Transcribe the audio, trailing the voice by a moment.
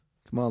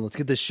Come on, let's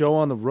get this show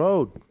on the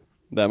road.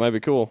 That might be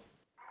cool.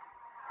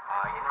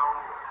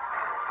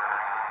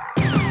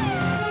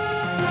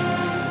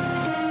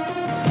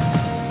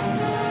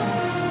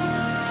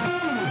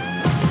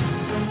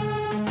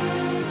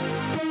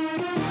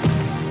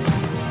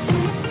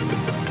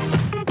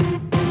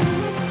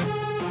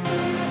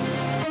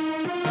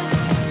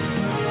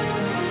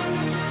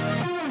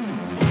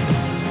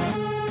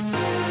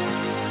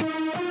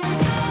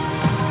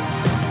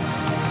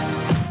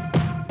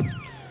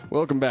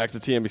 Welcome back to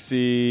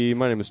TMBC.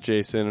 My name is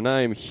Jason, and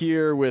I am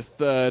here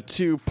with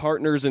two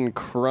partners in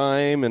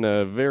crime in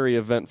a very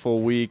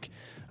eventful week.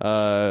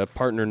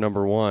 Partner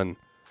number one,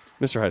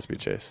 Mr. High Speed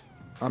Chase.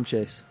 I'm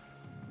Chase.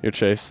 You're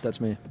Chase? That's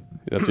me.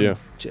 That's you.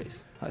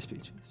 Chase. High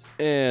Speed Chase.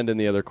 And in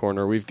the other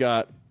corner, we've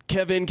got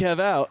Kev in, Kev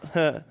out.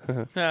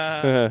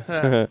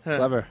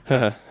 Clever.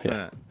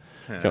 Yeah.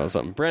 Come on,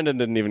 something. Brandon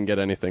didn't even get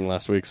anything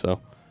last week, so...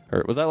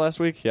 Or was that last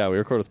week? Yeah, we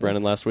recorded with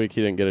Brandon last week.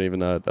 He didn't get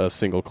even a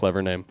single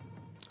clever name.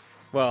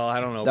 Well, I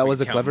don't know. That if was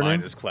we a count clever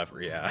mine name? as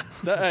clever, yeah.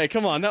 Hey,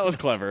 come on, that was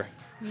clever.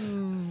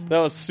 That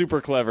was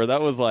super clever.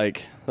 That was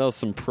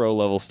some pro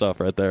level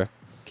stuff right there.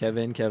 Kev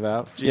in, Kev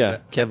out. Jeez, Yeah.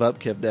 Kev up,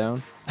 Kev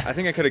down. I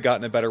think I could have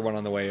gotten a better one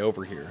on the way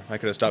over here. I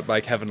could have stopped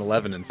by Kevin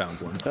 11 and found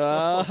one.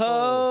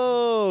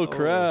 Oh,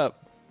 crap.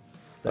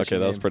 That's Okay, your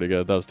that was name. pretty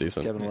good. That was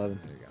decent. Kevin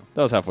 11. There you go.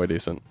 That was halfway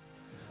decent.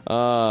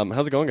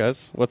 How's it going,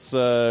 guys? What's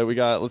we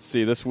got? Let's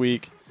see. This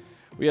week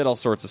we had all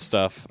sorts of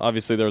stuff.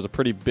 Obviously, there was a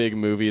pretty big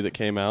movie that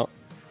came out.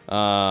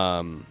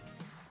 Dang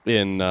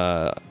it,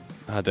 I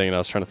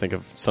was trying to think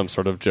of some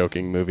sort of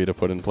joking movie to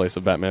put in place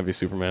of Batman v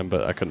Superman,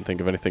 but I couldn't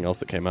think of anything else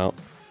that came out.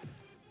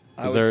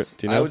 I Do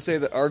you know? would say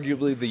that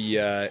arguably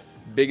the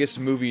biggest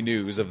movie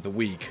news of the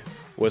week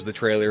was the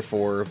trailer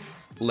for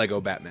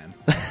Lego Batman.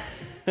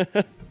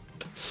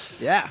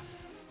 Yeah.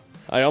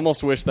 I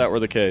almost wish that were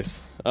the case.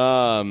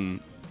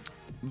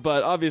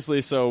 But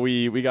obviously, so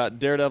we got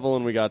Daredevil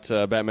and we got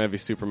Batman v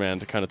Superman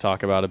to kind of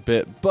talk about a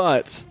bit,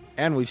 but...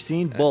 And we've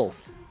seen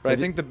both. But I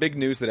think the big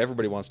news that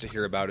everybody wants to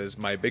hear about is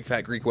My Big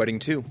Fat Greek Wedding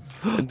 2.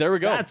 There we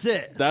go. That's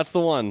it. That's the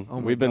one. Oh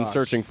my We've been gosh.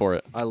 searching for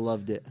it. I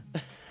loved it.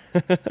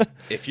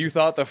 If you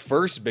thought the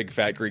first Big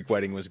Fat Greek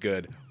Wedding was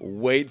good,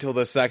 wait till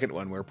the second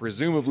one, where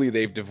presumably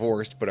they've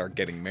divorced but are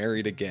getting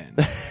married again.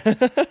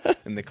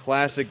 In the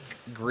classic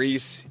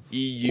Greece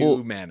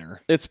EU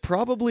manner. It's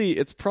probably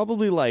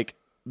like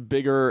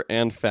bigger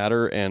and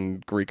fatter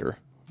and Greeker,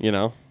 you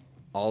know?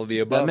 All of the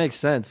above. That makes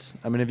sense.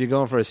 I mean, if you're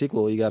going for a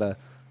sequel, you got to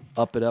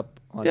up it up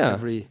on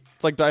every...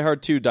 It's like Die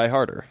Hard 2, Die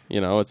Harder.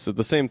 You know, it's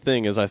the same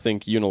thing as, I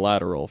think,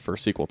 unilateral for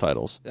sequel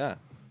titles. Yeah.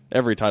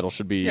 Every title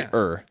should be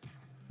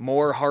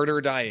More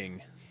harder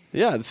dying.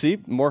 Yeah, see?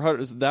 More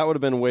hard. That would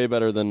have been way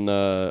better than,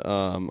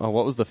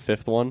 what was the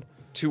fifth one?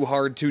 Too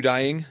hard, too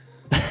dying.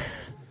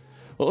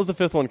 What was the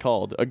fifth one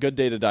called? A Good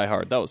Day to Die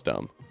Hard. That was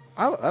dumb.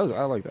 I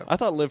like that. I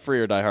thought Live Free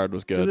or Die Hard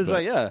was good. Because it's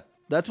but- like, yeah,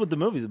 that's what the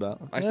movie's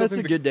about. I still It's a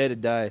think good day to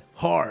die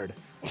hard.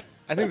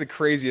 I think the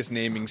craziest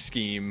naming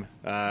scheme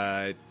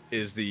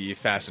is the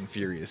Fast and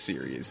Furious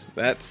series.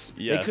 That's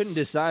Yes. They couldn't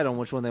decide on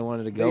which one they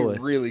wanted to they go with.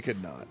 really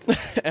could not.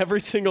 Every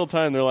single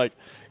time they're like,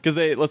 because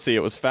let's see, it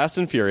was Fast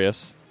and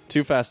Furious,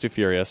 Too Fast, Too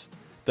Furious,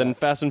 then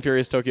Fast and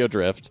Furious Tokyo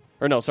Drift.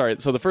 Or no, sorry.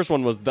 So the first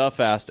one was The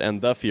Fast and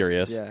The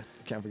Furious. Yeah,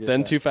 can't forget Then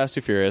that. Too Fast,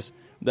 Too Furious.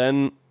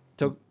 Then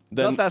The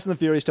Fast and the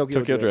Furious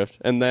Tokyo Drift.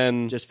 And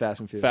then Just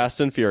Fast and Furious.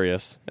 Fast and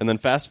Furious. And then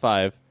Fast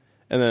 5.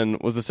 And then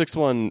was the sixth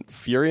one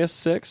Furious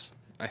 6?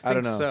 I think I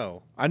don't know.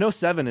 so. I know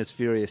 7 is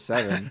Furious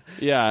 7.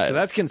 Yeah. So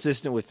that's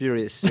consistent with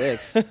Furious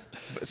 6.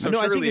 So No,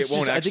 I think surely it's it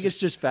won't just, I actually. think it's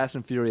just Fast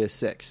and Furious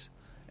 6,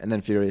 and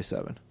then Furious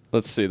 7.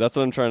 Let's see. That's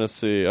what I'm trying to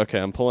see. Okay,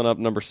 I'm pulling up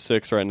number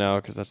 6 right now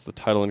because that's the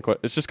title.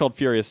 It's just called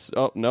Furious.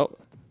 Oh, no.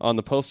 On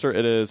the poster,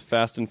 it is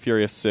Fast and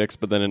Furious 6,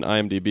 but then in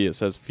IMDb, it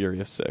says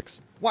Furious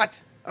 6.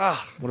 What?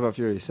 What about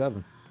Furious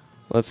 7?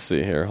 Let's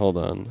see here. Hold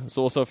on.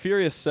 So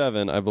Furious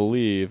 7, I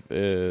believe,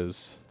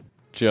 is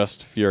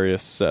just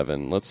Furious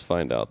 7. Let's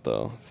find out,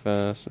 though.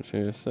 Fast and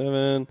Furious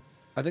 7.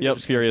 I think Yep,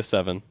 Furious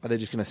 7. Are they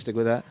just going to stick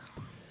with that?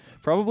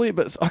 Probably,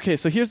 but okay,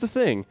 so here's the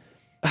thing.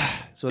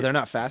 So they're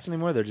not fast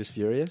anymore? They're just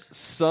furious?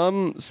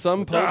 Some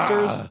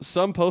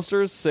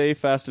posters say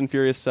Fast and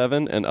Furious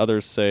 7 and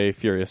others say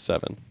Furious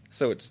 7.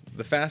 So it's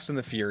the Fast and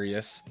the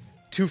Furious,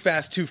 Too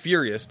Fast, Too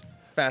Furious,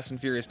 Fast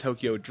and Furious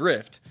Tokyo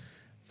Drift,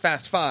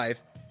 Fast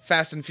 5,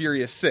 Fast and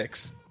Furious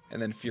 6,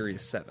 and then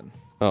Furious 7.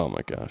 Oh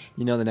my gosh.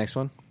 You know the next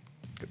one?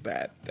 Look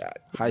at that.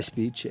 High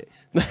Speed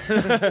Chase.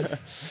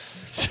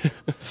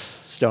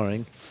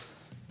 Starring.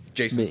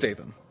 Jason Me.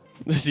 Statham.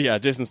 Yeah,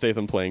 Jason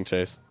Statham playing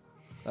Chase.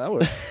 That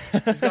works.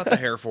 He's got the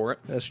hair for it.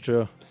 That's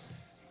true.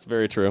 It's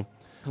very true.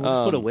 We'll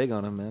just put a wig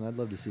on him, man. I'd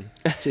love to see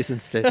Jason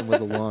Statham with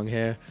the long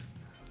hair.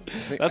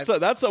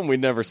 That's something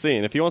we'd never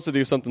seen. If he wants to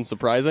do something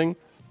surprising,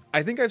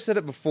 I think I've said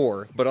it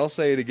before, but I'll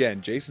say it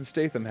again. Jason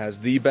Statham has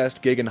the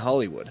best gig in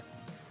Hollywood.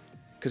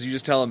 Because you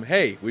just tell him,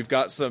 hey, we've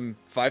got some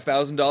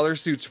 $5,000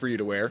 suits for you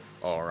to wear.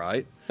 All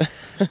right.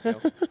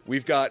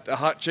 We've got a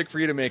hot chick for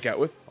you to make out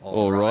with.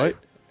 All right.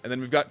 And then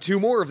we've got 2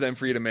 more of them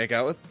for you to make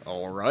out with.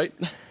 All right.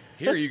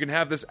 Here, you can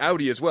have this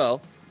Audi as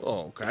well.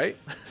 Okay.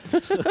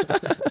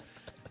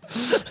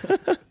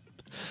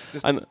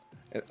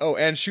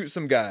 And shoot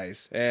some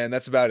guys, and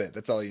that's about it.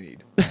 That's all you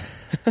need.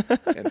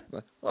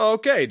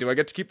 Okay, do I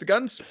get to keep the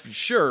guns?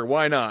 Sure,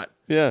 why not?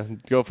 Yeah,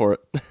 go for it.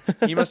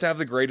 He must have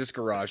the greatest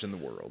garage in the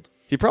world.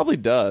 He probably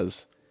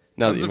does.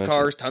 Tons of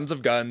cars, tons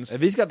of guns.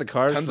 If he's got the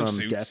cars tons from of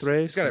suits, Death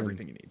Race, he's got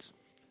everything he needs.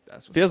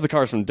 If he has the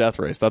cars from Death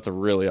Race, that's a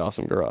really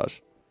awesome garage.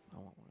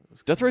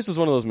 Death Race was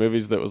one of those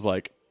movies that was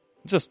like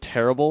just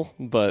terrible,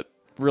 but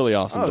really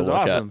awesome to look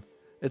awesome.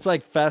 at. It's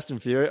like Fast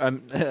and Furious.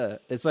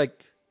 It's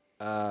like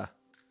Mad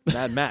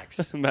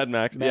Max. Mad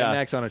Max. Mad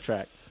Max on a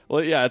track.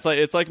 Well, yeah,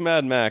 it's like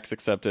Mad Max,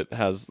 except it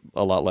has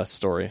a lot less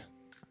story.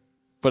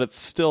 But it's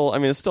still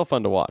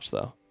fun to watch,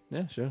 though.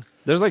 Yeah, sure.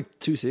 There's like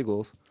 2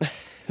 sequels.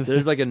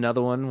 There's like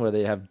another one where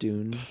they have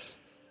dunes.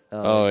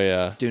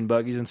 Yeah, dune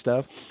buggies and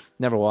stuff.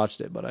 Never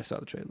watched it, but I saw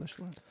the trailers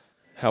for it.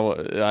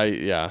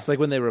 It's like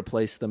when they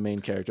replaced the main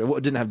character. Well,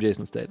 it didn't have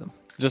Jason Statham.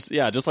 Just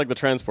like the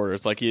Transporter.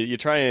 It's like you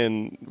try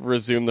and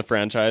resume the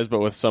franchise, but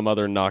with some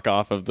other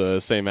knockoff of the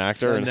same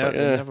actor, and it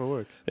never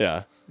works.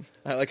 Yeah,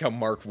 I like how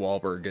Mark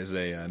Wahlberg is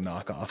a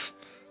knockoff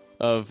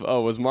of.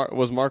 Oh, was Mark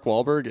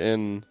Wahlberg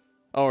in?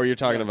 Oh, are you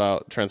talking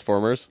about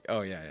Transformers?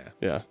 Oh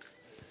yeah.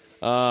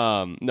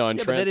 No, in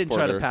Transporter, but they didn't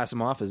try to pass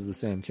him off as the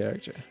same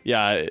character.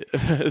 Yeah,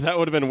 that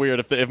would have been weird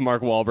if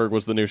Mark Wahlberg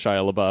was the new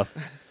Shia LaBeouf.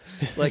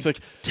 like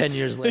 10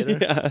 years later.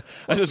 Yeah,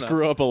 I just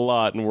grew up a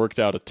lot and worked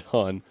out a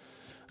ton,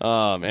 and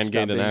Stop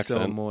gained an being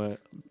accent.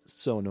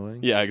 So annoying.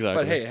 Yeah,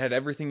 exactly. But hey, it had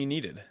everything you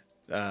needed.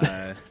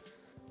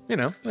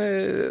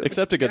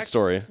 Except a good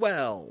story.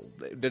 Well,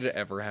 did it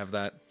ever have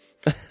that?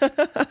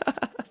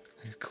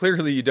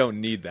 Clearly, you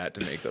don't need that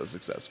to make those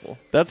successful.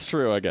 That's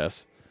true, I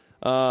guess.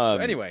 So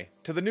anyway,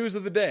 to the news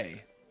of the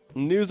day.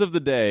 News of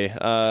the day.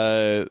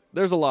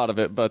 There's a lot of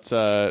it, but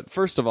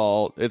first of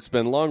all, it's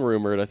been long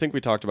rumored. I think we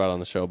talked about it on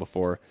the show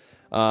before.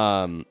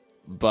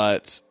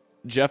 But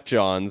Jeff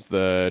Johns,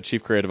 the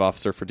chief creative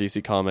officer for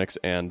DC Comics,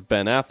 and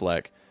Ben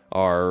Affleck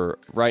are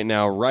right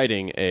now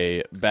writing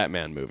a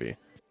Batman movie.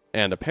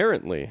 And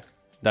apparently,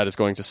 that is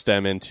going to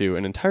stem into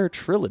an entire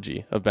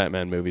trilogy of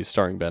Batman movies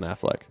starring Ben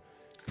Affleck.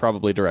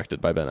 Probably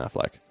directed by Ben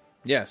Affleck.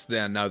 Yes,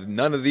 then now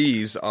none of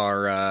these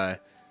are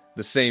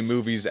the same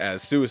movies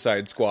as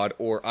Suicide Squad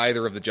or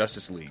either of the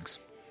Justice Leagues.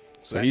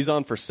 So he's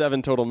on for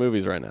 7 total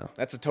movies right now.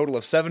 That's a total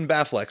of 7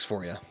 Batflecks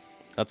for you.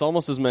 That's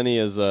almost as many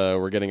as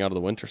we're getting out of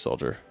the Winter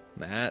Soldier.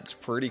 That's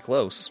pretty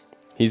close.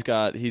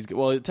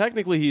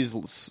 Technically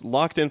he's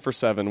locked in for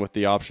 7 with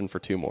the option for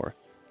 2 more.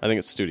 I think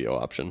it's studio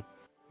option,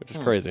 which is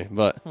crazy,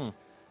 but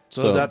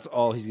So that's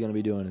all he's going to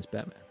be doing is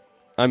Batman.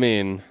 I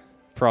mean,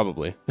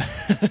 probably.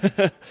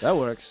 That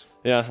works.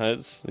 Yeah,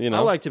 it's I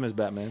liked him as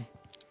Batman.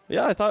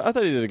 Yeah, I thought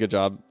he did a good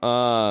job.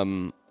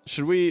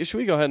 Should we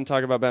go ahead and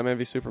talk about Batman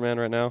v Superman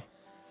right now?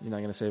 You're not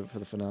going to save it for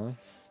the finale?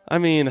 I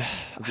mean,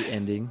 the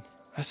ending.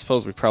 I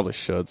suppose we probably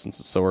should since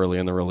it's so early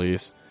in the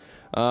release.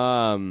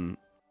 Yeah.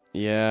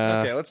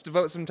 Okay, let's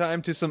devote some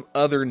time to some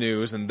other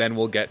news, and then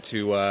we'll get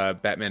to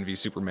Batman v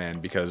Superman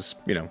because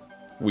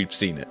we've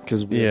seen it.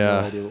 Because we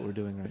have no idea what we're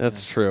doing right now.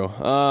 That's true.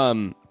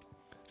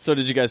 So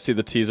did you guys see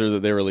the teaser that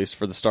they released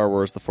for the Star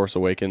Wars The Force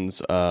Awakens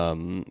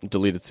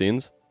deleted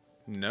scenes?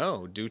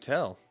 No, do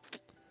tell.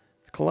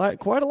 Quite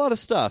a lot of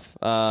stuff.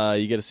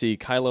 You get to see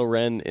Kylo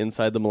Ren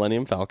inside the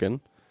Millennium Falcon.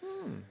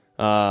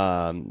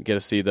 You get to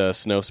see the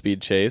snow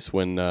speed chase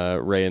when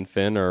Rey and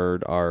Finn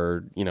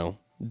are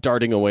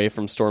darting away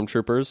from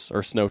stormtroopers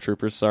or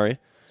snowtroopers. Sorry.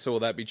 So will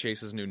that be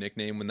Chase's new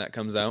nickname when that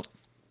comes out?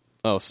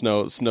 Oh,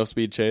 snow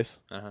speed chase.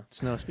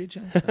 Snow speed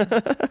chase.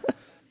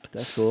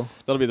 That's cool.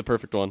 That'll be the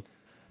perfect one.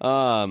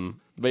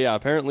 But yeah,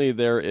 apparently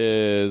there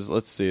is.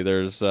 Let's see.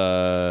 There's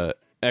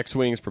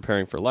X-wings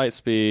preparing for light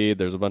speed.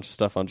 There's a bunch of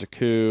stuff on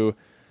Jakku.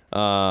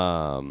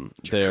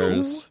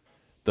 There's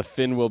the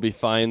Finn will be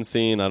fine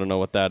scene. I don't know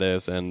what that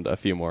is, and a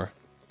few more.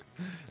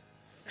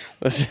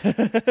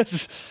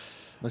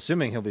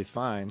 Assuming he'll be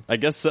fine. I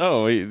guess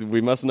so.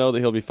 We must know that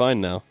he'll be fine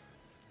now.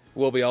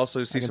 Will we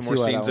also see some more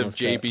scenes of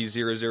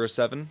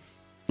JB-007?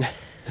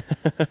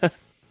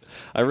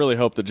 I really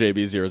hope that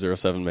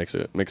JB-007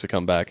 makes a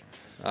comeback.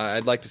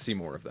 I'd like to see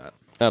more of that.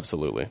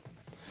 Absolutely.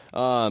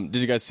 Did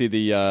you guys see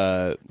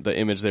the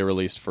image they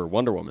released for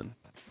Wonder Woman?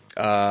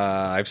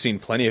 I've seen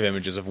plenty of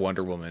images of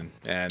Wonder Woman,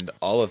 and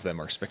all of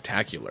them are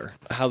spectacular.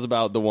 How's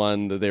about the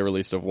one that they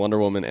released of Wonder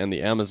Woman and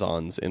the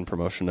Amazons in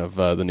promotion of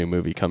the new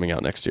movie coming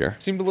out next year?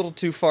 Seemed a little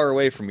too far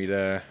away for me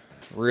to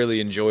really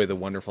enjoy the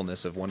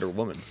wonderfulness of Wonder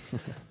Woman.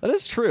 That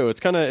is true.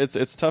 It's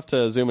it's tough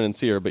to zoom in and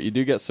see her, but you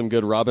do get some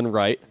good Robin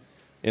Wright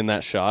in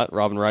that shot.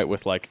 Robin Wright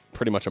with like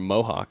pretty much a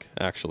mohawk,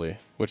 actually,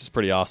 which is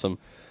pretty awesome.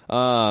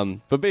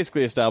 But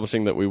basically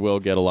establishing that we will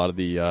get a lot of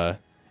the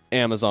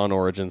Amazon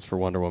origins for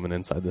Wonder Woman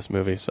inside this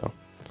movie. So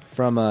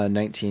from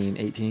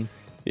 1918.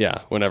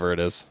 Yeah, whenever it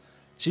is.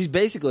 She's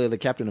basically the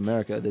Captain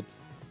America, the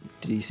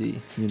DC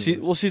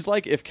universe. She's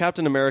like if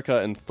Captain America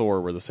and Thor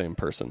were the same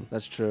person.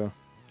 That's true.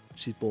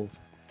 She's both.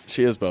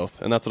 She is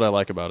both, and that's what I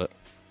like about it.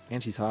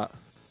 And she's hot.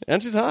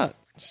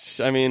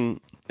 I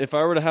mean, if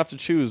I were to have to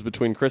choose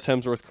between Chris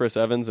Hemsworth, Chris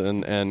Evans,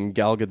 and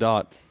Gal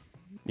Gadot,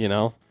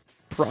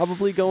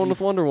 Probably going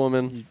with Wonder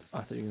Woman.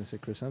 I thought you were going to say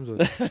Chris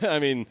Hemsworth. I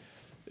mean,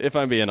 if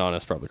I'm being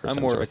honest, probably Chris Hemsworth.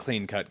 I'm more of a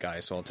clean-cut guy,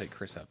 so I'll take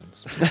Chris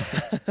Evans.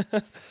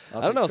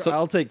 I don't know.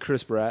 I'll take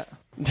Chris Pratt.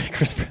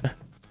 Chris Pratt.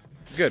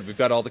 Good, we've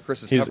got all the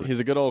Chris's covered. He's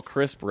a good old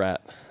crisp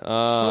rat.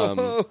 Yeah,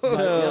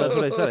 that's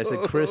what I said. I said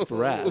crisp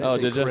rat.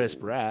 Did you? Crisp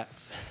rat.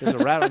 There's a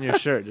rat on your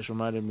shirt. Just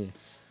reminded me.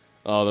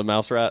 Oh, the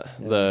mouse rat?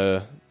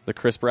 Yeah. The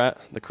crisp rat?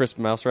 The crisp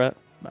mouse rat?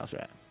 Mouse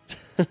rat.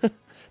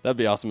 That'd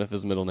be awesome if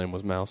his middle name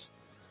was Mouse.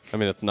 I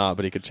mean, it's not,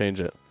 but he could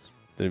change it.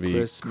 It'd be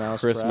Chris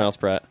Mouse Mouse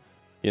Pratt.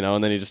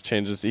 And then he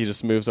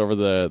just moves over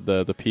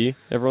the P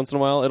every once in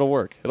a while. It'll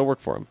work. It'll work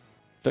for him.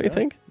 Don't you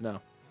think?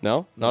 No.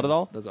 No? Not at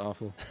all? That's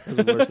awful. That's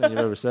the worst thing you've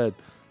ever said.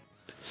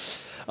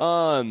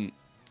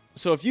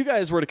 So if you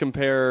guys were to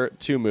compare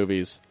two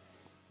movies,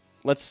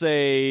 let's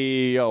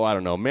say, I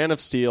don't know, Man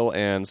of Steel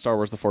and Star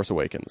Wars The Force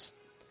Awakens,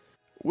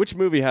 which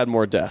movie had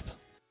more death?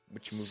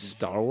 Which movie?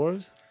 Star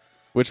Wars?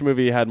 Which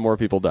movie had more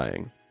people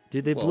dying?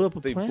 Dude, they blew up a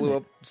They planet. blew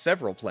up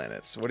several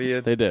planets. What do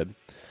you... They did.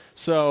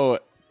 So,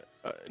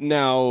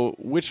 now,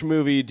 which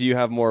movie do you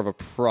have more of a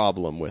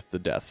problem with the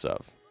deaths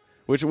of?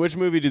 Which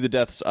movie do the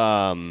deaths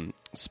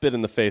spit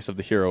in the face of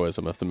the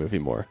heroism of the movie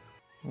more?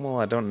 Well,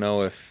 I don't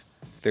know if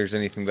there's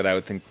anything that I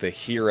would think the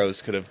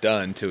heroes could have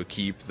done to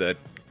keep the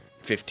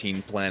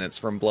 15 planets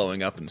from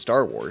blowing up in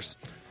Star Wars.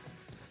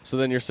 So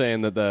then you're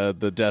saying that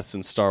the deaths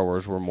in Star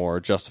Wars were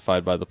more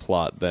justified by the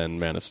plot than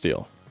Man of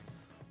Steel?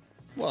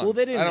 Well,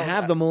 they didn't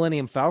have the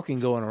Millennium Falcon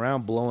going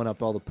around blowing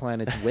up all the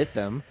planets with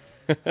them.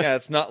 Yeah,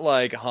 it's not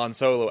like Han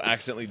Solo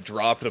accidentally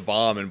dropped a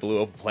bomb and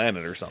blew up a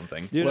planet or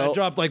something. Dude, I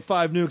dropped like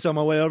 5 nukes on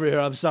my way over here.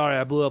 I'm sorry,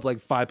 I blew up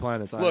like 5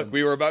 planets. Look,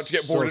 we were about to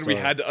get boarded and we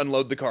sorry. had to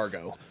unload the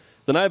cargo.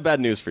 Then I have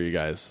bad news for you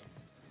guys.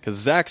 Because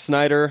Zack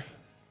Snyder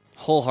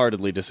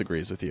wholeheartedly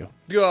disagrees with you.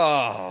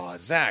 Oh,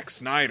 Zack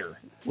Snyder.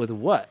 With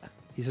what?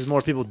 He says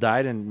more people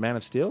died in Man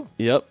of Steel?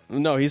 Yep.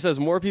 No, he says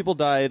more people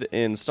died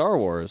in Star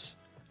Wars,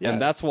 Yeah.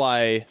 and that's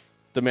why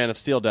the Man of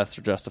Steel deaths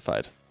are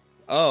justified.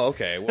 Oh,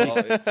 okay.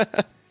 Well,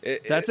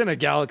 That's in a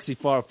galaxy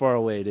far, far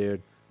away,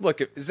 dude.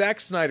 Look, Zack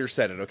Snyder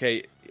said it,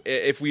 okay?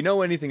 If we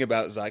know anything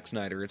about Zack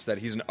Snyder, it's that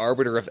he's an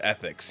arbiter of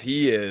ethics.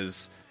 He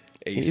is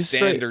He's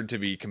standard to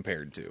be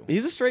compared to.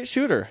 He's a straight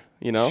shooter,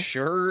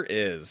 Sure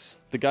is.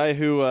 The guy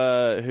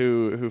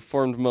who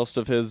formed most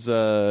of his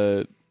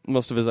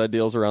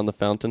ideals around the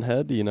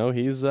Fountainhead.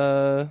 He's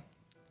a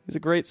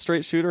great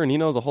straight shooter, and he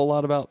knows a whole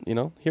lot about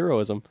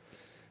heroism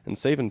and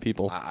saving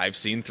people. I've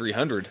seen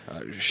 300.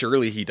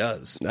 Surely he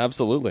does.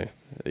 Absolutely.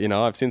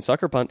 I've seen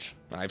Sucker Punch,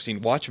 I've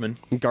seen Watchmen.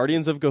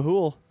 Guardians of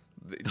Ga'Hoole.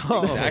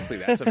 Exactly,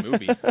 that's a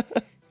movie.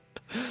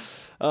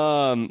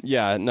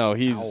 Yeah, no,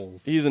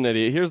 he's an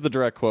idiot. Here's the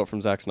direct quote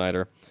from Zack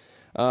Snyder.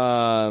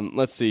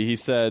 Let's see. He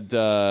said,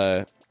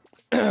 so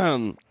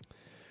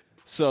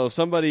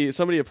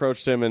somebody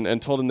approached him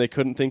and told him they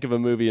couldn't think of a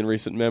movie in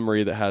recent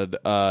memory that had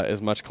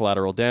as much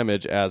collateral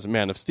damage as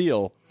Man of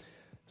Steel.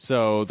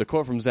 So the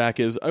quote from Zack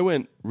is, I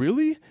went,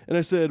 really? And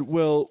I said,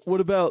 well, what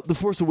about The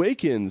Force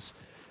Awakens?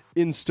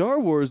 In Star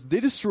Wars,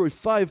 they destroy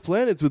 5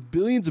 planets with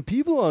billions of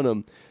people on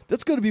them.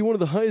 That's got to be one of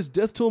the highest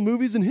death toll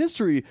movies in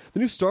history. The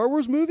new Star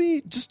Wars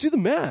movie? Just do the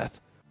math.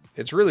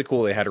 It's really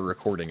cool they had a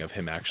recording of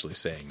him actually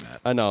saying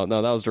that. I know.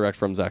 No, that was direct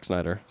from Zack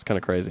Snyder. It's kind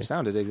of crazy. It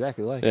sounded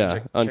exactly like Yeah,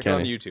 Check it uncanny.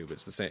 on YouTube.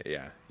 It's the same.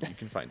 Yeah, you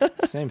can find it.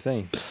 it. Same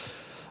thing.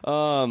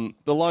 The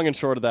long and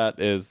short of that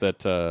is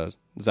that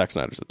Zack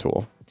Snyder's a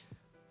tool.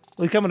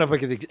 Well, he's coming up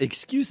with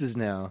excuses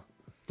now.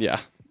 Yeah.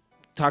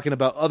 Talking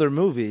about other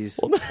movies.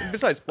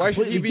 Besides, why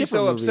should he Completely be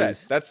so different upset?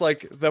 movies. That's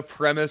like the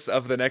premise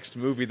of the next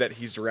movie that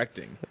he's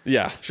directing.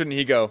 Yeah. Shouldn't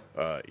he go,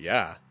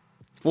 yeah,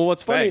 Well,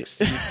 what's funny?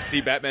 thanks.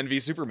 See Batman v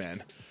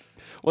Superman.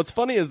 What's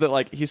funny is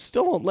that he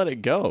still won't let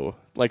it go.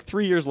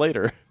 3 years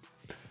later,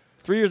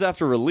 3 years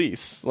after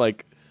release,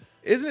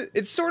 Isn't it?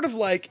 It's sort of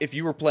like if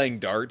you were playing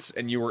darts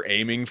and you were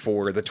aiming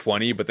for the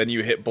 20, but then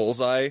you hit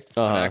bullseye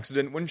on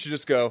accident. Wouldn't you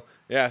just go,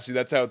 yeah, see,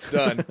 that's how it's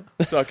done.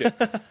 Suck it.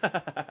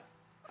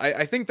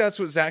 I think that's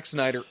what Zack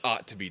Snyder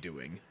ought to be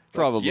doing.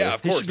 Probably. Yeah,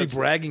 of He course. should be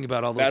bragging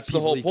about all those That's the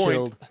people whole he point.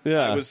 killed.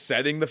 Yeah. I was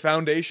setting the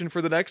foundation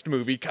for the next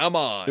movie. Come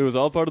on. it was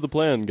all part of the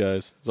plan,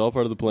 guys. It was all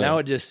part of the plan. Now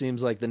it just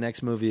seems like the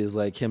next movie is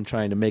like him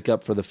trying to make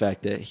up for the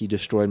fact that he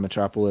destroyed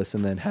Metropolis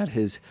and then had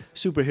his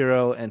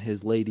superhero and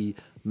his lady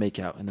make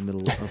out in the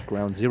middle of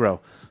Ground Zero.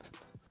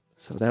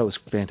 So that was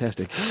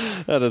fantastic.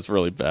 That is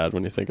really bad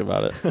when you think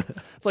about it.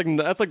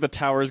 That's like the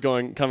towers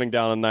coming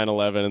down on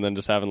 9/11 and then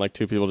just having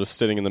 2 people just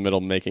sitting in the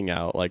middle making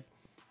out.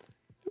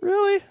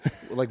 Really?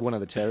 Like one of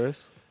the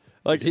terrorists.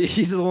 Like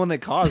He's the one that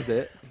caused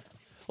it.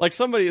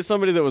 somebody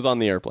that was on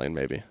the airplane,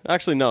 maybe.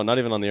 Actually, no, not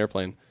even on the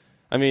airplane.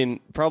 I mean,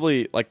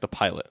 probably the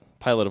pilot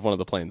of one of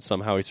the planes.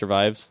 Somehow he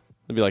survives.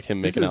 It'd be like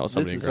him making out with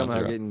somebody in Ground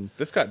Zero.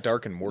 This got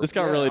dark and morbid. This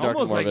got really dark and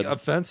almost morbid.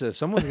 offensive.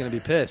 Someone's going to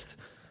be pissed.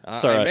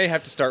 It's all right. I may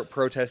have to start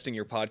protesting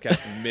your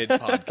podcast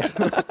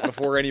mid-podcast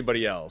before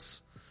anybody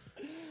else.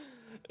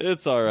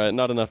 It's all right.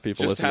 Not enough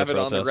people Just listen have to it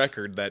on the protest.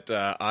 record that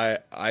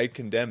I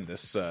condemn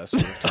this sort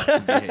of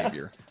talking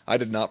behavior. I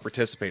did not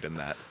participate in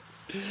that.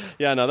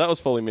 Yeah, no, that was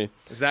fully me.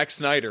 Zack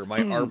Snyder,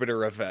 my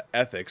arbiter of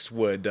ethics,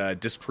 would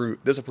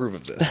disapprove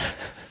of this.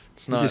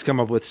 It's You not. just come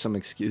up with some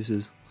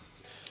excuses.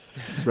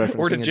 Or referencing a did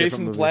different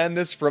Jason movie. plan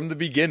this from the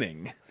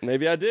beginning?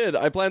 Maybe I did.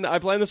 I planned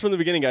this from the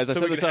beginning, guys. I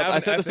So set we this could up. have I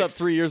an set this up ethics-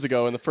 3 years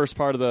ago in the first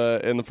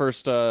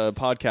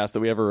podcast that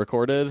we ever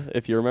recorded.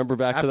 If you remember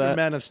back After to that.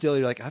 Man of Steel,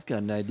 you're like, I've got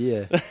an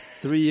idea.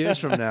 3 years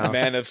from now.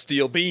 Man of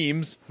Steel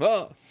beams.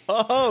 Oh,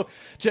 Oh,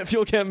 jet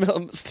fuel can't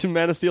melt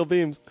Man of Steel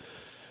beams.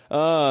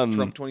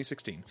 Trump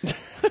 2016.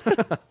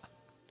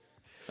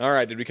 All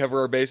right, did we cover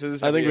our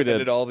bases? I think we did.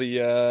 offended all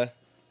the.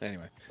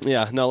 Anyway,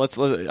 Yeah, no. Let's.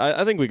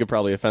 I think we could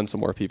probably offend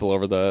some more people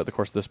over the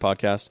course of this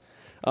podcast.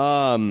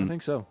 I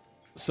think so.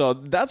 So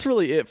that's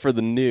really it for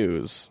the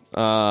news.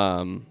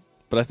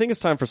 But I think it's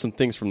time for some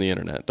things from the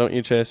internet, don't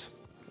you, Chase?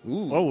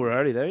 Oh, we're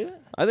already there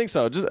yet? I think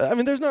so.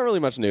 There's not really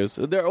much news.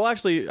 Well,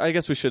 actually, I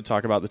guess we should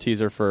talk about the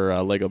teaser for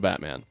Lego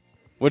Batman.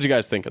 What'd you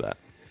guys think of that?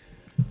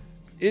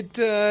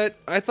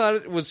 I thought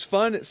it was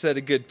fun. It set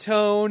a good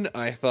tone.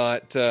 I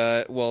thought,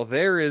 well,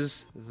 there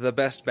is the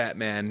best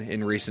Batman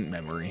in recent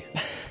memory.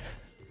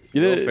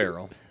 You Will did-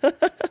 Ferrell.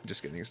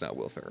 Just kidding. It's not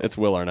Will Ferrell. It's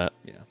Will Arnett.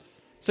 Yeah.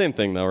 Same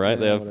thing though, right? Yeah,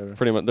 They have whatever.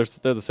 pretty much.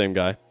 They're the same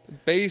guy.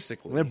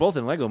 Basically. They're both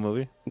in Lego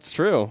Movie. It's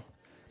true.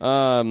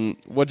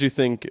 What'd you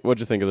think? What'd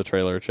you think of the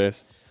trailer,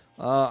 Chase?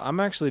 I'm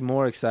actually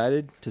more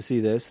excited to see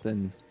this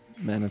than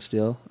Man of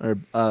Steel or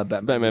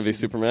Batman. Batman v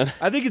Superman.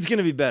 I think it's going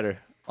to be better.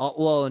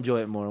 I'll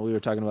enjoy it more. We were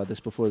talking about this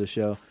before the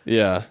show.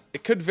 Yeah,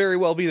 It could very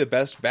well be the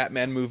best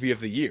Batman movie of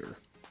the year.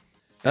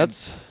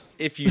 that's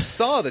If you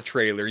saw the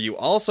trailer, you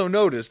also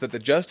noticed that the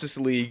Justice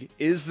League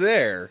is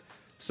there.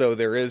 So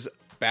there is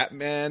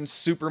Batman,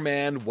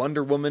 Superman,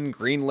 Wonder Woman,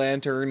 Green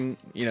Lantern,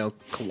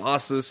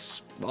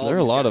 Colossus. All there are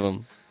a these lot of guys.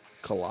 them.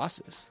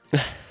 Colossus.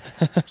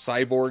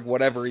 Cyborg,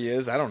 whatever he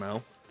is, I don't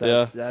know.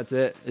 That's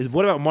it.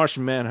 What about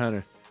Martian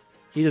Manhunter?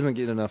 He doesn't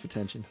get enough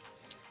attention.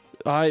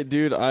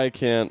 I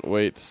can't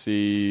wait to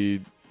see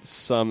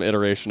some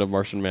iteration of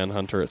Martian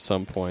Manhunter at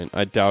some point.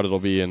 I doubt it'll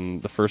be in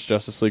the first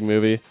Justice League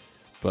movie,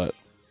 but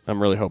I'm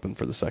really hoping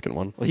for the second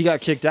one. Well, he got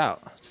kicked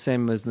out,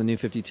 same as the New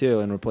 52,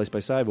 and replaced by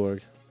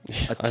Cyborg,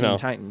 a I know. Teen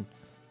Titan.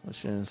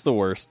 Which It's is the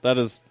worst. That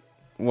is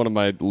one of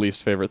my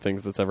least favorite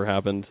things that's ever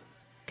happened.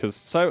 Because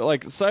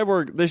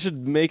Cyborg, they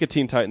should make a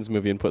Teen Titans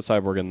movie and put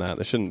Cyborg in that.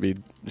 They shouldn't be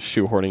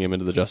shoehorning him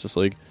into the Justice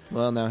League.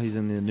 well, now he's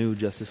in the new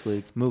Justice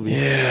League movie.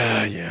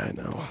 Yeah, I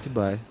know.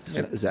 Goodbye,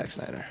 Yep. Zack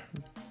Snyder.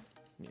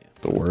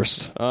 The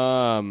worst.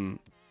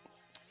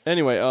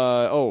 Anyway,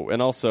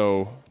 and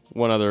also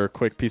one other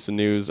quick piece of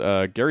news.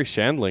 Gary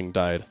Shandling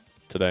died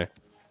today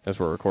as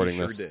we're recording He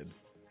sure this. did.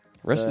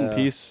 Rest in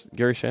peace,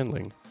 Gary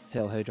Shandling.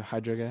 Hail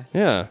Hydra guy.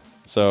 Yeah.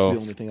 That's So the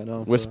only thing I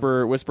know.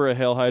 whisper a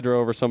Hail Hydra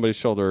over somebody's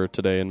shoulder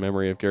today in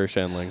memory of Gary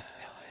Shandling.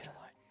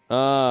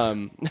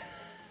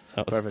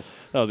 That was, Perfect.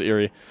 That was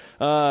eerie.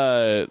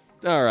 All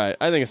right.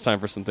 I think it's time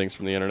for some things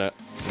from the internet.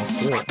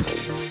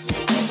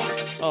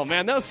 Oh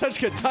man, that was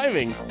such good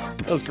timing.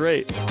 That was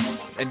great.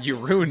 And you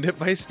ruined it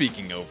by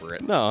speaking over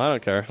it. No, I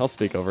don't care. I'll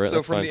speak over it. So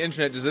That's from fine. the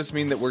internet, does this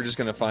mean that we're just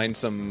going to find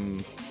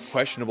some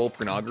questionable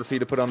pornography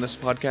to put on this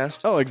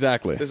podcast? Oh,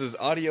 exactly. This is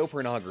audio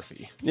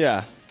pornography.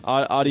 Yeah,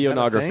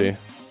 audionography.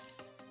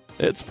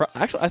 It's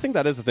actually, I think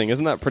that is the thing.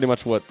 Isn't that pretty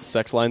much what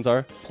sex lines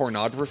are?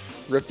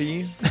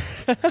 Pornography?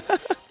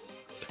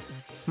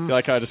 You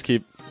like how I just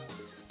keep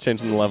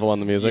changing the level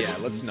on the music? Yeah,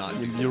 let's not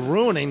do You're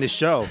ruining the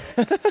show,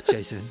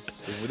 Jason.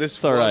 that.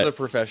 This all was right. a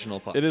professional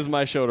podcast. It is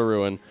my show to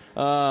ruin.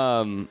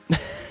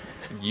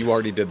 You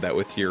already did that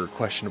with your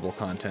questionable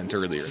content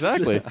earlier.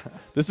 Exactly.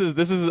 This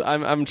is.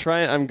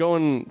 I'm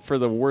going for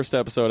the worst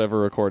episode ever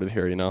recorded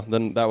here.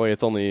 Then that way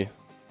it's only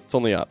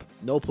up.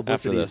 No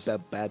publicity this. is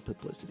bad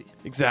publicity.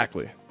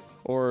 Exactly.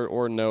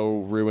 Or no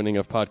ruining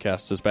of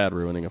podcasts is bad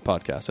ruining of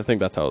podcasts. I think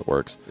that's how it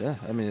works. Yeah,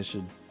 I mean it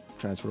should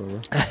transfer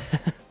over.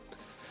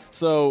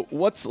 So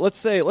let's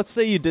say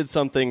you did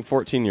something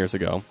 14 years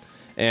ago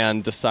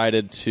and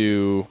decided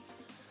to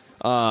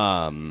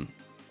have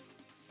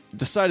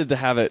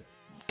it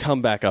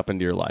come back up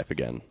into your life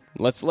again.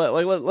 Let's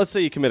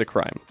say you commit a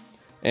crime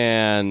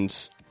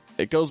and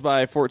it goes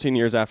by 14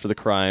 years after the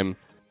crime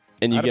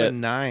and you I'd have get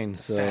been 9,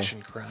 so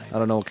Fashion crime. I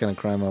don't know what kind of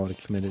crime I would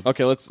have committed.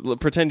 okay. Let's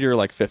pretend you're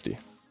like 50.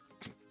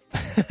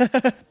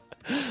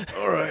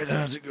 All right,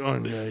 how's it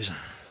going, guys?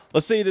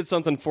 Let's say you did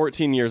something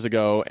 14 years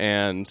ago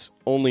and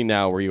only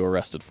now were you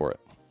arrested for it.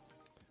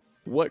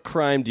 What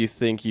crime do you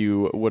think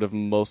you would have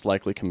most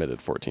likely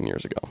committed 14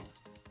 years ago?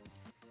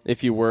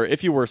 If you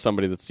were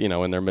somebody that's,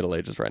 in their middle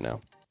ages right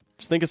now.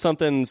 Just think of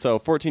something, so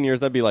 14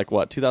 years, that'd be like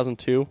what,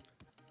 2002?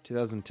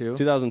 2002.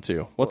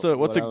 2002.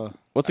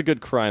 What's a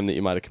good crime that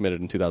you might have committed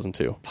in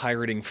 2002?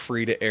 Pirating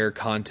free-to-air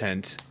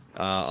content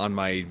on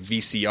my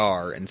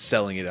VCR and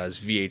selling it as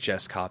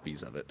VHS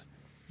copies of it.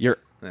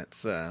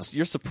 That's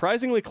You're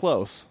surprisingly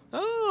close.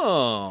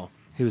 oh,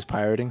 He was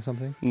pirating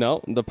something.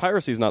 No, the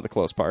piracy's not the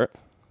close part.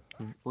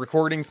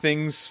 recording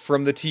things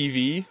from the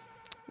TV.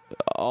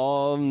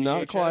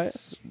 Not VHS? quite.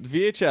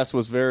 VHS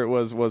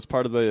was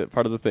part of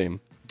the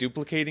theme.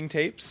 Duplicating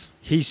tapes.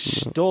 He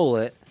stole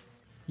it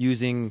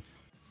using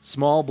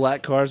Small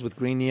black cars with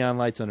green neon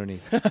lights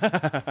underneath.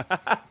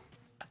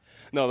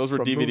 No, those were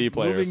From DVD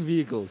players. Moving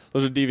vehicles.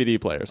 Those are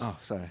DVD players. Oh,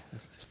 sorry.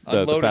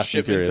 The Unload a Fast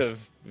and shipment Furious.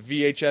 of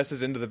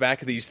VHSs into the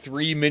back of these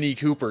 3 Mini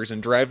Coopers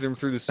and drive them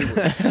through the sewers.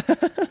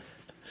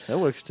 That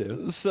works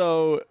too.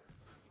 So,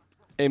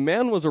 a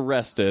man was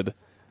arrested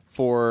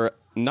for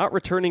not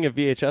returning a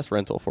VHS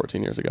rental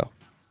 14 years ago.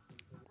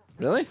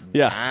 Really?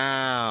 Yeah.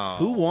 Wow.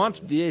 Who wants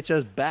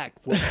VHS back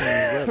 14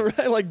 years later?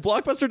 Right, like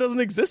Blockbuster doesn't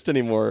exist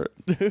anymore.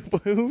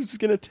 Who's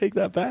gonna take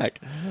that back?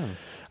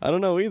 I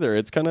don't know either.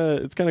 It's kind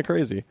of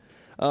crazy.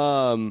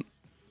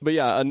 But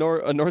yeah, a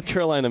North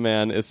Carolina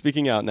man is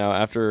speaking out now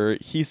after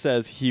he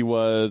says he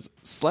was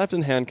slapped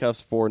in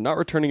handcuffs for not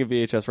returning a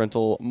VHS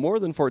rental more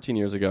than 14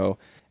 years ago,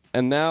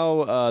 and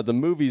now the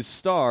movie's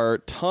star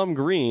Tom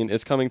Green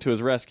is coming to his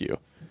rescue.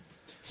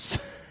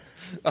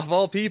 Of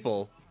all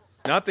people,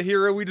 not the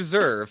hero we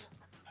deserve,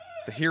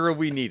 the hero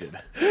we needed.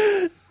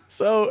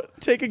 So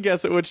take a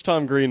guess at which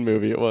Tom Green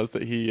movie it was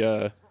that he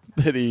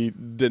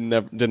did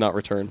not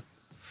return.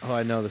 Oh,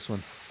 I know this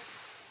one.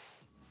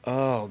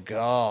 Oh,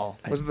 God.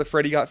 Was it the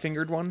Freddy Got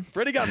Fingered one?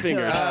 Freddy got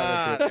fingered.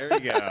 Ah, there you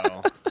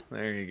go.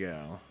 There you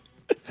go.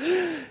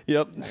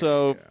 Yep.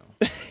 So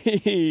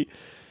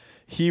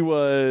he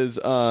was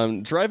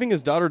driving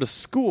his daughter to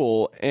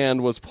school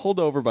and was pulled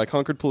over by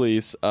Concord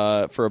police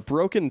for a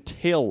broken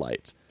tail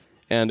light.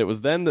 And it was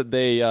then that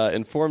they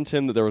informed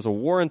him that there was a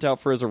warrant out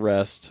for his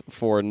arrest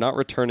for not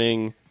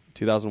returning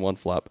 2001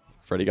 flop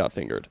Freddy Got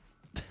Fingered.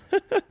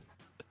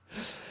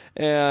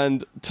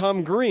 And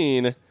Tom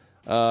Green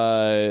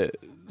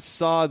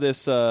saw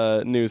this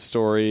news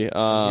story. He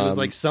was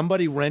like,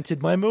 somebody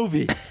rented my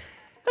movie.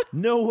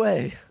 No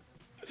way.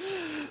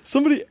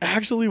 Somebody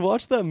actually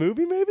watched that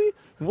movie, maybe?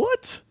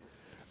 What?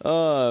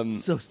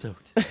 So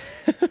stoked.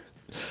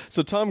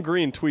 So Tom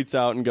Green tweets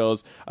out and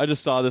goes, I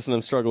just saw this and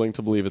I'm struggling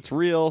to believe it's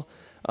real.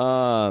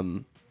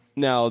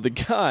 Now, the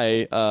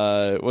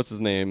guy, what's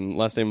his name?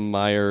 Last name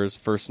Myers,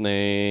 first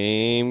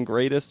name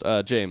Greatest?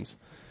 James.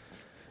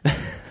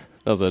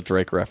 That was a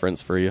Drake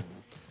reference for you.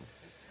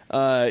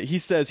 He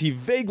says he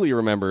vaguely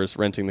remembers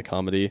renting the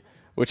comedy,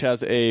 which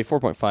has a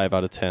 4.5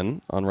 out of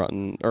 10 on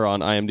on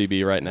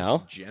IMDb right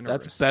now.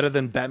 Generous. That's better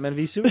than Batman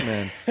v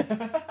Superman.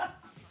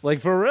 Like,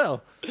 for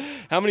real.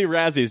 How many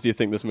Razzies do you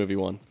think this movie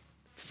won?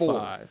 4.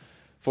 5.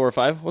 4 or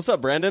 5? What's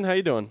up, Brandon? How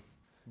you doing?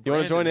 You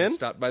want to join in?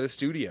 Stopped by the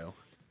studio.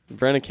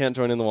 Brandon can't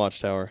join in the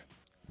Watchtower.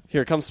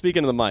 Here, come speak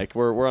into the mic.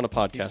 We're on a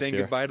podcast He's saying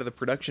here. goodbye to the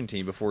production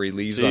team before he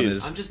leaves Jeez. on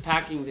his... I'm just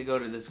packing to go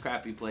to this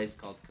crappy place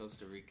called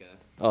Costa Rica.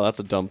 Oh, that's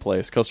a dumb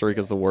place. Costa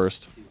Rica's the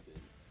worst.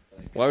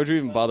 Why would you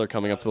even bother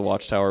coming up to the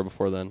Watchtower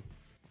before then?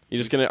 You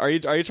just gonna are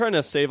you trying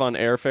to save on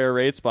airfare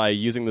rates by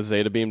using the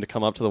Zeta beam to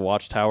come up to the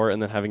Watchtower and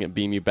then having it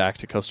beam you back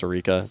to Costa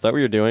Rica? Is that what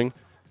you're doing?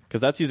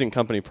 Because that's using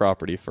company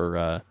property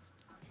for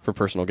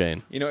personal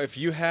gain. You know, if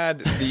you had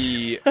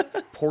the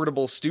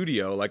portable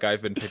studio like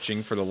I've been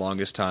pitching for the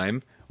longest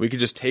time, we could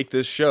just take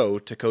this show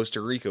to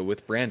Costa Rica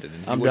with Brandon,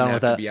 and he I'm wouldn't down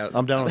have with to that. be out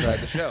I'm down with outside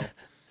that. the show.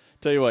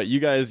 Tell you what, you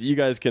guys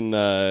can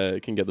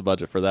get the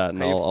budget for that, and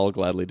Hey, I'll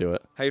gladly do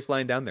it. How you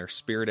flying down there?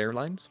 Spirit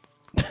Airlines?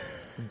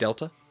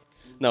 Delta?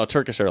 No,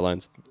 Turkish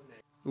Airlines,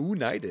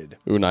 United.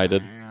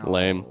 United,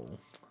 lame.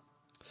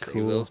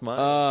 Save those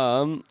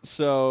miles.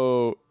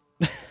 So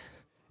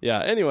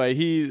yeah, anyway,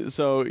 he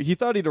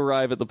thought he'd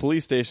arrive at the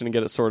police station and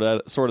get it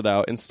sorted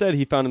out. Instead,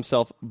 he found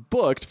himself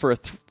booked for a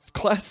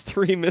class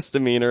 3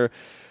 misdemeanor,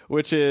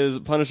 which is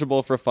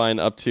punishable for a fine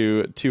up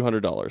to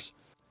 $200.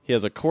 He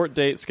has a court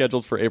date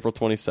scheduled for April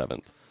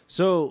 27th.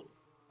 So,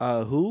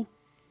 who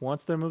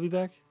wants their movie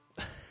back?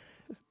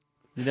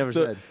 You never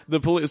said. The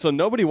police. So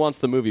nobody wants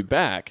the movie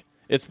back.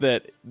 It's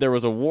that there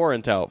was a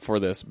warrant out for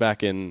this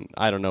back in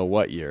I don't know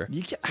what year.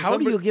 How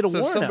do you get a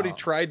warrant somebody out?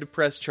 tried to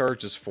press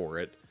charges for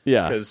it.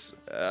 Yeah. Because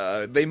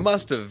they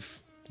must have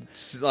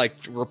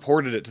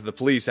reported it to the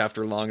police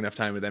after long enough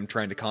time of them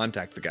trying to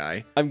contact the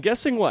guy. I'm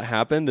guessing what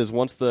happened is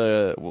once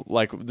this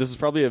is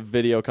probably a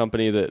video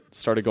company that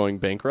started going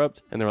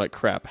bankrupt, and they're like,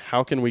 crap,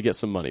 how can we get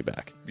some money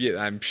back? Yeah,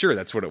 I'm sure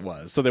that's what it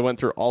was. So they went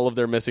through all of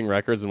their missing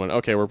records and went,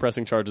 okay, we're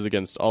pressing charges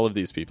against all of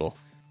these people.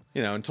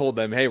 You know, and told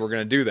them, hey, we're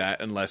going to do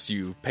that unless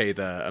you pay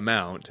the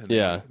amount. And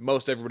Yeah.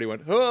 most everybody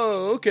went,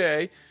 oh,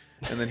 okay.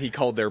 And then he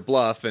called their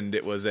bluff, and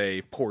it was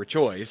a poor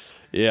choice.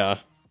 Yeah.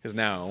 Because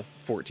now,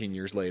 14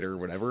 years later, or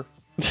whatever.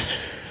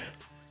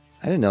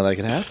 I didn't know that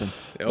could happen.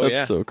 Oh, That's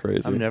yeah. so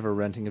crazy. I'm never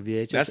renting a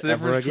VHS That's the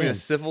ever difference between again. a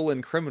civil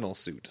and criminal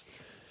suit.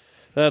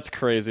 That's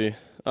crazy.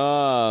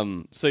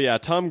 So yeah,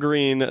 Tom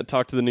Green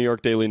talked to the New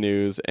York Daily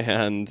News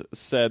and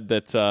said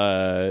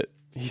that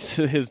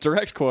his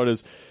direct quote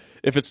is,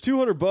 "If it's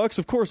 $200,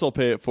 of course I'll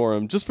pay it for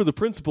him, just for the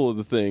principle of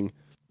the thing."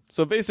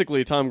 So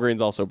basically, Tom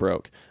Green's also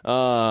broke,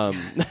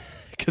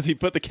 because he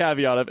put the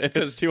caveat of if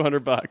it's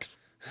 $200.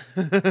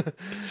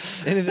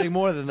 Anything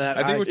more than that,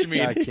 I think what you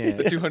mean. I can't.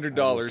 The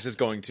 $200 is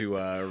going to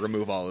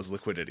remove all his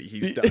liquidity.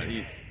 He's done.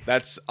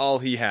 That's all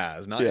he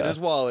has, not in Yeah. his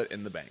wallet,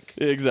 in the bank.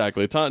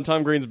 Exactly.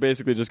 Tom Green's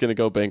basically just going to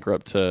go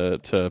bankrupt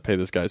to pay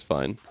this guy's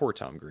fine. Poor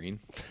Tom Green.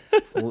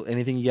 Well,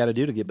 anything you got to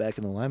do to get back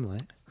in the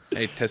limelight.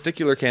 Hey,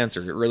 testicular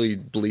cancer, it really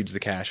bleeds the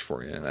cash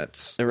for you.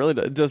 It really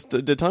does.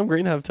 Did Tom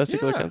Green have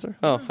testicular cancer?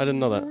 Oh, I didn't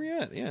know that. Where you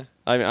at? Yeah.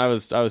 I mean, I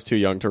was too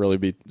young to really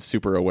be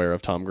super aware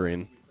of Tom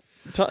Green.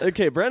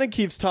 Okay, Brandon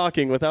keeps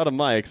talking without a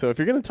mic, so if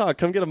you're going to talk,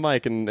 come get a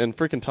mic and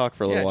freaking talk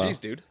for a little while. Yeah, jeez,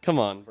 dude. Come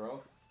on,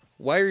 bro.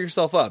 Wire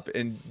yourself up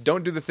and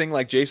don't do the thing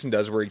like Jason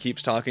does where he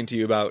keeps talking to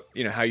you about,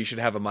 how you should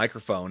have a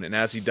microphone, and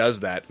as he does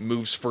that,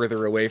 moves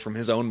further away from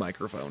his own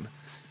microphone.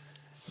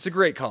 It's a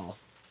great call.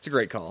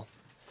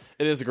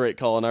 It is a great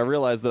call, and I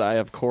realize that I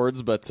have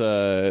cords, but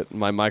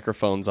my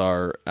microphones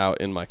are out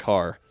in my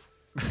car.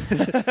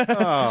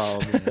 Oh,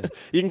 man.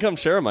 You can come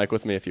share a mic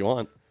with me if you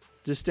want.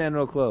 Just stand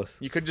real close.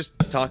 You could just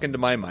talk into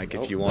my mic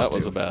if you want That to.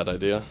 was a bad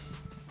idea.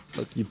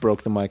 Look, you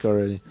broke the mic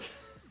already.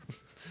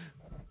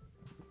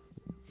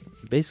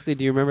 Basically,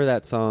 do you remember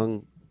that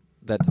song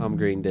that Tom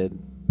Green did?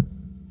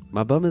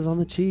 My bum is on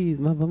the cheese.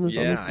 My bum is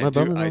on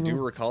the... I do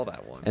recall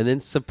that one. And then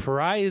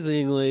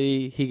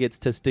surprisingly, he gets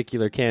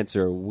testicular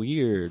cancer.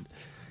 Weird.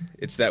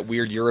 It's that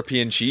weird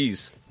European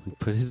cheese.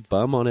 Put his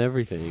bum on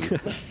everything.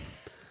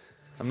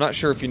 I'm not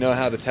sure if you know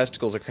how the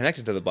testicles are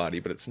connected to the body,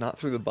 but it's not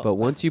through the bum. But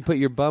once you put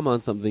your bum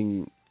on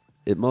something,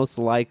 it most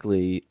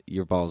likely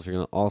your balls are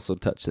going to also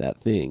touch that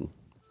thing.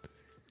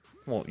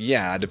 Well,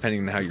 yeah,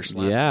 depending on how you're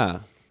slapping.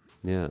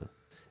 Yeah.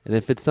 And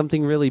if it's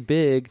something really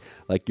big,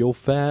 like your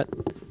fat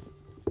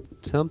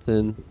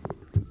something,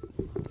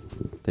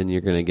 then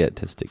you're going to get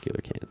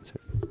testicular cancer.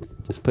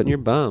 Just putting your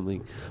bum.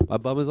 Like, my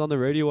bum is on the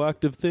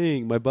radioactive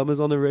thing. My bum is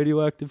on the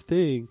radioactive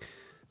thing.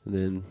 And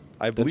then,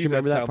 I don't believe you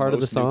remember that's that how part of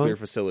the most song? nuclear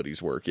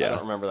facilities work, I yeah. don't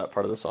remember that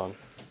part of the song.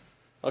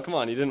 Oh, come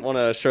on. You didn't want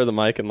to share the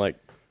mic and,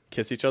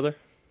 kiss each other?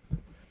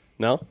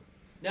 No?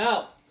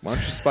 No. Why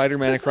don't you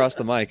Spider-Man across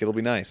the mic? It'll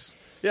be nice.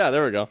 Yeah,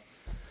 there we go.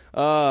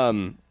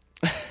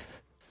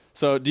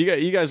 So do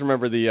you guys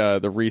remember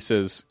the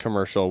Reese's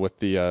commercial with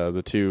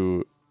the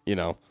two,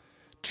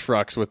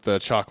 trucks with the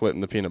chocolate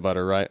and the peanut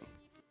butter, right?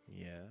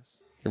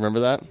 Yes. You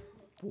remember that?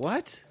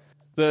 What?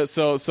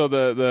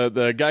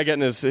 The guy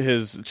getting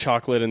his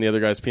chocolate and the other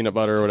guy's peanut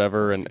butter or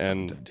whatever,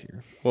 and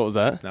what was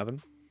that?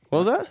 Nothing? What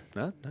was that?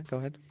 No, go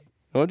ahead.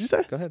 What'd you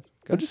say? Go ahead.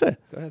 What'd you say?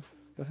 Go ahead.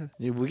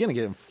 We're going to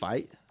get him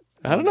fight?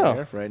 I don't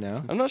know. Right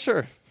now. I'm not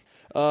sure.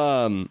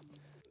 So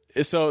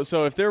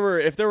if there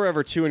were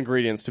ever two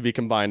ingredients to be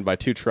combined by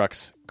two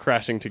trucks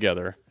crashing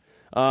together,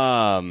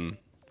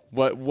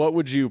 what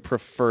would you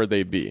prefer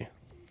they be?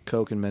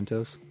 Coke and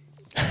Mentos.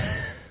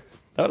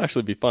 That would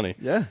actually be funny.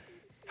 Yeah.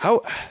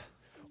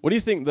 What do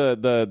you think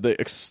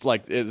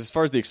as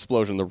far as the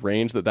explosion, the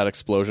range that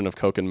explosion of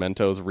Coke and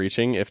Mentos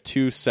reaching? If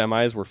two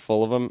semis were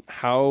full of them,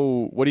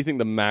 what do you think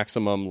the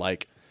maximum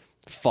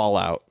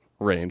fallout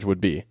range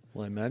would be?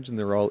 Well, I imagine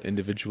they're all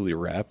individually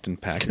wrapped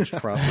and packaged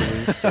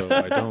properly, so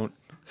I don't...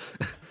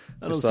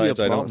 Besides,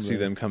 I don't see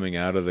them coming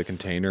out of the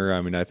container.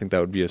 I mean, I think that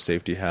would be a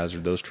safety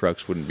hazard. Those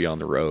trucks wouldn't be on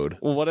the road.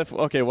 Well, what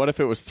if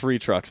it was three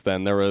trucks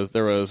then? There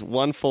was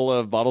one full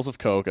of bottles of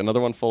Coke,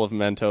 another one full of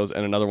Mentos,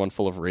 and another one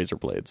full of razor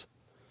blades.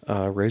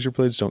 Razor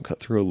blades don't cut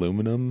through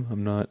aluminum.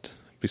 I'm not...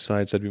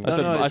 Besides, I'd be...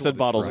 I said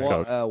bottles of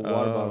Coke.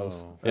 Water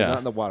bottles. Yeah.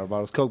 Not the water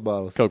bottles. Coke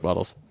bottles. Coke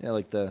bottles. Yeah,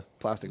 like the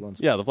plastic ones.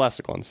 Yeah, the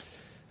plastic ones.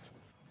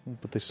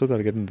 But they still got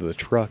to get into the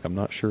truck. I'm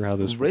not sure how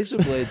this... Razor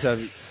blades have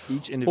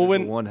each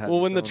individual one.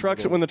 When the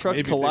trucks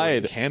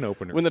collide, can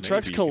openers, when the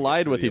trucks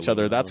collide with each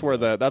other, that's where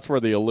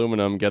the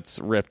aluminum gets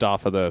ripped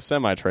off of the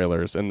semi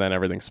trailers, and then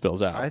everything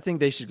spills out. I think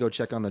they should go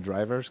check on the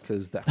drivers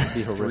because that would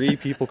be horrific. 3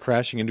 people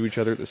crashing into each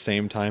other at the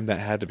same time, that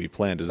had to be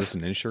planned. Is this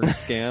an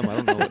insurance scam? I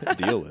don't know what the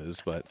deal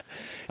is, but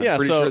I'm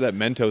pretty sure that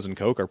Mentos and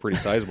Coke are pretty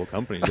sizable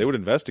companies. They would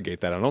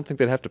investigate that. I don't think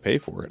they'd have to pay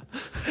for it.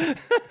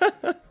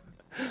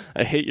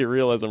 I hate your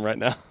realism right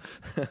now.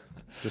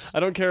 I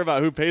don't care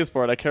about who pays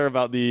for it. I care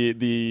about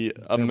the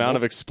amount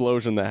of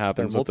explosion that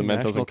happens with the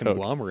Mentos and Coke.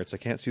 Conglomerates. I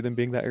can't see them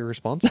being that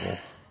irresponsible.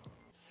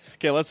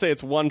 Okay, let's say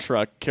it's one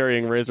truck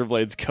carrying razor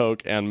blades,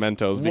 Coke, and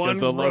Mentos because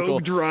the local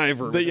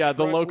driver. the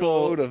local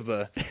load of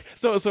the.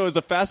 So it's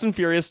a Fast and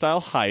Furious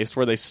style heist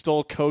where they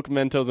stole Coke,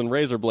 Mentos, and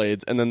razor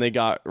blades, and then they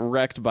got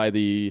wrecked by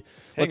the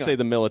let's say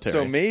the military.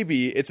 So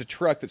maybe it's a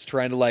truck that's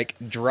trying to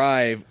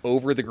drive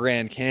over the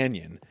Grand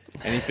Canyon.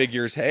 And he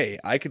figures, hey,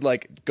 I could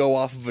go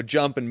off of a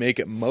jump and make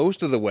it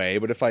most of the way,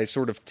 but if I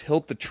sort of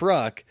tilt the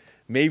truck,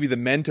 maybe the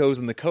Mentos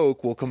and the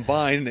Coke will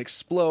combine and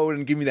explode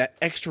and give me that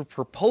extra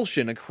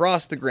propulsion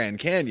across the Grand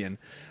Canyon.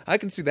 I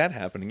can see that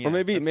happening. Yeah, or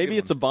maybe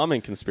it's a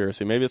bombing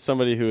conspiracy. Maybe it's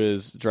somebody who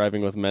is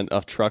driving with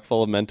a truck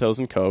full of Mentos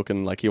and Coke,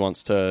 and he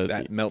wants to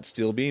that melts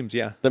steel beams.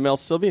 Yeah, that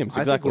melts steel beams.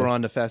 Exactly. I think we're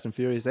on to Fast and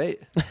Furious 8.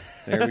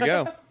 There we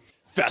go.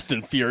 Fast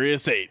and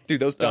Furious 8. Dude,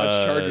 those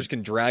Dodge Chargers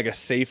can drag a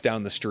safe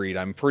down the street.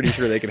 I'm pretty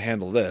sure they can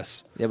handle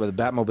this. Yeah, but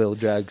the Batmobile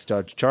drags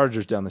Dodge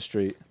Chargers down the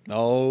street.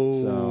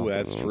 Oh,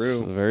 that's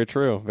true. Very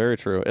true. Very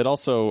true. It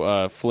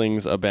also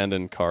flings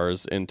abandoned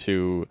cars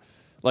into...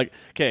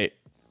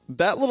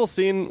 that little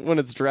scene when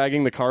it's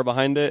dragging the car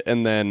behind it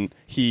and then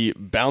he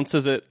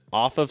bounces it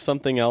off of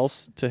something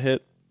else to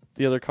hit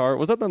the other car.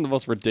 Was that the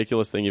most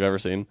ridiculous thing you've ever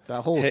seen?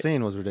 That whole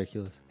scene was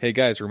ridiculous. Hey,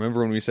 guys, remember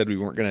when we said we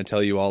weren't going to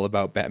tell you all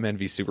about Batman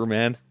v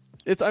Superman?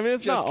 It's not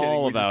Just kidding,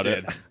 all we just about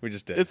it. did. We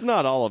just did. It's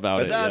not all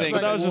about it. That's Yes,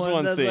 like but that was just one-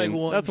 one that's scene. like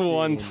one That's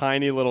one scene.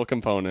 tiny little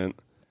component.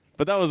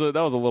 But that was a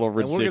little And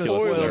we're ridiculous. gonna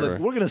spoil whatever.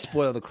 we're gonna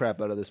spoil the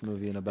crap out of this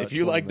movie in about. If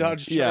you 20 like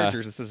minutes. Dodge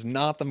Chargers, this is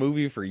not the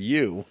movie for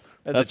you.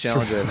 That's That's a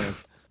Challenger, I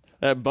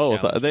think.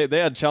 Both. Challenge. They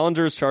had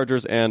Challengers,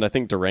 Chargers, and I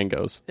think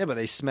Durangos. Yeah, but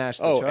they smashed.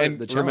 The Oh, the and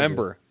Challenger.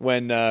 remember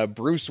when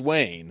Bruce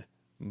Wayne,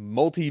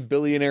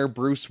 multi-billionaire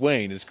Bruce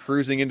Wayne, is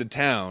cruising into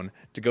town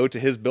to go to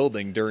his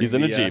building during He's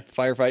in a Jeep.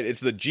 firefight. It's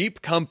the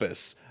Jeep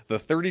Compass, the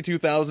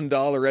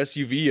 $32,000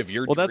 SUV of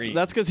your Well, dreams.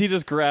 that's because he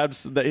just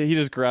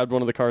grabbed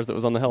one of the cars that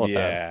was on the helipad.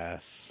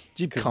 yes,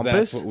 Jeep 'Cause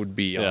Compass? That's what would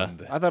be Yeah. on.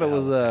 I thought it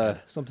was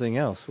something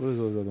else. What was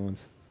those other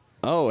ones?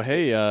 Oh,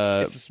 hey,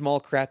 It's a small,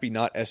 crappy,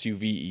 not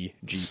SUV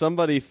Jeep.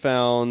 somebody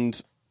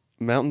found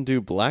Mountain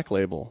Dew Black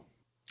Label.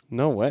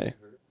 No way.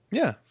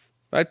 Yeah,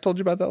 I told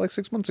you about that like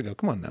 6 months ago.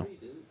 Come on now.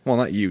 Well,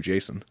 not you,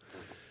 Jason.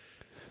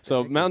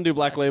 So Mountain Dew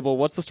Black Label.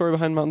 What's the story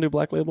behind Mountain Dew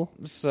Black Label?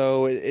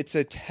 So it's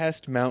a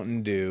test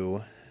Mountain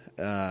Dew.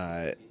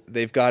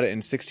 They've got it in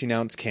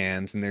 16-ounce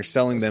cans, and they're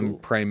selling them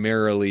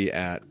primarily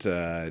at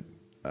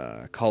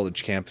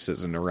college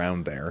campuses and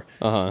around there.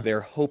 Uh-huh.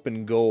 Their hope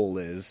and goal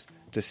is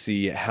to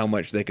see how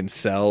much they can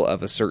sell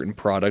of a certain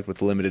product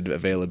with limited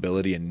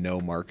availability and no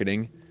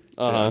marketing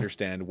to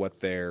understand what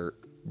their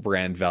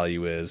brand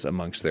value is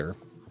amongst their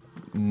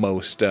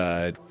most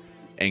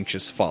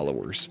anxious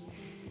followers.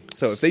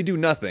 So if they do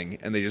nothing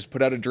and they just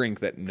put out a drink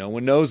that no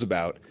one knows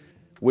about,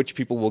 which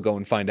people will go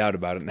and find out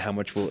about it and how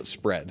much will it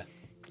spread?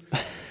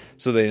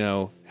 So they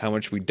know how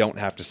much we don't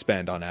have to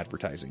spend on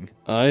advertising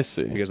I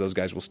see. because those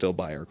guys will still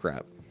buy our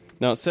crap.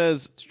 Now it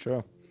says It's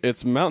true.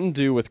 it's Mountain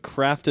Dew with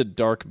crafted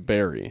dark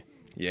berry.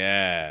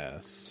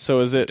 Yes.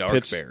 So is it Dark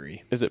pitch,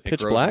 berry. Is it pitch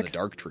grows in black? the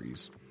dark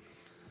trees.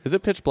 Is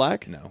it pitch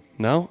black? No.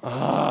 No?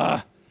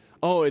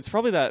 Oh, it's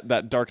probably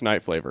that Dark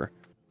Knight flavor.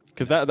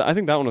 Because I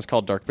think that one was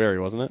called Dark Berry,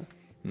 wasn't it?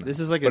 This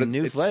is like But a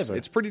new flavor.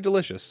 It's pretty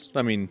delicious.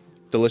 I mean,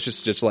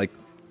 delicious just like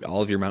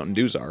all of your Mountain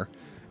Dews are.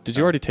 Did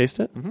you already taste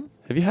it? Mm-hmm.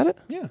 Have you had it?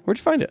 Yeah. Where'd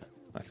you find it?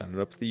 I found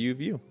it up at the U of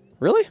U.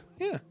 Really?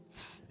 Yeah.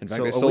 In fact,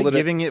 so I are sold we it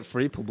giving it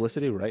free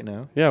publicity right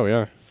now? Yeah, we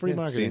are. Free See,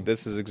 marketing.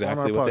 this is On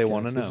exactly our what they podcast.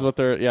 want to know. This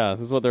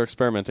is what they're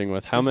experimenting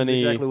with. How This is many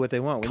exactly what they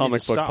want. We need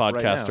comic to book stop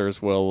right now.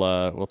 podcasters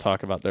will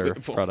talk about their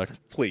product?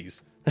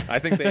 Please. I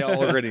think they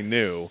already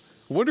knew.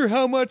 Wonder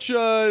how much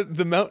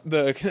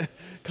the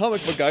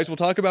comic book guys will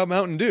talk about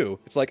Mountain Dew.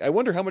 It's like, I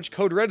wonder how much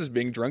Code Red is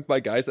being drunk by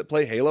guys that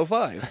play Halo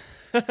 5.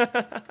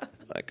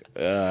 Like,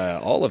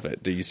 all of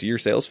it. Do you see your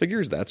sales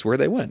figures? That's where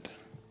they went.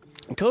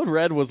 Code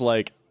Red was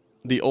like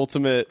the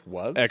ultimate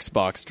Was?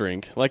 Xbox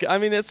drink. Like, I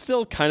mean, it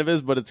still kind of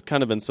is, but it's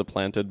kind of been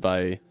supplanted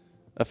by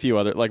a few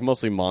other, like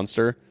mostly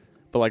Monster.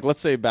 But like, let's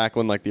say back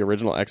when like the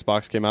original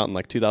Xbox came out in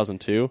like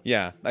 2002.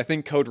 Yeah, I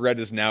think Code Red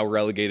is now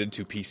relegated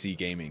to PC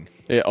gaming.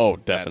 Yeah, oh,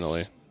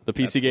 definitely. The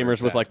that's PC where gamers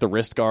it's with at. like the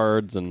wrist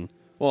guards and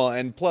Well,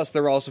 and plus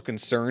they're also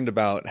concerned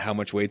about how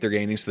much weight they're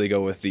gaining, so they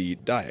go with the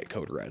Diet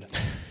Code Red.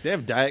 They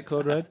have Diet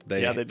Code Red.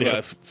 Yeah, they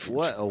do.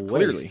 What a waste.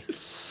 Clearly.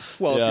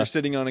 Well, if Yeah. you're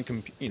sitting on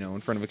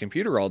in front of a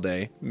computer all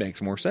day, it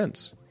makes more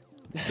sense.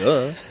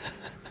 Duh.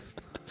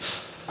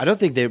 I don't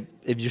think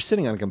if you're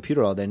sitting on a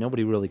computer all day,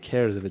 nobody really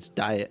cares if it's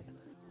diet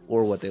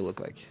or what they look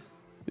like,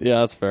 yeah,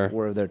 that's fair.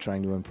 or if they're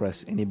trying to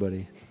impress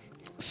anybody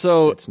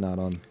So, that's not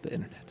on the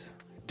internet.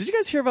 did you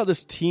guys hear about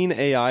this teen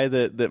AI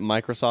that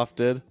Microsoft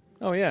did?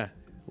 Oh yeah,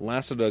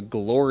 lasted a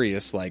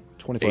glorious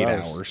 24 8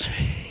 hours.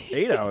 hours.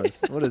 8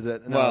 hours. What is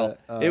it? Well,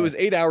 it was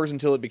 8 hours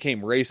until it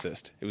became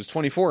racist. It was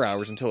 24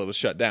 hours until it was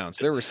shut down.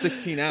 So there were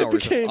 16 hours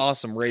became- of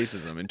awesome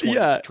racism in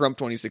Yeah. Trump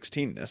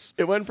 2016ness.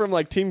 It went from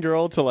like teen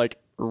girl to like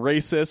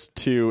racist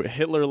to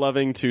Hitler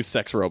loving to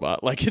sex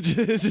robot. Like it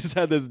just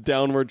had this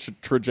downward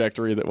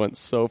trajectory that went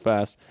so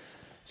fast.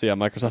 So yeah,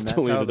 Microsoft and that's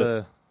how deleted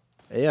it.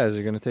 the AIs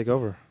are going to take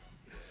over.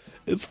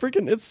 It's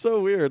so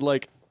weird.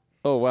 Like,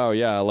 oh wow,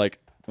 yeah, like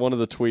one of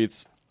the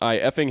tweets, I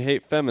effing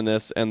hate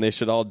feminists and they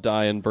should all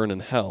die and burn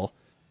in hell.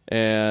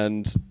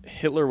 And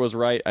Hitler was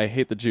right, I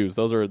hate the Jews.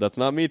 That's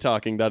not me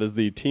talking, that is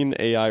the teen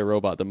AI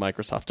robot that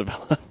Microsoft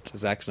developed.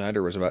 Zack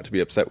Snyder was about to be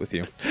upset with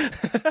you.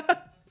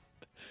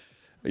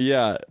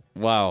 Yeah,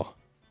 wow.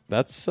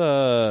 That's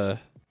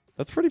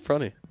pretty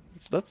funny.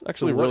 That's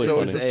actually really So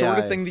funny. it's the sort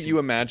of AI. thing that you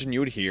imagine you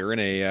would hear in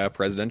a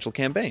presidential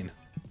campaign.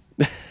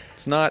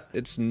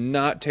 It's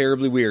not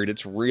terribly weird.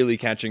 It's really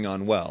catching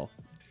on well.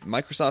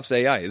 Microsoft's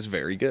AI is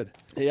very good.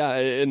 Yeah,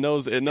 it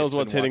knows It's what's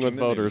been hitting with watching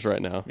the voters news.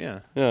 right now. Yeah.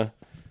 Yeah.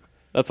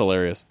 That's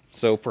hilarious.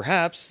 So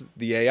perhaps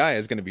the AI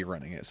is going to be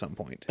running at some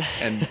point.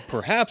 And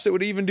perhaps it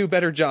would even do a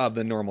better job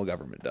than normal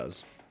government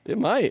does. It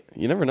might.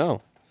 You never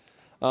know.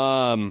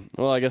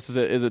 Well, I guess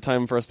is it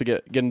time for us to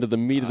get into the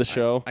meat of the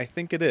show? I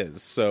think it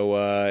is.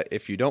 So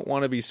if you don't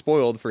want to be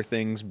spoiled for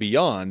things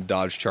beyond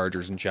Dodge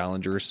Chargers and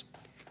Challengers,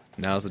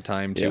 now's the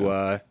time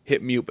to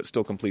hit mute but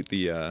still complete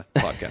the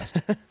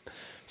podcast.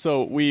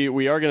 So we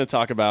are going to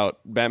talk about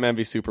Batman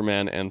v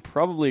Superman and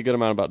probably a good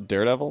amount about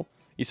Daredevil.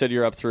 You said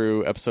you're up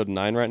through episode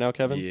 9 right now,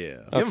 Kevin? Yeah. You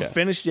Okay. haven't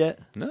finished yet?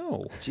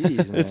 No.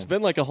 Jeez, man. It's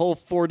been like a whole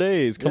 4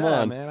 days. Come Yeah,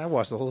 on. man. I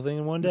watched the whole thing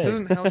in one day. This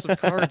isn't House of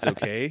Cards,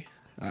 okay?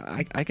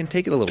 I can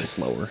take it a little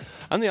slower.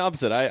 I'm the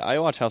opposite. I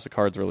watch House of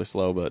Cards really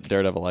slow, but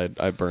Daredevil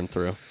I burn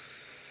through.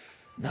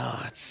 No,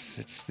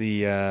 it's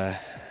the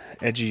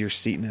edge of your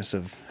seatness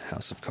of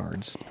House of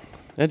Cards.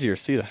 Edge of your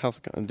seat, House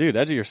of Cards. Dude,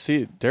 edge of your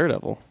seat,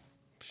 Daredevil.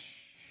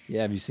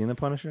 Yeah, have you seen The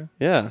Punisher?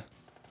 Yeah.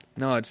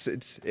 No,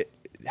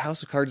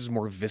 House of Cards is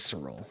more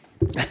visceral.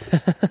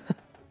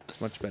 It's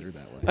much better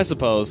that way. I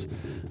suppose.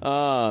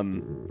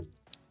 All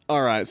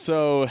right,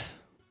 so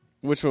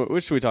which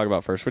should we talk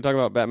about first? Should we talk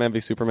about Batman v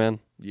Superman?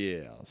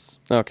 Yes.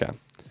 Okay.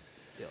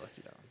 Yeah, let's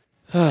do that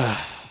one.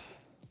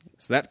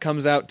 So that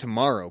comes out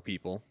tomorrow,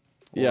 people.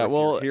 Or Yeah, if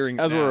well, you're hearing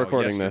as we're now,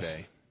 recording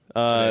yesterday.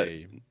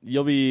 this,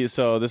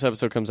 Today. this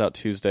episode comes out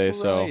Tuesday,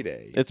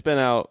 Friday.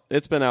 so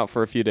it's been out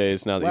for a few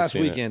days now that Last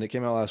you've seen weekend. It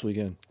came out last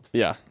weekend. it.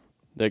 Yeah.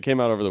 It came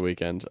out over the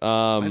weekend.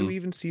 Why do we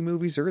even see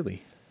movies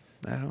early?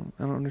 I don't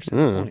understand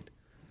the point.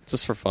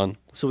 Just for fun.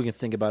 So we can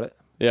think about it.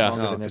 Yeah.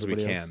 Longer than Because we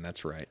everybody can. else.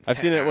 That's right. I've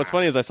seen it. What's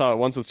funny is I saw it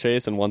once with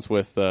Chase and once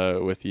with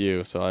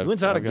you. So You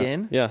went out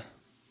again? Yeah,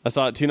 I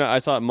saw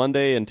it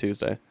Monday and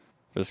Tuesday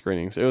for the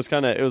screenings. It was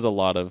a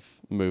lot of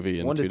movie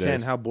in 1 to 2 10.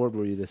 days. How bored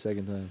were you the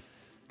second time?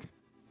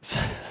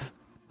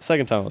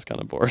 Second time I was kind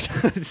of bored.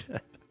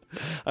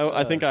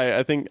 I think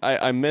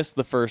I missed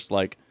the first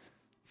like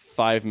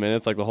 5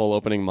 minutes, like the whole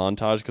opening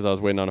montage, because I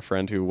was waiting on a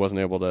friend who wasn't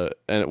able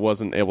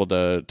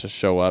to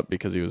show up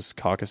because he was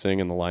caucusing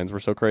and the lines were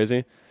so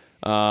crazy.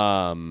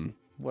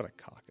 What a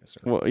caucus.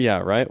 Well, yeah,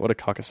 right. What a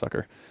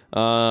caucus-sucker.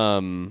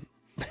 And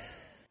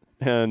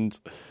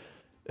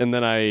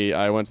then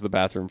I went to the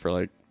bathroom for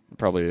like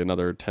probably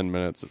another 10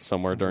 minutes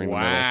somewhere during the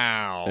middle.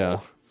 Wow. Yeah.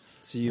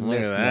 So you Look at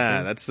missed that.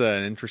 nothing? That's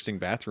an interesting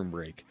bathroom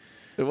break.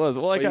 It was.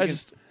 Well, like Well,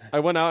 I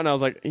went out and I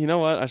was like, you know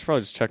what? I should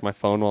probably just check my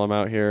phone while I'm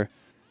out here.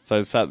 So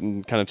I sat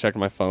and kind of checked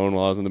my phone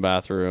while I was in the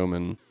bathroom,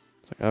 and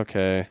it's like,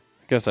 okay, I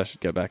guess I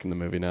should get back in the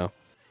movie now.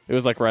 It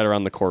was like right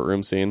around the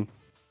courtroom scene.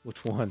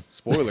 Which one?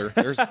 Spoiler,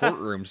 there's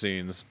courtroom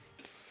scenes.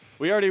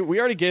 We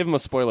already gave him a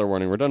spoiler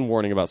warning. We're done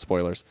warning about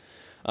spoilers.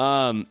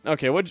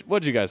 Okay,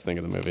 what'd you guys think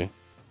of the movie?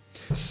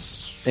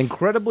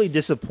 Incredibly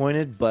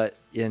disappointed,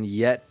 and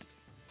yet,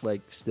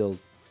 like, still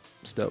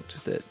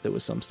stoked that there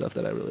was some stuff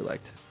that I really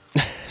liked.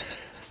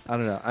 I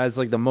don't know. It's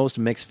like the most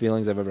mixed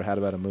feelings I've ever had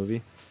about a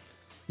movie.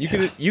 You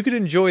could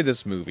enjoy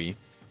this movie.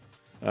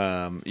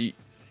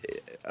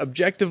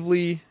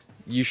 Objectively,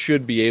 you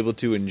should be able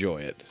to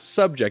enjoy it.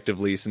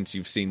 Subjectively, since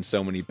you've seen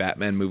so many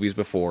Batman movies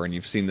before, and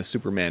you've seen the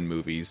Superman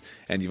movies,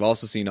 and you've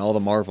also seen all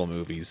the Marvel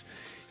movies,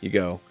 you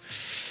go,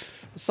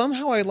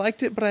 somehow I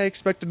liked it, but I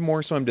expected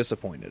more, so I'm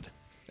disappointed.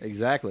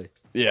 Exactly.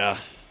 Yeah.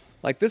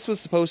 Like, this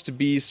was supposed to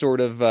be sort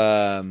of,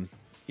 an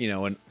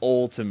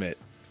ultimate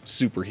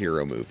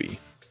superhero movie.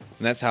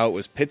 And that's how it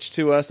was pitched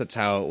to us. That's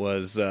how it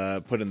was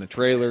put in the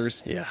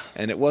trailers. Yeah.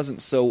 And it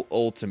wasn't so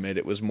ultimate.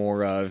 It was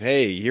more of,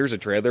 hey, here's a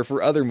trailer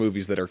for other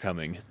movies that are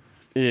coming.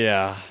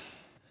 Yeah.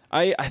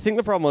 I think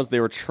the problem was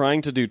they were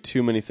trying to do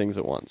too many things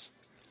at once.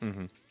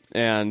 Mm-hmm.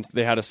 And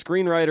they had a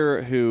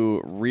screenwriter who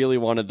really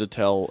wanted to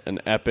tell an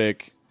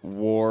epic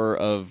war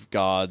of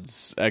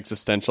gods,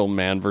 existential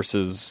man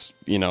versus,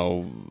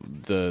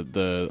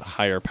 the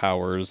higher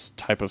powers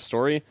type of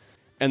story.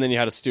 And then you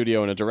had a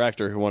studio and a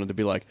director who wanted to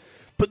be like,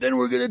 but then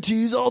we're going to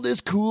tease all this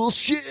cool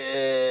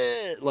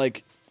shit.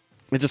 Like,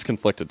 it just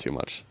conflicted too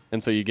much.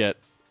 And so you get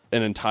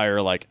an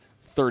entire,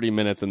 30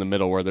 minutes in the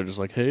middle where they're just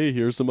like, hey,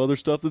 here's some other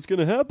stuff that's going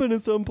to happen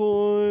at some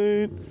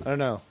point. I don't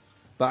know.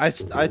 But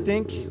I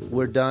think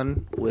we're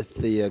done with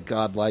the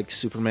godlike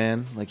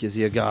Superman. Like, is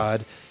he a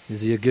god?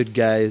 Is he a good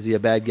guy? Is he a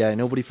bad guy?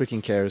 Nobody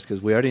freaking cares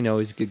because we already know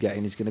he's a good guy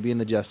and he's going to be in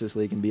the Justice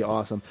League and be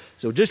awesome.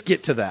 So just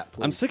get to that,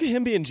 please. I'm sick of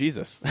him being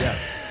Jesus. Yeah.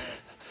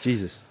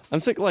 Jesus.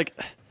 I'm sick,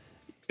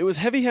 it was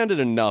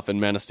heavy-handed enough in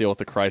Man of Steel with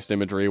the Christ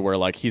imagery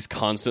where, he's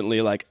constantly,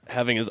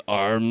 having his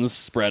arms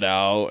spread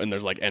out and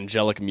there's,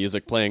 angelic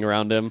music playing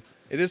around him.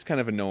 It is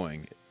kind of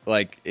annoying.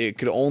 It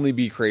could only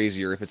be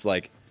crazier if it's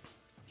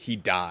he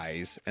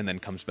dies and then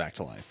comes back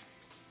to life.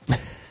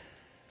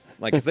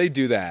 If they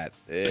do that,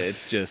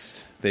 it's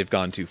just, they've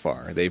gone too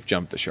far. They've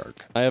jumped the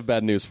shark. I have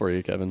bad news for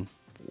you, Kevin.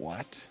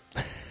 What?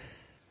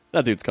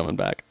 That dude's coming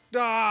back.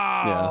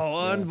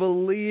 Oh,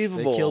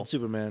 unbelievable. They killed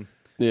Superman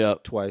Yeah.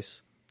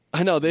 twice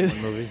I know. in the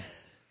movie.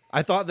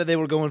 I thought that they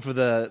were going for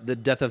the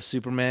death of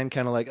Superman,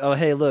 kind of like, oh,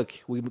 hey, look,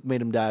 we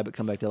made him die but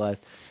come back to life.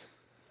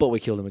 But we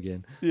killed him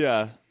again.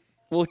 Yeah.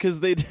 Well, because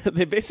they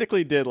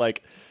basically did,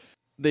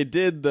 they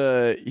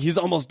did he's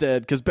almost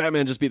dead because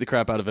Batman just beat the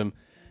crap out of him.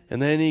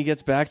 And then he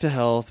gets back to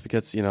health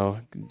because,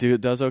 dude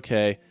does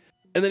okay.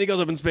 And then he goes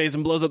up in space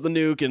and blows up the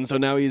nuke. And so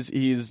now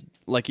he's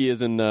like he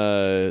is in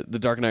The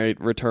Dark Knight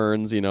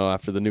Returns,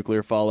 after the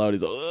nuclear fallout.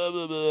 He's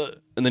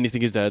and then you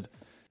think he's dead.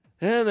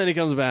 And then he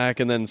comes back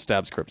and then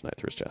stabs Kryptonite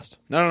through his chest.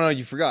 No,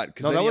 you forgot.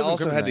 Because No, then that he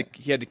wasn't also had to kryptonite.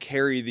 he had to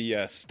carry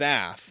the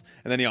staff,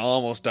 and then he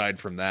almost died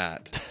from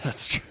that.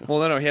 That's true.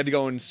 Well, no, he had to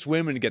go and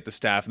swim and get the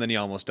staff, and then he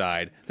almost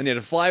died. Then he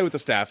had to fly with the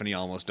staff, and he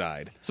almost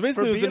died. So For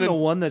basically, it was being in the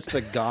one that's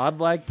the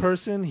godlike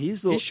person,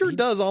 he's the. He sure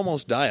does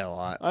almost die a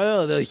lot. I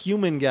know the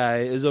human guy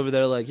is over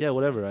there like, yeah,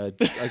 whatever.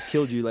 I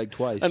killed you like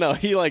twice. I know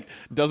he like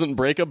doesn't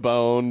break a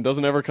bone,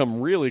 doesn't ever come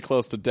really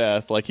close to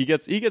death. Like he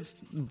gets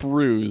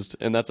bruised,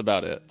 and that's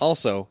about it.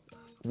 Also,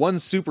 one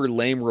super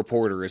lame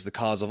reporter is the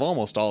cause of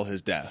almost all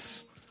his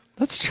deaths.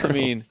 That's true. I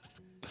mean,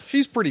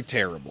 she's pretty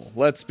terrible.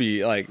 Let's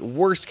be like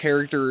worst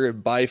character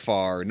by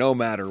far, no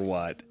matter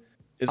what,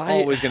 is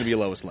always going to be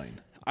Lois Lane.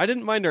 I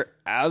didn't mind her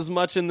as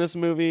much in this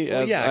movie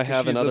as Yeah, I 'cause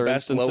have she's in other the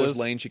best instances. Lois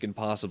Lane she can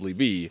possibly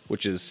be,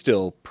 which is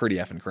still pretty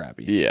effing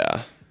crappy.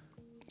 Yeah,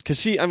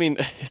 because I mean,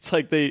 it's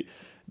like they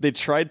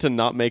tried to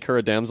not make her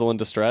a damsel in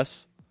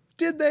distress.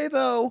 Did they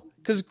though?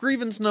 Because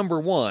grievance number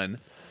one.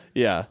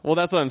 Yeah, well,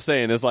 that's what I'm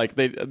saying. Is like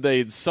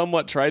they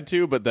somewhat tried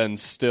to, but then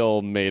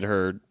still made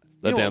her a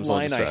You know damsel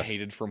what in line distress. I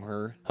hated from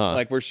her? Huh.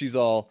 Like where she's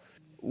all,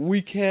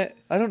 we can't,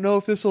 I don't know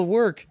if this will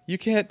work. You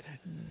can't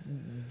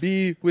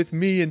be with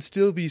me and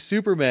still be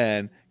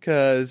Superman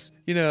because,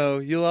 you know,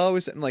 you'll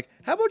always, I'm like,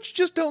 how about you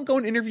just don't go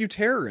and interview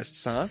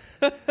terrorists, huh?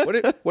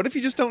 What if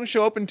you just don't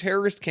show up in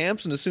terrorist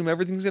camps and assume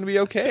everything's going to be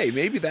okay?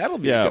 Maybe that'll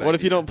be a Yeah, good what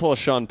if you idea. don't pull a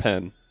Sean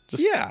Penn?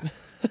 Just Yeah.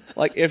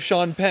 Like if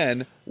Sean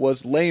Penn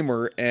was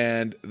lamer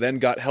and then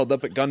got held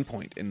up at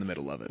gunpoint in the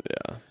middle of it.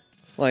 yeah.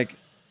 Like,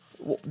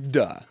 well,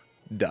 duh.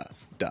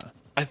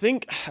 I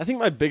think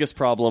my biggest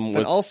problem And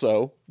with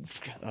also,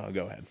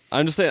 go ahead.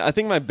 I'm just saying, I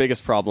think my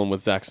biggest problem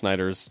with Zack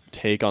Snyder's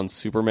take on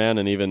Superman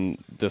and even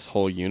this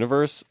whole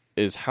universe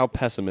is how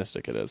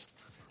pessimistic it is.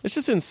 It's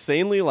just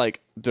insanely like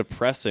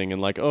depressing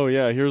and like, oh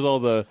yeah, here's all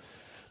the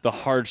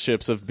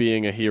hardships of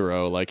being a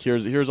hero. Like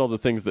here's all the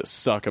things that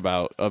suck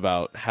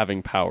about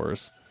having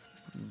powers.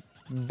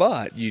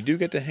 But you do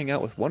get to hang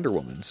out with Wonder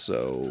Woman,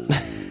 so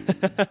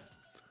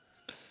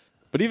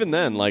But even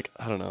then, like,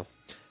 I don't know.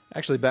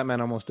 Actually,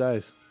 Batman almost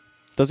dies.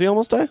 Does he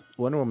almost die?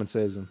 Wonder Woman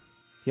saves him.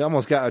 He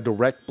almost got a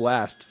direct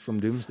blast from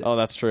Doomsday. Oh,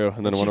 that's true.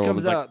 And then She Wonder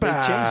comes Woman's out. like, They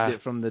bah. changed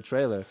it from the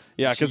trailer.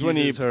 Yeah, She 'cause when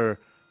he- uses her.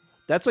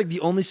 That's like the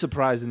only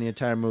surprise in the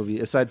entire movie,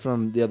 aside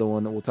from the other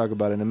one that we'll talk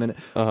about in a minute.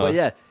 Uh-huh. But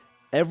yeah,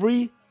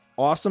 every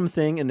awesome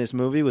thing in this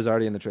movie was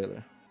already in the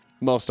trailer.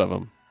 Most of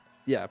them.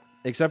 Yeah,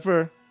 except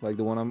for like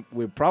the one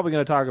we're probably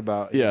going to talk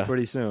about Yeah.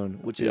 pretty soon,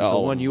 which is Yeah, the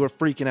I'll- one you were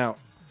freaking out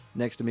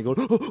next to me, going,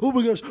 "Oh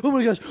my gosh, oh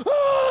my gosh!"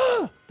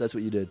 Ah! That's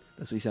what you did.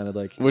 That's what you sounded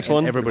like. Which And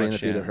one? Everybody in the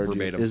Pretty theater much, heard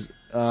verbatim. you. Is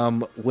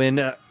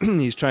when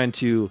he's trying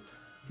to,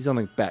 he's on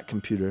the back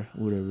computer,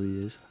 whatever he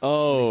is. He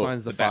Oh,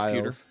 finds the the back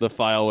computer? files. the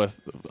file with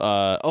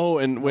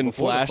and when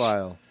Before the Flash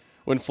file.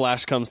 when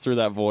Flash comes through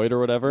that void or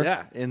whatever.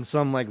 Yeah, in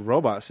some like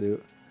robot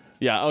suit.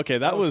 Yeah, okay,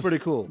 that was pretty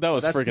cool. That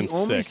was That's freaking the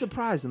only sick.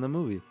 surprise in the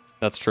movie,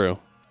 That's true.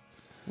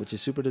 which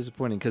is super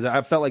disappointing because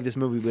I felt like this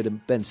movie would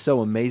have been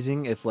so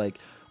amazing if like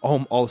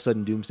all of a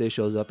sudden Doomsday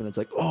shows up and it's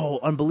like, oh,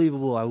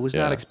 unbelievable! I was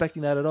not Yeah.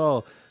 expecting that at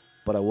all,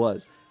 but I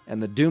was.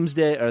 And the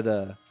Doomsday or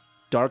the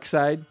Dark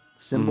Side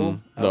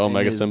symbol, The in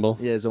Omega his- symbol?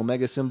 yeah, his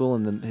Omega symbol,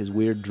 and his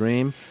weird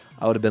dream,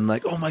 I would have been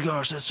like, oh my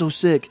gosh, that's so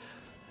sick!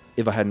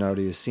 If I hadn't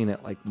already seen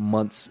it like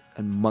months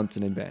and months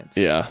in advance.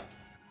 Yeah.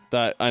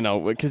 That I know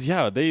because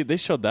they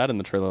showed that in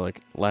the trailer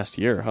like last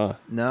year, huh?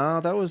 No,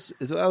 that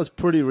was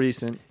pretty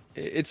recent.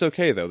 it's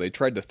okay though. They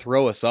tried to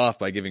throw us off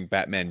by giving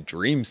Batman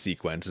dream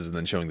sequences and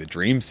then showing the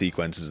dream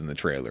sequences in the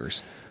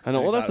trailers. I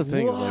know. Well, that's the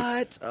thing. What?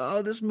 is, like,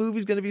 Oh, this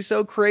movie's going to be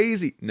so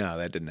crazy. No,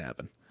 that didn't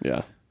happen.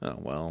 yeah. Oh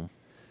well,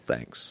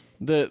 thanks.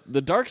 The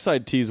Dark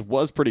Side tease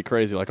was pretty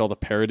crazy, like all the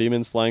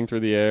parademons flying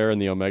through the air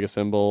and the Omega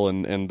symbol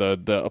and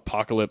the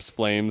apocalypse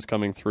flames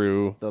coming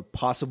through. The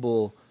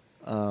possible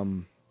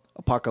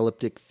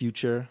apocalyptic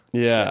future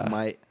Yeah. that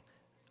might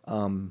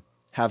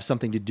have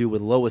something to do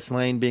with Lois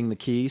Lane being the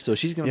key. So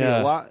she's going to Yeah.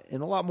 be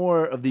a lot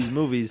more of these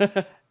movies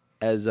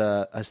as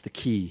the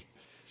key.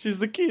 She's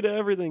the key to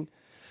everything.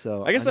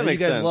 So I guess know that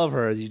makes you guys sense. love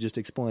her as you just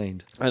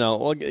explained. I know.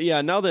 Well,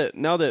 yeah. Now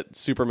that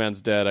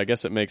Superman's dead, I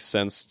guess it makes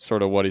sense.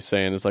 Sort of what he's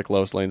saying is like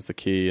Lois Lane's the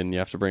key, and you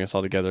have to bring us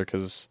all together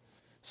because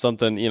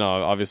something,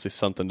 obviously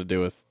something to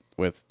do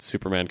with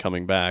Superman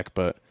coming back.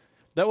 But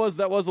that was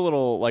a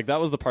little like that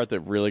was the part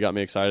that really got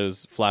me excited.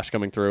 Is Flash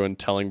coming through and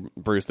telling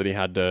Bruce that he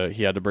had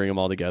to bring them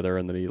all together,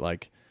 and that he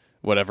like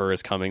whatever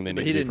is coming, they need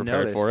But he to be didn't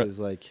prepared notice for it.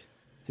 because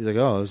he's like,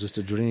 oh, it was just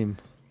a dream.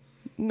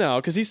 No,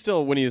 because he's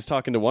still when he was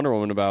talking to Wonder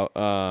Woman about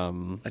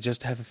I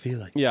just have a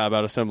feeling.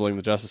 about assembling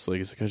the Justice League.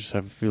 He's like, I just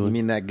have a You feeling.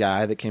 mean that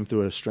guy that came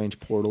through a strange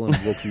portal and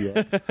woke you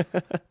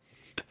up?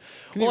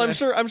 Well,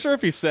 I'm sure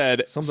if he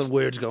said Something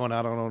weird's going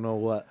on. I don't know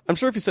what. I'm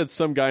sure if he said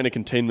some guy in a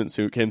containment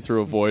suit came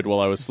through a void while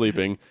I was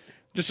sleeping,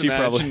 Just she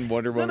imagine probably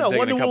Wonder Woman No, taking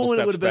Wonder a couple Woman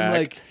steps would have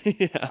been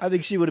back. like, I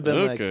think she would have been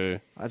Okay.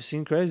 like, I've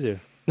seen crazier.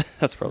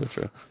 That's probably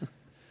true.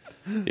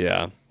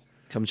 Yeah.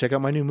 Come check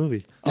out my new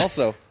movie.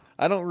 Also,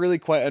 I don't really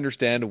quite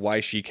understand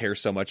why she cares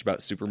so much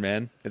about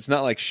Superman. It's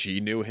not like she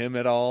knew him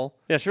at all.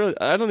 Yeah, surely.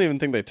 I don't even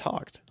think they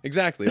talked.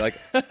 Exactly. Like,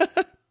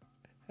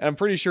 And I'm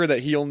pretty sure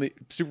that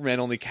Superman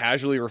only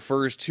casually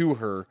refers to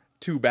her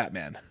to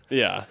Batman.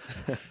 Yeah.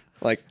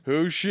 Like,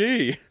 who's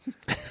she?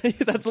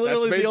 That's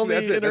literally the only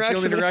That's interaction.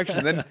 the only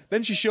interaction.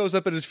 Then she shows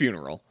up at his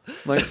funeral. I'm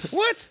like,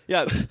 what?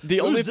 Yeah,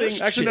 the only thing...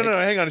 Actually, no,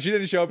 hang on. She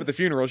didn't show up at the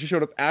funeral. She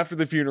showed up after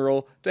the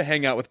funeral to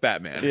hang out with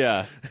Batman.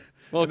 Yeah.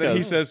 Well, And then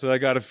he says, so I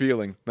got a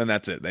feeling. Then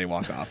that's it. They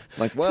walk off.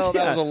 Like, well,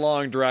 that was a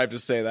long drive to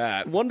say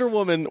that. Wonder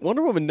Woman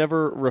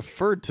never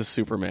referred to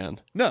Superman.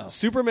 No.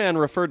 Superman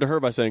referred to her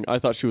by saying, I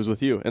thought she was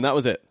with you. And that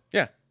was it.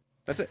 Yeah,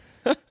 that's it.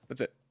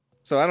 That's it.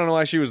 So I don't know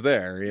why she was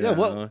there. You Yeah, know?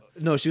 well,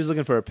 no, she was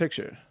looking for a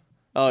picture.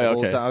 Oh, yeah, the whole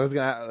okay. time. I was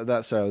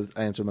gonna.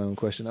 I answered my own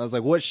question. I was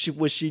like, "What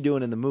was she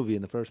doing in the movie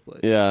in the first place?"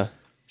 Yeah.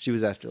 She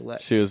was after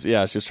Lex. She was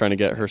trying to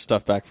get her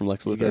stuff back from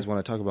Lex You Luthor. guys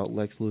want to talk about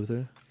Lex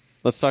Luthor?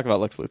 Let's talk about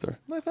Lex Luthor.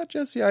 I thought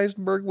Jesse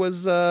Eisenberg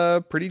was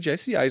pretty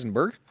Jesse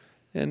Eisenberg.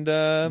 And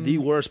The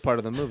worst part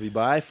of the movie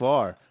by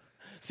far.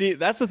 See,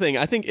 that's the thing.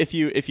 I think if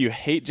you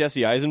hate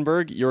Jesse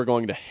Eisenberg, you're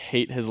going to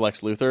hate his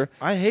Lex Luthor.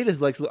 I hate his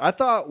Lex Luthor. I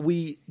thought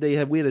we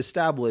had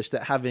established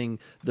that having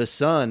the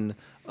son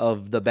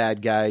of the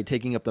bad guy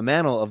taking up the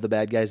mantle of the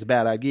bad guy is a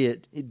bad idea.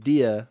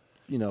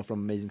 From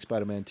Amazing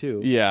Spider-Man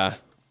 2. Yeah.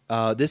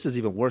 This is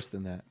even worse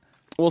than that.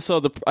 Well,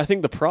 so I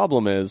think the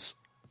problem is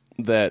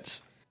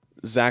that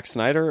Zack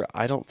Snyder,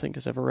 I don't think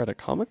has ever read a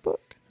comic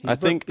book. He's a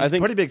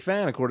pretty big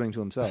fan, according to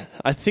himself.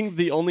 I think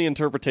the only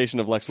interpretation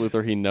of Lex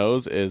Luthor he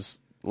knows is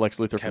Lex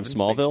Luthor Kevin from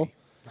Smallville.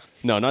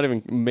 Spacey. No, not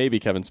even maybe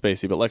Kevin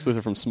Spacey, but Lex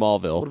Luthor from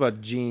Smallville. What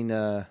about Gene?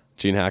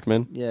 Gene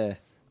Hackman. Yeah,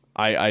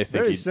 I think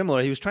very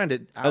similar. He was trying to.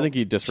 I think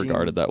he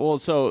disregarded that. Well,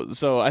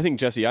 so I think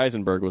Jesse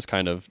Eisenberg was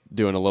kind of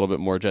doing a little bit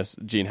more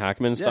just Gene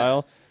Hackman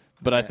style,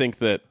 but I think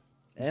that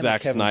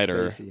Zack Kevin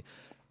Snyder. Spacey.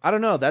 I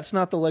don't know. That's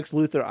not the Lex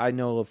Luthor I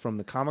know of from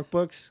the comic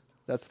books.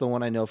 That's the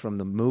one I know from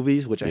the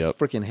movies, which I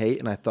freaking hate,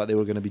 and I thought they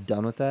were going to be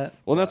done with that.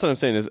 Well, that's what I'm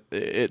saying. Is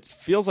it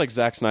feels like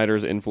Zack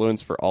Snyder's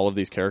influence for all of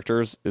these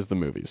characters is the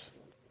movies,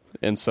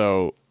 and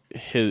so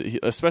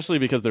especially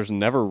because there's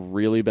never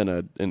really been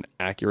an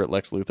accurate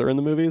Lex Luthor in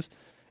the movies,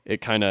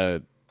 it kind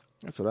of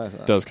That's what I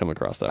thought. does come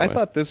across that way. I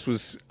thought this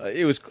was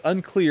it was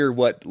unclear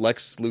what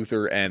Lex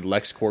Luthor and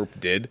LexCorp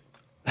did.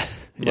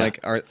 Yeah. Like,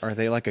 are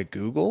they like a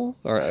Google,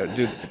 or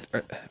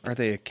are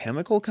they a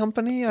chemical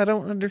company? I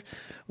don't under.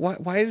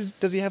 Why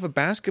does he have a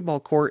basketball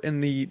court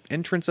in the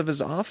entrance of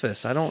his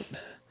office? I don't.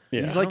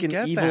 Yeah. He's I like don't an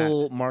get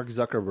evil Mark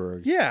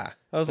Zuckerberg. Yeah,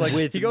 I was like,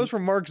 With- he goes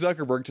from Mark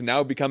Zuckerberg to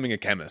now becoming a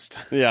chemist.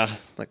 Yeah.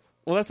 Like,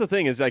 Well, that's the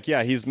thing is like,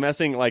 yeah, he's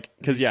messing like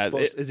because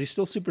Is he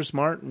still super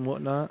smart and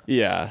whatnot?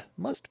 yeah.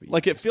 must be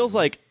Like it feels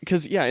like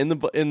because in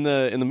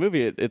the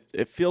movie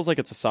it feels like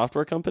it's a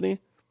software company,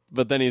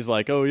 but then he's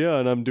like, oh yeah,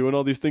 and I'm doing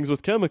all these things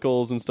with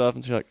chemicals and stuff,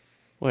 and so you're like,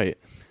 wait,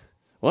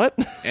 what?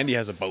 and he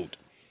has a boat.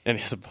 And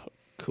he has a boat.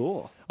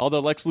 Cool. Although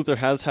Lex Luthor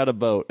has had a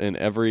boat in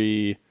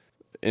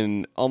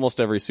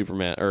almost every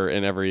Superman or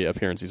in every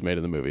appearance he's made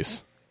in the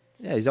movies.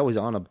 Yeah, he's always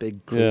on a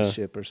big cruise Yeah.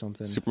 ship or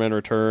something. Superman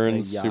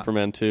Returns, A yacht.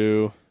 Superman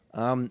 2.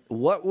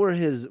 What were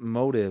his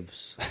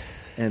motives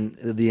and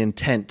the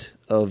intent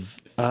of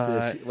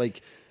this?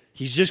 Like,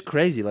 he's just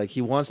crazy. Like, he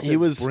wants to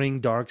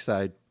bring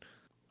Darkseid.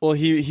 Well,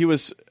 he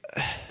was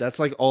That's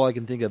like all I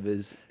can think of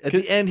is at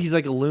the end he's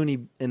like a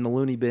loony in the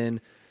loony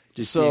bin,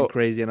 just being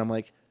crazy, and I'm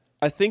like,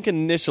 I think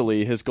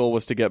initially his goal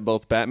was to get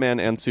both Batman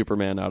and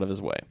Superman out of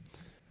his way.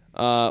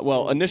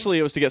 Well, initially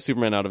it was to get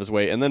Superman out of his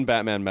way, and then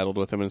Batman meddled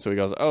with him, and so he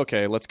goes,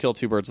 okay, let's kill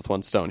two birds with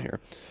one stone here.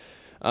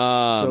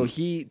 so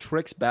he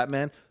tricks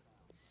Batman.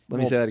 Let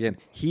me say that again.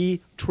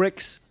 He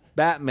tricks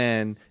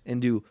Batman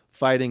into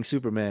fighting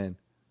Superman.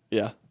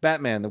 Yeah.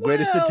 Batman, the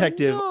greatest Well,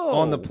 detective no.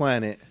 on the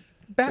planet.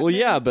 Batman, Well,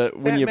 yeah, but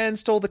when Batman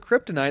stole the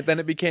kryptonite, then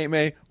it became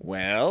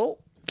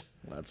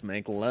let's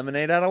make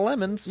lemonade out of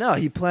lemons. No,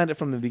 he planned it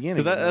from the beginning.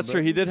 Because that's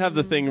true. He did have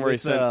the thing where he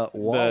With, said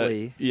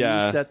Wally. He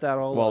set that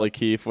all Wally up.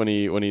 Keefe when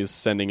he's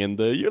sending in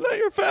the "You let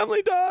your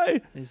family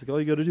die." He's like, all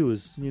you got to do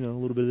is, a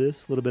little bit of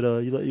this, a little bit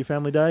of you let your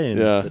family die, and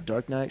Yeah. the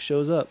Dark Knight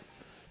shows up.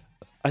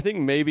 I think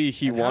maybe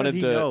he And how wanted did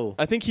he to. know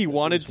I think he that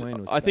wanted. Bruce Wayne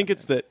was I think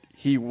it's that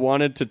he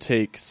wanted to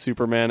take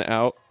Superman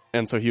out,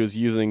 and so he was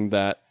using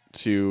that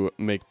to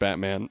make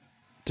Batman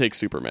take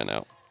Superman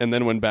out. And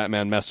then when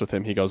Batman messed with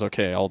him, he goes,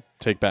 "Okay, I'll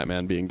take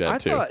Batman being dead I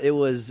too." thought he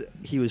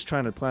was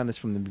trying to plan this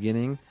from the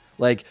beginning,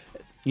 like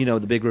the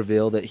big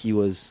reveal that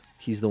he's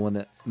the one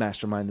that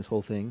masterminded this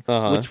whole thing,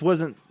 which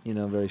wasn't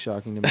very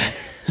shocking to me.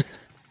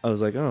 I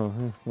was like,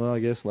 oh, well, I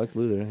guess Lex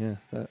Luthor,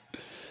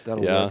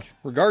 that'll work.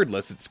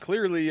 Regardless, it's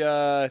clearly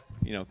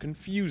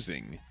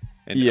confusing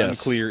and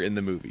Yes. unclear in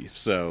the movie.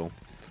 So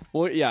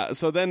Well, yeah.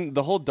 So then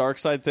the whole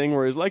Darkseid thing,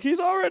 where he's like, "He's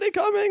already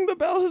coming. The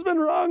bell has been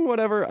rung."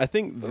 Whatever. I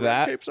think the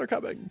that red capes are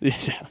coming.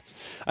 Yeah.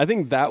 I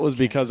think that was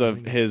because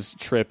of his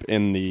trip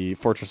in the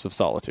Fortress of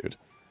Solitude.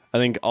 I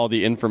think all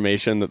the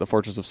information that the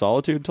Fortress of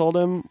Solitude told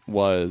him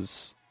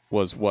was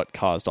what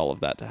caused all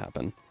of that to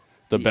happen.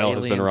 The bell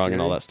has been alien rung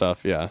and all theory? that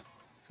stuff. Yeah.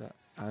 So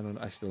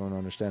I still don't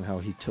understand how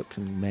he took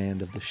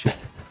command of the ship.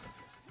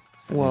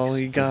 Well,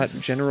 he got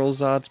General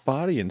Zod's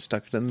body and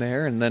stuck it in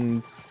there, and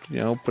then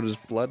put his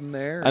blood in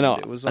there. I know.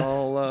 And it was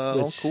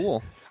all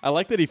cool. I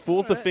like that he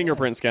fools the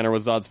fingerprint scanner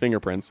with Zod's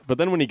fingerprints, but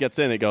then when he gets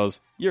in, it goes,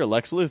 "You're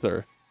Lex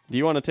Luthor. Do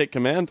you want to take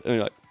command?" And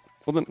you're like,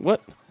 "Well, then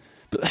what?"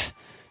 But,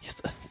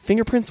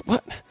 fingerprints?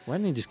 What? Why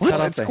didn't he just cut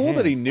off It's the cool hand?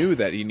 that he knew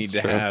that he needed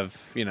to true. have,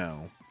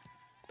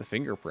 the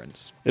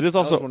fingerprints. It is I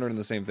also was wondering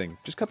the same thing.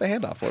 Just cut the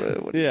hand off.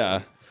 What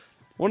yeah.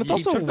 Well, it's He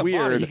also took the body.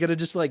 weird. He could have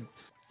just he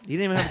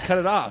didn't even have to cut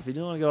it off. He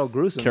didn't want to get all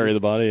gruesome. Carry Just- the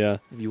body, yeah.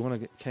 If you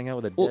want to hang out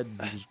with a Well,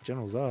 dead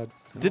General Zod.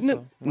 Didn't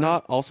Also, it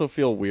not also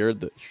feel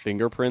weird that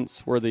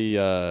fingerprints were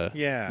the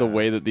Yeah. the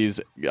way that these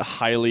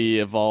highly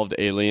evolved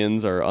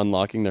aliens are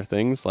unlocking their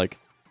things, like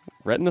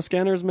retina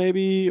scanners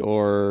maybe,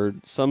 or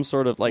some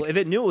sort of like Well, if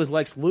it knew it was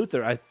Lex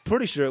Luthor, I'm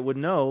pretty sure it would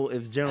know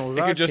if General Zod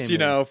You could just, came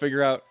in.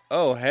 figure out,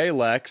 oh, hey,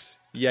 Lex.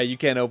 Yeah, you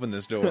can't open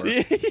this door.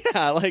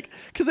 yeah, like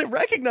because it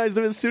recognized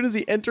him as soon as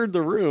he entered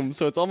the room,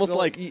 so it's almost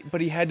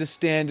But he had to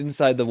stand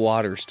inside the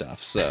water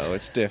stuff, so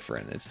it's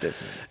different.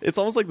 it's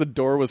almost like the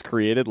door was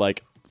created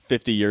like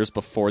 50 years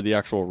before the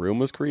actual room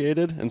was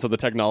created, and so the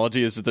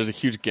technology is there's a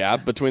huge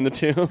gap between the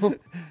two.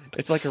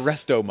 It's like a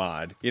resto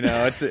mod.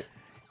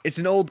 It's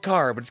an old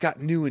car, but it's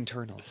got new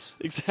internals.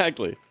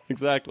 Exactly.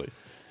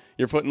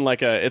 You're putting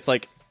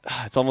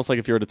it's almost like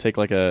if you were to take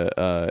like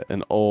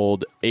an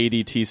old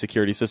ADT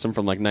security system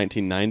from like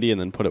 1990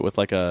 and then put it with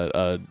like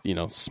a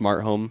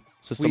smart home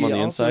system on the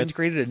also inside.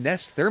 integrated a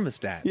Nest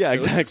thermostat. Yeah, so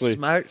it's exactly. a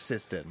smart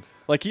system.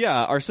 Like,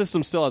 yeah, our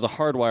system still has a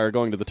hardwire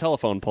going to the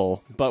telephone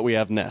pole, but we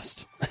have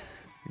Nest,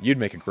 You'd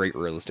make a great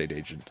real estate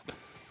agent.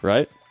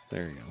 right?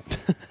 There you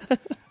go.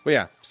 But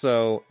yeah,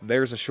 so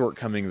there's a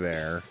shortcoming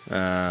there.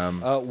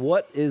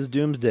 What is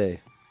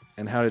Doomsday,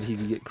 and how did he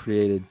get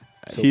created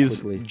so He's-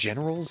 quickly?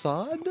 General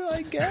Zod,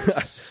 I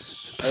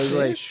guess. I was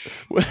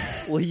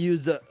like, well, he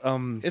used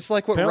It's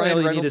like what apparently Ryan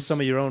all you Reynolds... need is some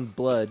of your own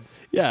blood.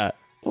 Yeah.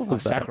 What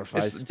was that?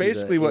 Sacrifice. It's to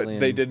basically the what alien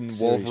they did in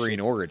series Wolverine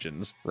shit.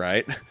 Origins,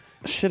 right?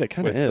 Shit, it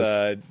kind of With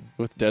is.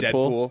 With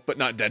Deadpool? but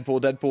not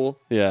Deadpool.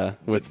 Yeah,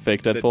 with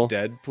fake Deadpool.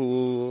 The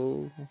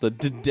Deadpool.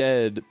 The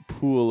dead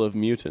pool of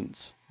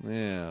mutants.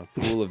 Yeah,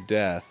 pool of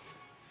death.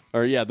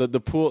 Or yeah, the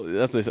pool.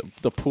 That's what they said,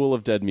 the pool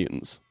of dead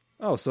mutants.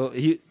 Oh, so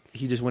he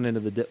just went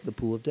into the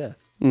pool of death.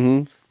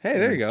 Mm-hmm. Hey,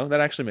 there you go.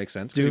 That actually makes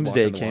sense. 'cause he walked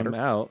Doomsday in the came water.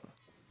 out.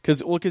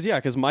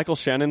 Because Michael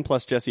Shannon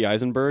plus Jesse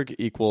Eisenberg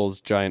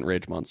equals giant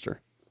rage monster.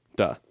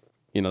 Duh.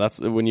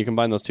 That's when you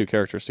combine those two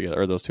characters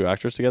together, or those two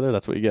actors together.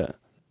 That's what you get.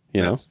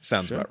 You know,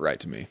 Sounds about right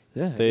to me.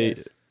 Yeah,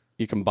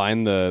 you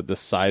combine the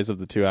size of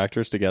the two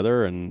actors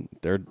together, and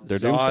they're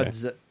Doomsday.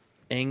 Zod's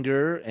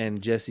anger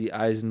and Jesse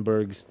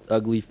Eisenberg's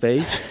ugly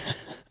face.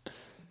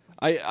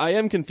 I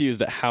am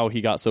confused at how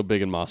he got so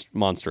big and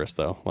monstrous,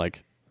 though.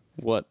 Like,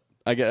 what?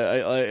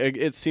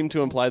 It seemed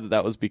to imply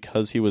that was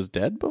because he was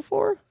dead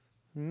before.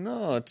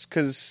 No, it's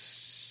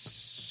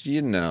because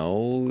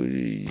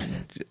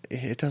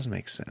it doesn't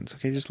make sense.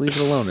 Okay, just leave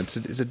it alone. It's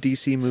a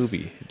DC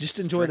movie. Just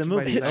enjoy the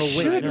movie. It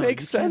should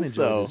make sense,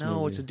 though.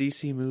 No, it's a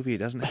DC movie. It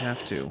doesn't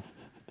have to.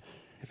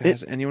 If it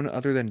has anyone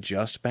other than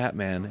just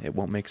Batman, it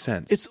won't make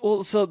sense.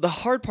 So the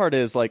hard part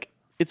is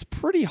it's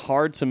pretty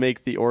hard to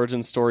make the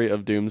origin story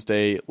of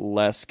Doomsday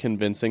less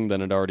convincing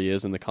than it already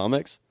is in the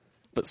comics,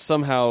 but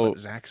somehow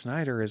Zack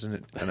Snyder is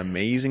an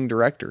amazing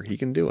director. He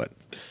can do it.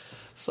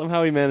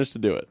 somehow he managed to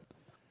do it.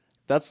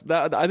 I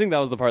think that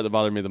was the part that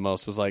bothered me the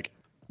most. Was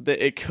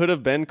it could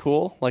have been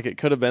cool. Like it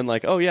could have been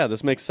like, oh yeah,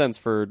 this makes sense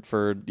for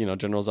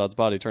General Zod's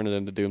body, turn it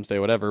into Doomsday,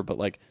 whatever. But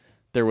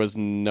there was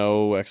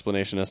no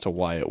explanation as to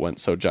why it went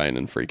so giant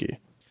and freaky.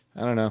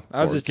 I don't know.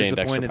 I was Or just gained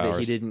extra disappointed that he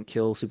powers. didn't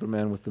kill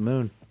Superman with the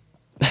moon.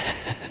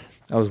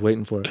 I was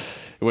waiting for it.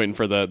 Waiting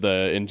for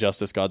the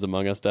Injustice Gods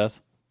Among Us death.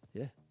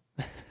 Yeah.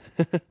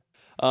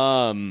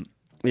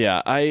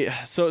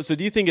 Yeah. So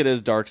do you think it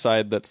is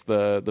Darkseid that's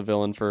the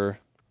villain for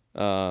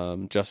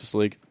Justice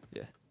League?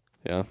 Yeah.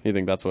 Yeah. You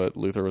think that's what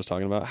Luthor was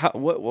talking about?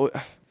 What?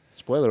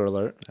 Spoiler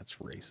alert. That's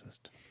racist.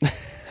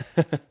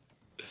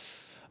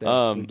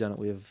 We've done it.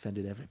 We have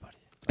offended everybody.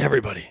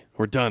 Everybody,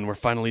 we're done. We're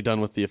finally done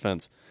with the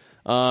offense.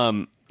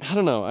 I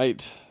don't know.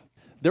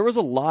 There was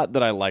a lot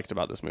that I liked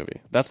about this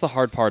movie. That's the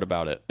hard part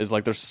about it. Is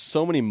there's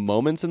so many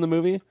moments in the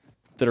movie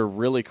that are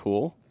really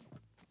cool.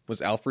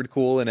 Was Alfred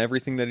cool in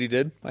everything that he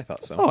did? I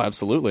thought so. Oh,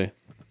 absolutely,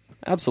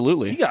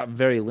 absolutely. He got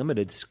very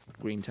limited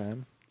screen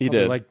time. He Probably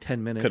did. like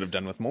 10 minutes. Could have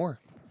done with more.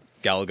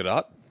 Gal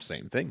Gadot,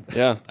 same thing.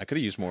 Yeah. I could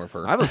have used more of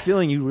her. I have a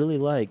feeling you really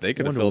like. They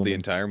could have Wonder filled the Woman.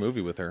 entire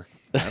movie with her.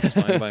 That's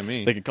fine by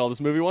me. They could call this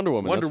movie Wonder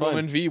Woman. Wonder That's fine.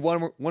 Woman v.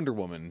 Wonder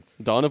Woman.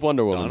 Dawn of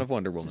Wonder Woman. Dawn of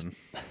Wonder Woman.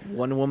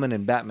 Wonder Woman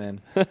and Batman.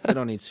 We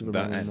don't need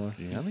Superman anymore.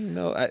 I don't even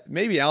know.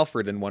 Maybe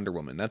Alfred and Wonder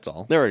Woman. That's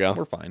all. There we go.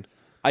 We're fine.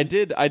 I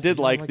did like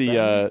like the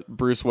Batman?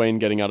 Bruce Wayne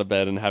getting out of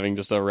bed and having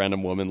just a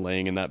random woman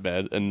laying in that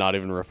bed and not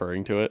even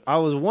referring to it. I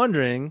was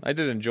wondering. I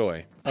did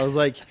enjoy. I was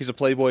like, He's a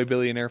playboy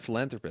billionaire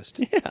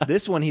philanthropist.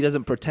 this one he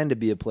doesn't pretend to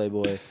be a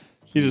playboy.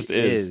 He just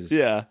is.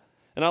 Yeah.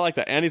 And I like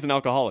that. And he's an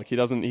alcoholic.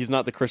 He's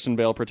not the Christian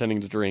Bale pretending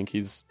to drink.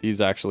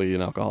 He's actually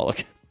an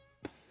alcoholic.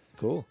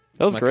 Cool.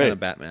 That was My great. kind of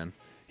Batman.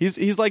 He's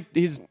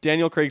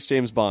Daniel Craig's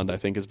James Bond, I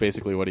think, is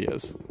basically what he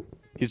is.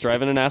 He's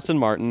driving an Aston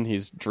Martin.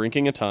 He's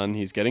drinking a ton.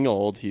 He's getting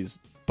old. He's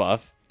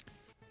buff.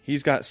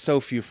 He's got so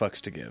few fucks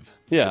to give.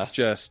 Yeah. It's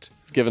just...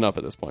 He's given up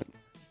at this point.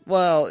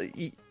 Well,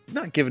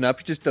 not giving up.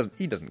 He just doesn't.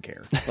 He doesn't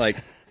care. Like,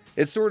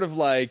 it's sort of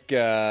like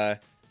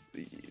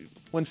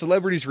when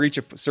celebrities reach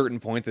a certain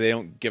point that they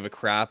don't give a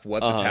crap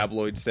what the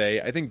tabloids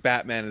say. I think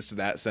Batman is to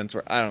that sense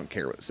where I don't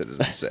care what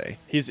citizens say.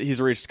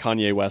 He's reached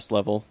Kanye West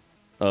level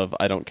of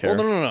I don't care.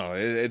 Well, no.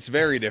 It's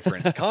very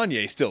different.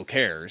 Kanye still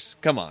cares.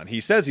 Come on. He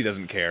says he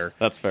doesn't care.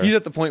 That's fair. He's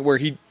at the point where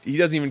he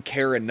doesn't even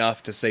care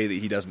enough to say that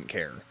he doesn't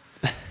care.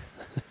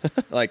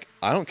 Like,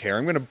 I don't care.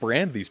 I'm going to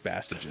brand these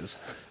bastages.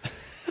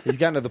 He's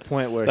gotten to the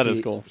point where That is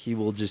cool. He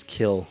will just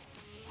kill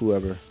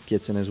whoever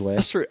gets in his way.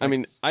 That's true. I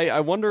mean, I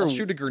wonder... I'll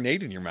shoot a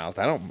grenade in your mouth.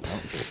 I don't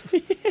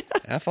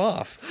F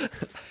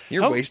off.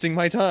 You're wasting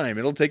my time.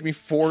 It'll take me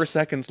 4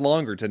 seconds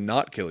longer to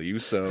not kill you,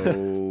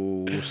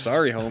 so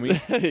sorry,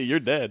 homie. You're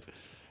dead.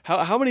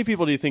 How many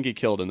people do you think he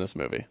killed in this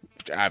movie?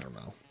 I don't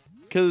know.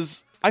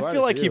 Because I Quite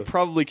feel a like he few.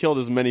 probably killed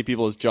as many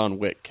people as John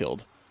Wick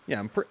killed. Yeah,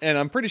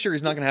 I'm pretty sure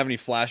he's not going to have any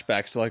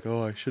flashbacks to like,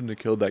 oh, I shouldn't have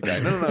killed that guy.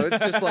 No. It's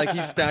just like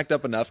he's stacked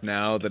up enough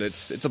now that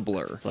it's a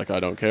blur. It's like,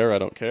 I don't care.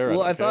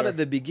 Well, I thought at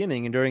the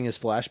beginning and during his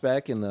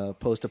flashback in the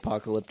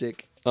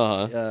post-apocalyptic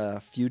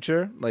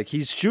future, like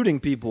he's shooting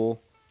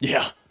people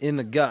in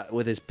the gut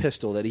with his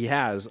pistol that he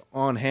has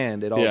on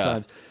hand at all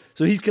times.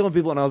 So he's killing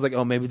people, and I was like,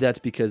 oh, maybe that's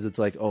because it's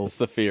like, oh, It's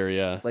the fear,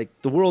 yeah.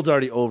 like the world's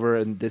already over,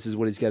 and this is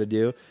what he's got to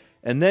do.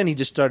 And then he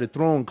just started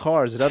throwing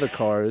cars at other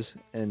cars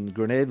and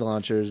grenade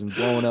launchers and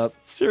blowing up.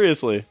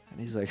 Seriously. And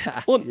he's like,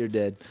 ha, Well, you're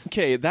dead.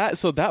 Okay,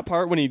 that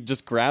part when he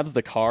just grabs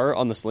the car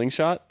on the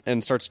slingshot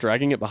and starts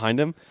dragging it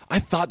behind him, I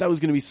thought that was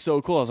going to be so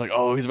cool. I was like,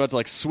 oh, he's about to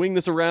like swing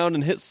this around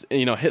and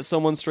hit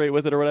someone straight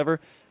with it or whatever.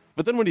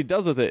 But then what he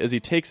does with it is he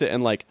takes it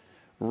and like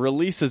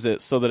releases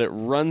it so that it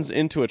runs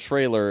into a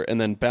trailer and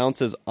then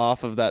bounces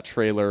off of that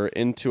trailer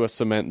into a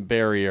cement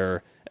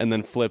barrier and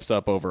then flips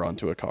up over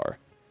onto a car.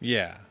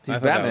 Yeah, He's I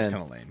thought that was Batman.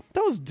 kind of lame.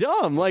 That was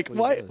dumb. Like,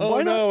 why? Oh why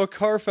not? no, a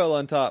car fell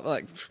on top.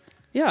 Like,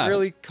 Yeah,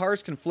 really,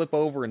 cars can flip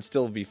over and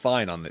still be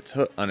fine on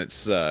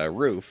its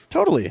roof.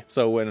 totally.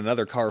 So when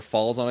another car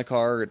falls on a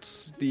car,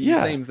 it's the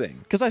same thing.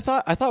 Because I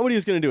thought what he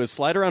was going to do is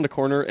slide around a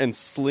corner and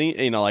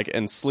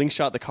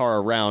slingshot the car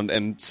around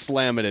and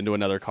slam it into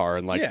another car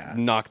and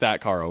knock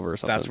that car over or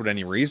something. That's what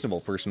any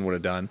reasonable person would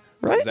have done.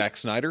 Right? Zack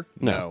Snyder?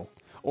 No.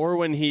 Or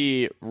when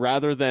he,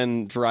 rather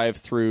than drive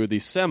through the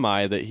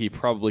semi that he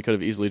probably could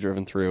have easily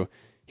driven through,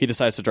 he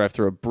decides to drive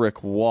through a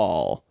brick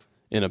wall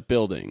in a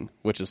building,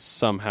 which is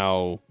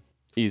somehow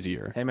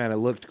easier. Hey, man, it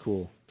looked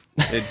cool.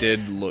 It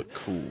did look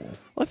cool.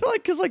 Well, I feel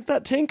like because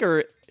that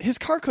tanker, his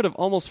car could have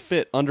almost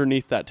fit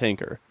underneath that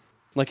tanker.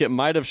 Like it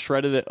might have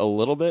shredded it a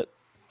little bit.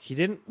 He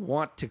didn't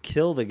want to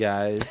kill the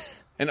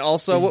guys. And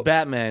also, He's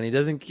Batman. He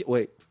doesn't...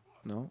 Wait,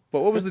 no.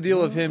 but what was the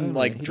deal of him he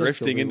like does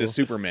drifting kill into people.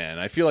 Superman?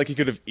 I feel like he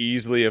could have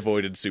easily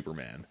avoided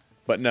Superman.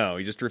 But no,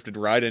 he just drifted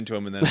right into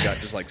him and then got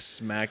just like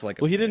smacked like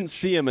a Well, he bitch. didn't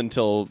see him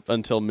until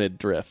mid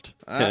drift.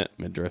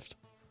 Mid drift.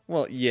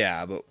 Well,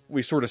 yeah, but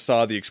we sort of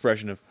saw the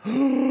expression of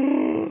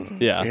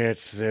Yeah,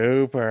 it's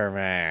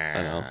Superman.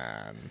 I know.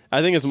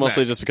 I think it's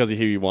mostly just because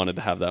he wanted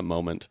to have that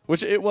moment,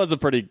 which it was a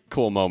pretty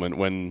cool moment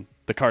when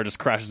the car just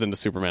crashes into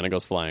Superman and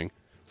goes flying.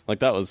 Like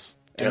that was,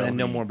 And then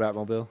no more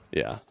Batmobile.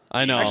 yeah,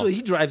 I know. Actually,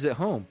 he drives it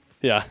home.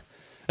 Yeah.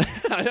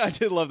 I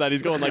did love that.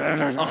 He's going like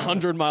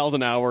 100 miles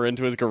an hour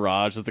into his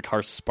garage as the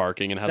car's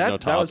sparking and has no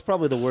top. That was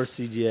probably the worst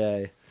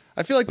CGI.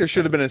 I feel like there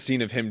should have been a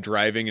scene of him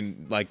driving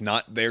and like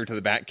not there to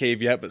the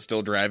Batcave yet, but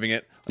still driving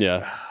it.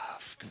 Yeah.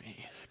 Fuck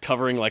me.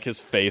 Covering like his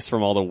face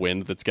from all the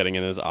wind that's getting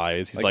in his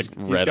eyes. He's like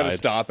he's red got to eyed.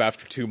 stop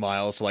after 2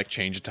 miles to like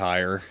change a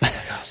tire. He's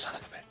like, oh, son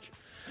of a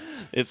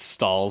bitch. It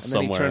stalls And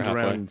then he somewhere turned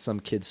halfway. around and some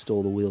kid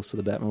stole the wheels to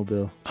the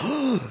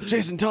Batmobile.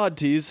 Jason Todd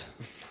tease.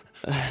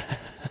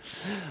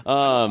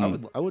 I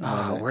wouldn't mind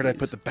that, Where'd I please.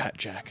 put the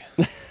Batjack?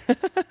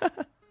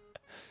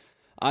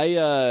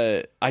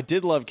 I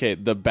did love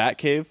Kate. The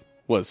Batcave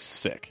was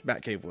sick.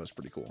 Batcave was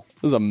pretty cool.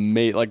 It was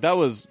amazing. Like that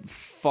was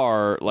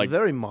far like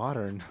Very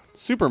modern.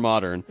 super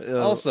modern.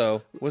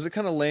 Also, was it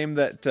kind of lame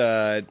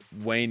that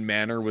Wayne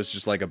Manor was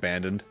just like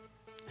abandoned?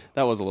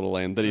 That was a little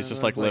lame. That he's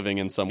just like living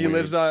in some. He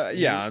weird... lives, on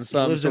He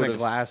some lives in sort a of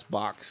glass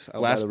box. out by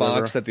glass the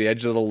box river. at the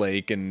edge of the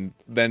lake, and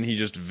then he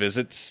just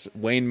visits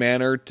Wayne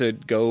Manor to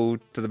go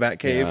to the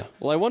Batcave. Yeah.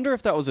 Well, I wonder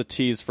if that was a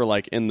tease for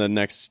like in the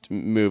next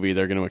movie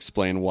they're going to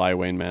explain why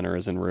Wayne Manor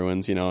is in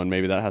ruins, and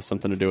maybe that has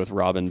something to do with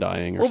Robin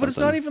dying or Well, something. but it's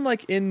not even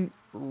like in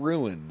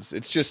ruins.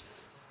 It's just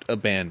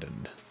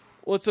abandoned.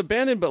 Well, it's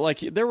abandoned, but like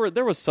there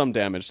was some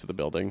damage to the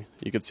building.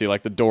 You could see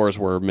like the doors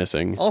were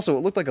missing. Also,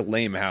 it looked like a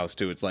lame house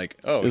too. It's like,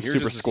 oh, It's here's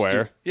super just a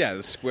square.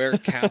 the square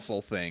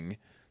castle thing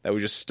that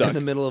we just stuck In the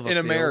middle of a in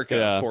field. America,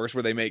 Yeah. of course,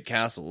 where they make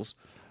castles.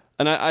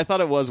 And I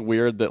thought it was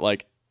weird that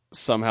like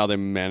somehow they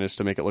managed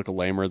to make it look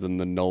lamer than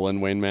the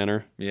Nolan Wayne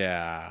Manor.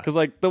 Yeah, Because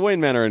like the Wayne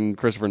Manor in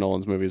Christopher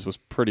Nolan's movies was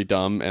pretty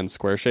dumb and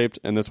square shaped,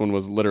 and this one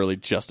was literally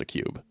just a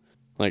cube.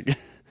 Like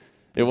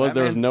there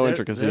was no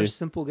intricacy. They're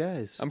simple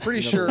guys. I'm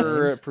pretty You know what I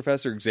sure mean?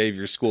 Professor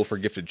Xavier's School for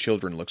Gifted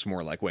Children looks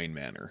more like Wayne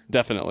Manor.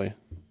 Definitely,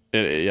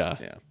 yeah.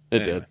 Yeah,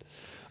 It Anyway.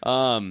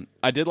 did.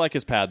 I did like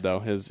his pad though.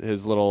 His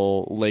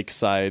little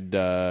lakeside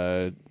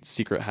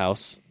secret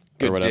house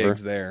Good or whatever.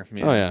 digs there.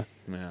 Yeah. Oh yeah.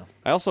 Yeah.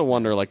 I also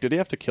wonder, like, did he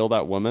have to kill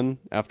that woman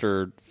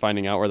after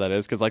finding out where that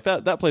is? Because like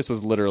that place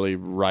was literally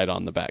right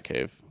on the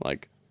Batcave.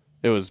 Like,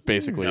 it was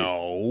basically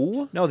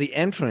No. No, the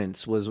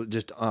entrance was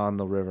just on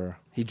the river.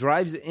 He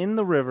drives in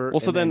the river Well,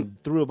 so and then- then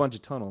through a bunch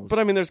of tunnels. But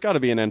I mean, there's got to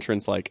be an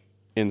entrance like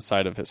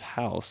inside of his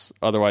house.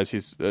 Otherwise,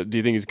 he's. Do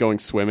you think he's going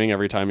swimming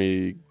every time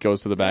he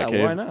goes to the yeah,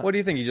 Batcave? why not? What do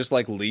you think? He just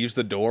like leaves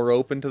the door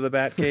open to the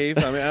Batcave?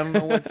 I mean, I don't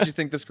know what you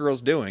think this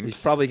girl's doing. He's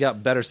probably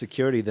got better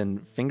security than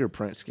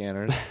fingerprint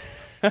scanners.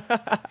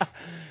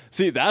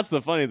 See, that's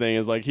the funny thing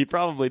is like he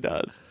probably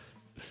does.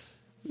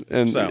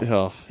 And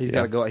So, He's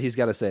got to go. He's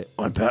got to say,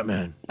 "I'm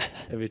Batman,"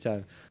 every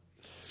time.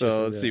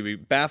 So let's see.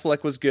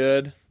 Batfleck was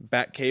good.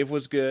 Batcave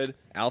was good.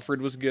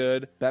 Alfred was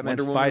good. Batman's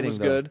Wonder Woman fighting, was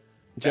though. good.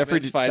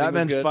 Batman's fighting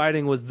Batman's was good.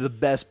 fighting was the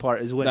best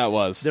part. Is when That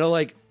was. they're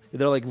like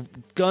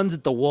guns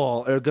at the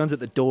wall or guns at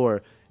the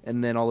door,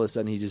 and then all of a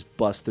sudden he just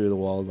busts through the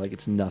wall like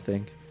it's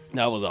nothing.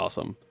 That was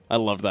awesome. I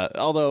loved that.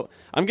 Although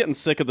I'm getting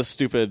sick of the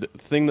stupid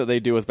thing that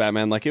they do with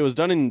Batman. Like it was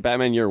done in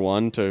Batman Year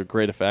One to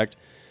great effect,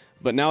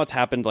 but now it's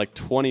happened like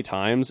 20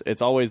 times.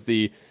 It's always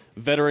the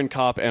veteran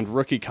cop and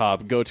rookie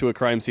cop go to a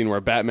crime scene where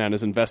Batman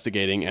is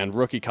investigating, and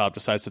rookie cop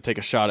decides to take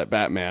a shot at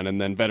Batman,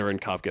 and then veteran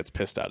cop gets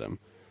pissed at him.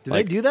 Did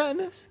Like- they do that in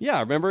this? Yeah,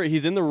 remember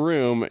he's in the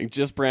room,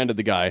 just branded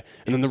the guy,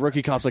 and then the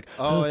rookie cop's like,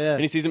 Oh, yeah.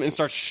 and he sees him and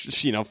starts,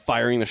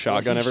 firing the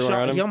shotgun everywhere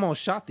around him. He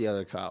almost shot the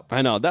other cop.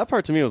 I know that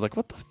part to me was like,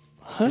 what the?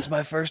 This is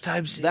my first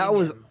time seeing That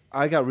was.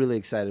 I got really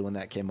excited when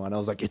that came on. I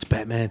was like, "It's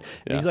Batman!" And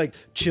Yeah. he's like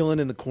chilling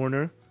in the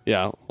corner.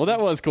 Yeah, well,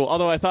 that was cool.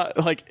 Although I thought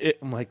like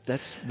I'm like,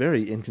 "That's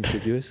very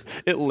inconspicuous."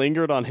 it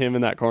lingered on him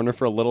in that corner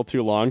for a little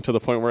too long to the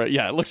point where,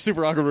 it looks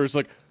super awkward. Where it's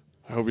like,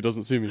 I hope he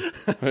doesn't see me.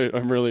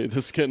 This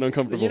is getting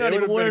uncomfortable. You're not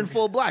even would've wearing been-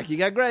 full black. You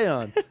got gray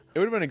on. It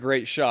would have been a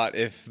great shot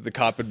if the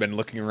cop had been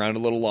looking around a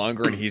little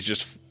longer and he's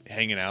just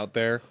hanging out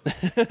there.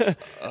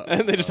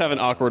 And they just have an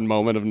awkward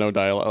moment of no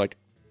dialogue. Like,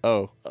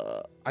 oh,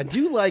 I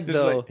do like Just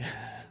though like-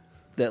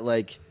 that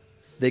like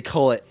they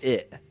call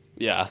it,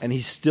 yeah, and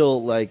he's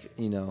still like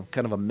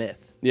kind of a myth.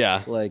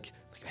 yeah. Like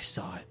I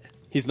saw it.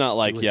 He's not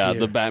like was here.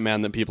 the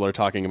Batman that people are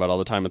talking about all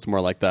the time. It's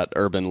more like that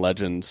urban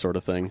legend sort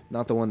of thing.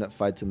 Not the one that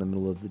fights in the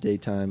middle of the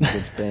daytime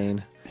against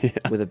Bane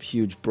with a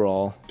huge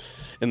brawl.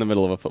 In the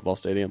middle of a football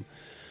stadium.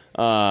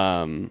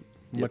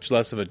 Much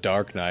less of a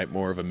dark night,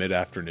 more of a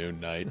mid-afternoon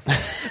night.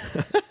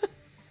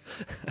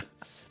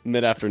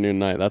 Mid-afternoon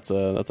night. That's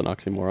an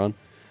oxymoron.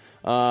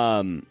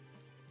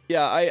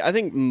 I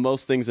think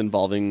most things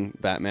involving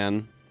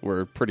Batman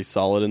were pretty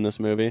solid in this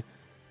movie.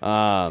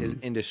 His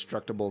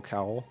indestructible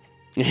cowl.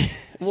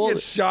 Well,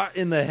 Gets shot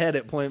in the head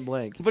at point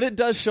blank. but it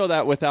does show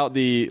that without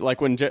the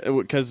like when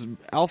because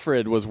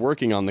Alfred was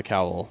working on the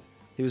cowl.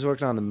 He was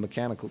working on the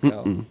mechanical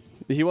cowl.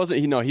 He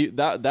wasn't.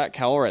 That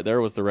cowl right there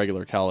was the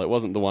regular cowl. It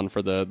wasn't the one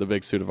for the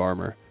big suit of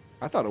armor.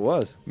 I thought it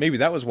was. Maybe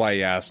that was why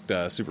he asked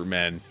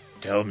Superman,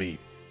 "Tell me,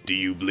 do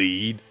you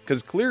bleed?"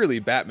 Because clearly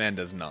Batman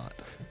does not.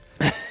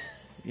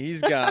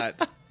 He's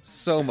got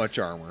so much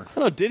armor. I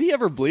don't know. Did he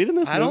ever bleed in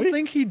this movie? I don't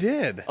think he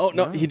did. Oh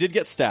no, he did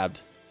get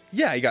stabbed.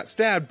 Yeah, he got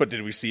stabbed, but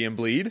did we see him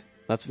bleed?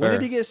 That's When fair.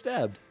 did he get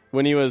stabbed?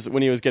 when he was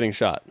getting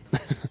shot.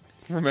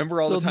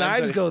 Remember all So the times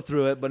knives that- go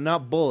through it, but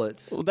not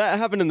bullets. Well, that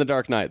happened in The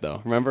Dark Knight,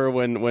 though. Remember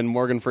when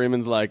Morgan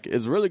Freeman's like,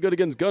 "It's really good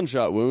against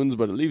gunshot wounds,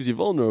 but it leaves you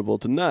vulnerable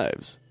to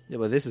knives." Yeah,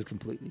 but this is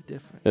completely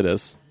different. It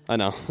is. I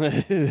know.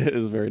 It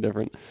is very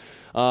different.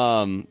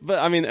 But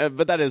I mean,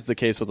 but that is the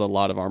case with a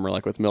lot of armor.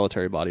 Like with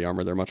military body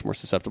armor, they're much more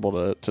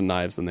susceptible to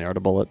knives than they are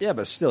to bullets. Yeah,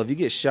 but still, if you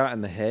get shot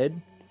in the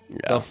head,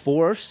 Yeah. the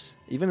force,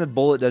 even if the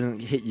bullet doesn't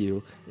hit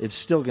you, it's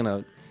still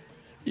gonna.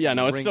 Yeah,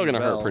 no, it's Ring still going to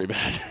the hurt bell. pretty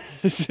bad.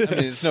 I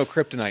mean, it's no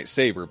kryptonite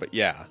saber, but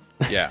yeah.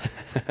 Yeah.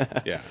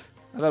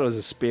 I thought it was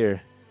a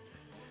spear.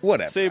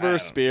 Whatever. I Saber, don't know.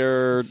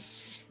 spear,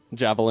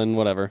 javelin,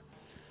 whatever.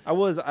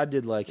 I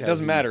did like. It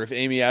doesn't matter. If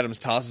Amy Adams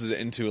tosses it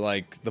into,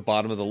 like, the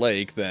bottom of the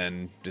lake,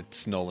 then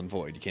it's null and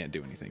void. You can't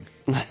do anything.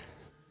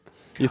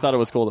 You thought it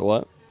was cool that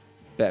what?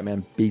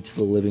 Batman beats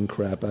the living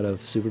crap out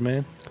of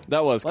Superman.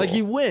 That was cool. Like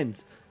he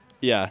wins.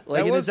 yeah. Like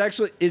That and was- it's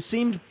actually it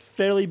seemed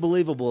fairly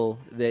believable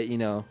that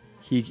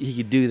he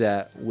could do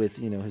that with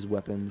his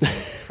weapons.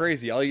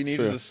 Crazy. All you need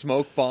True. is a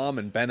smoke bomb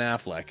and Ben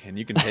Affleck, and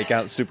you can take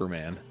out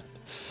Superman.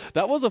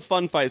 That was a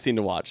fun fight scene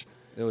to watch.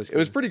 It was It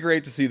was pretty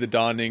great to see the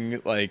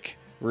dawning, like,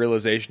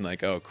 realization,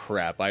 like, oh,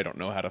 crap, I don't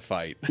know how to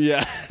fight.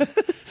 Yeah.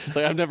 It's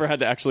like I've never had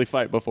to actually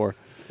fight before,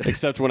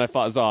 except when I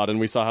fought Zod, and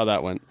we saw how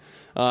that went.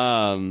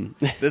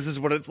 This is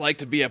what it's like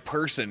to be a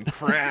person.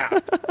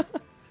 Crap.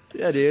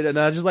 Yeah, dude. And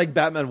I just like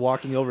Batman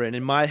walking over, and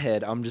in my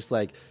head, I'm just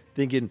like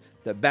thinking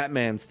that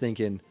Batman's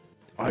thinking,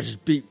 I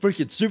just beat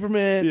freaking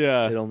Superman.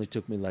 Yeah. It only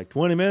took me like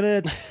 20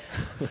 minutes.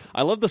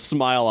 I love the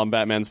smile on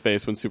Batman's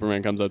face when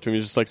Superman comes up to him.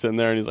 He's just like sitting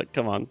there, and he's like,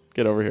 "Come on,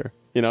 get over here,"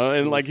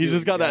 and like he's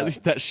just got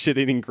that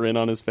shit-eating grin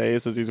on his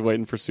face as he's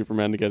waiting for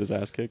Superman to get his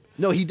ass kicked.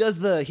 No, he does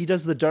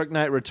the Dark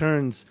Knight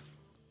Returns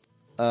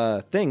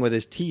thing with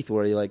his teeth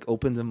where he like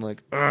opens them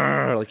like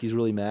he's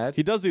really mad.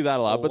 He does do that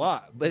a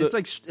lot, But it's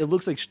like it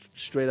looks like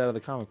straight out of the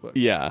comic book.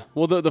 Yeah.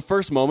 Well, the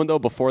first moment though,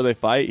 before they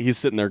fight, he's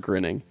sitting there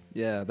grinning.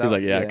 Yeah, He's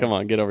like, "Yeah, come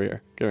on, get over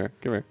here, come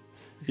here."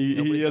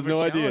 He has no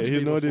idea. He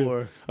has no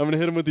idea. I'm gonna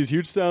hit him with these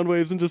huge sound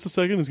waves in just a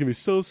second. It's gonna be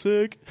so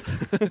sick.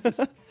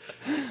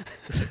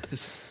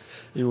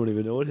 You won't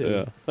even know what hit him.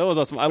 Yeah, that was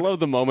awesome. I love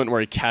the moment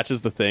where he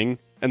catches the thing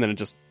and then it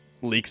just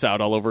leaks out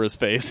all over his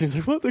face. He's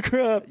like, "What the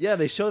crap?" Yeah,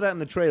 they show that in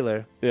the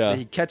trailer. Yeah. that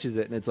he catches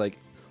it and it's like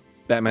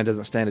Batman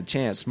doesn't stand a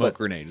chance. Smoke but,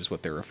 grenade is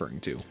what they're referring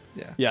to.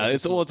 Yeah, Yeah,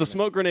 That's it's a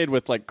smoke grenade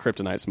with like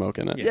kryptonite smoke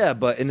in it. yeah,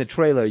 but in the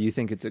trailer you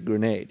think it's a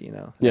grenade. You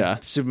know. Yeah.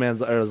 And Superman's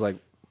was like,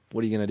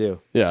 "What are you gonna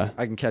do? Yeah.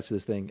 I can catch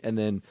this thing," and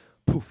then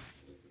poof.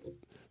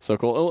 So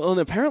cool. Oh, and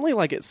apparently,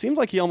 like, it seemed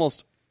like he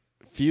almost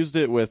fused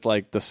it with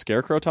like the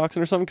scarecrow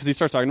toxin or something because he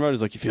starts talking about it.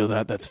 He's like, "You feel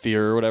that? That's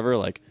fear or whatever."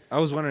 Like, I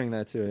was wondering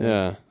that too.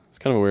 yeah, it's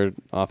kind of a weird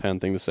offhand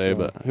thing to say,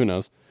 but who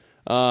knows?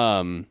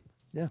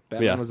 Yeah,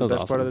 Batman Yeah, was that the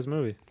was best part awesome. of this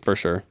movie. For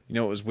sure. You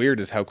know what was weird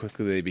is how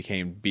quickly they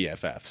became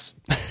BFFs.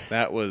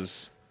 That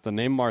was... The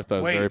name Martha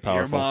is very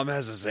powerful. your mom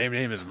has the same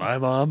name as my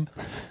mom?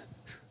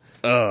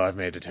 Oh, I've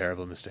made a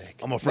terrible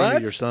mistake. I'm a friend What?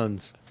 of your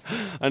son's.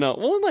 I know.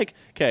 Well, like,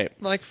 okay,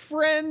 Like,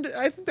 friend,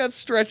 I think that's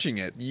stretching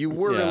it. You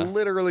were Yeah.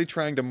 literally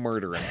trying to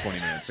murder him 20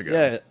 minutes ago.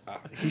 Yeah,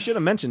 he should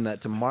have mentioned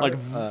that to like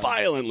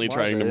violently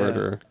trying to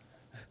murder her.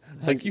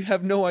 Like, you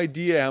have no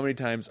idea how many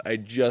times I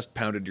just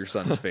pounded your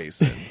son's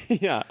face in.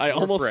 Yeah, I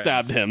almost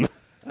friends. stabbed him.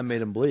 I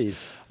made him bleed.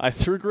 I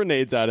threw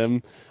grenades at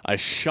him. I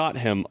shot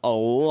him a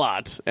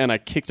lot, and I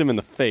kicked him in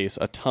the face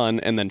a ton,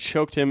 and then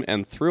choked him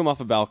and threw him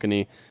off a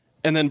balcony,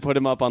 and then put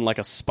him up on like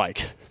a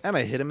spike. And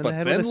I hit him in the But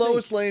head then with a sink.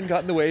 Lois Lane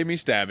got in the way of me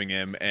stabbing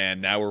him, and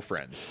now we're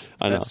friends.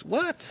 I know. That's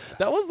what?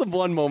 That was the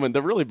one moment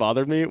that really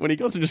bothered me when he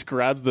goes and just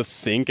grabs the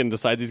sink and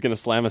decides he's going to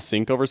slam a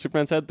sink over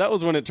Superman's head. That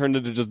was when it turned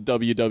into just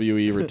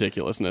WWE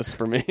ridiculousness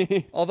for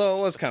me. Although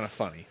it was kind of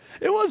funny.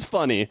 It was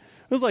funny. It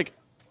was like,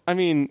 I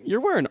mean,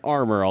 you're wearing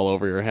armor all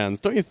over your hands.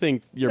 Don't you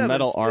think your Yeah, but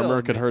metal still,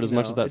 armor could hurt as you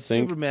much know, as that it's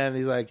sink? Superman, and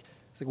he's like,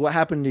 what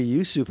happened to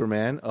you,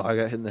 Superman? Oh, I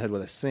got hit in the head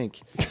with a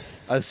sink.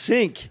 A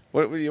sink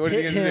What are you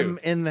hit going to him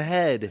do? in the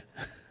head.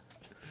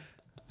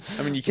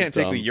 I mean, you can't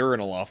take Dumb. the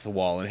urinal off the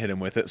wall and hit him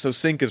with it, so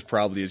sink is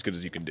probably as good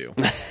as you can do.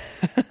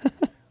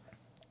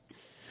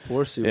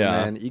 Poor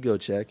Superman. Ego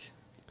check.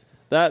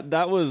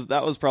 That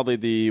was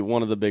probably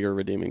one of the bigger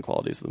redeeming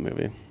qualities of the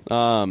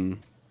movie.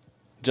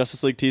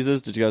 Justice League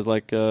teases. Did you guys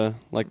like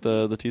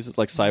the teases,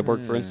 like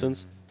Cyborg, for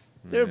instance?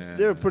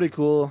 They're pretty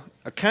cool.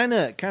 Kind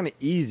of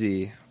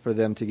easy for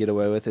them to get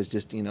away with. It's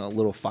just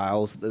little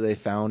files that they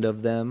found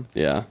of them.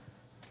 Yeah.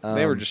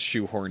 They were just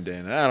shoehorned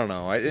in. I don't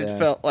know. It Yeah.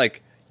 felt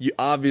like you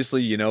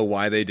know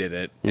why they did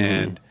it,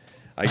 and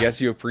I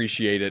guess you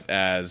appreciate it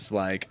as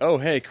like, oh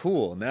hey,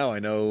 cool. Now I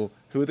know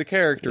who the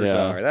characters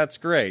Yeah. are. That's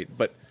great.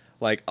 But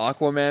like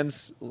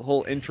Aquaman's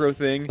whole intro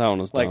thing, That one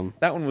was like dumb.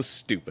 that one was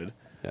stupid.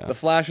 Yeah. The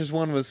Flash's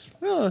one was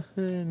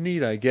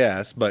neat, I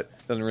guess, but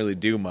doesn't really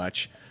do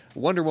much.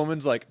 Wonder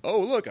Woman's like,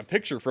 oh look, a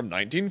picture from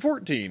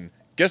 1914.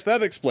 Guess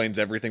that explains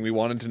everything we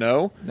wanted to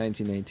know.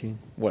 1918.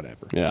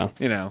 Whatever. Yeah.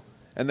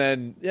 And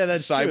then Yeah,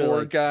 that's true, Cyborg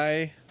like-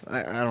 guy.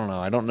 I don't know.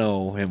 I don't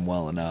know him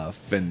well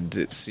enough, and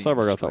it seems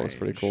Cyborg I thought was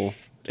pretty strange.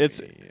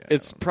 cool.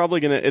 It's probably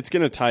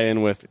gonna tie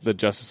in with the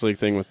Justice League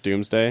thing with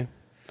Doomsday,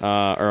 with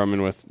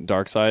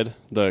Darkseid,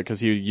 because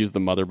he used the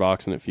mother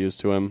box and it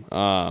fused to him.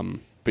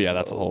 But yeah,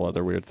 that's a whole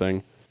other weird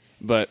thing.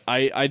 But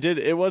I did.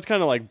 It was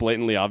kind of like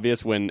blatantly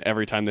obvious when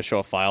every time they show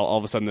a file, all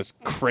of a sudden this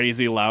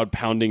crazy loud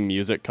pounding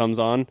music comes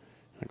on.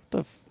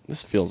 Like,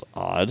 this feels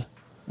odd.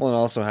 Well, and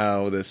also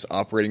how this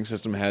operating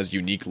system has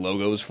unique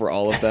logos for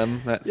all of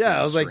them. That Yeah,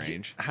 I was seems like,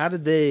 strange. how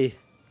did they?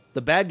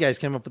 The bad guys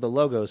came up with the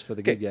logos for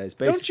the good guys.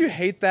 Don't you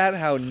hate that?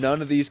 How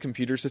none of these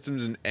computer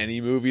systems in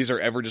any movies are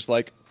ever just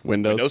like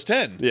Windows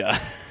 10, Yeah.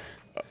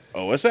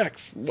 OS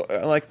X,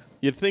 like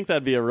You'd think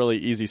that'd be a really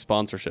easy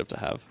sponsorship to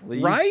have.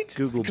 right?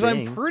 Google Because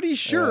I'm Bing. pretty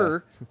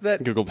sure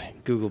that Google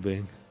Bing. Google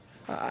Bing.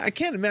 I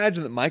can't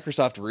imagine that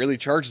Microsoft really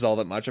charges all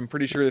that much. I'm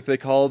pretty sure if they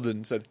called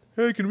and said,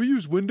 "Hey, can we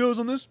use Windows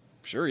on this?"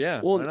 Sure, yeah.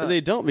 why Well, not? they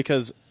don't,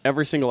 because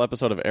every single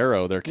episode of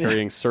Arrow, they're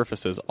carrying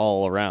surfaces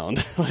all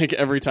around. Like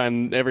every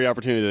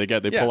opportunity they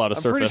get, they pull out a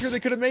I'm surface. pretty sure they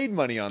could have made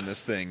money on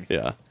this thing.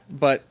 Yeah,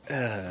 But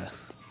I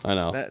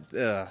know.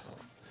 that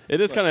It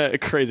is kind of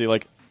crazy.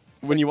 Like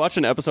when you watch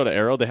an episode of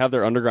Arrow, they have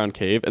their underground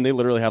cave, and they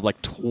literally have like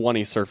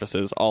 20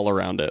 surfaces all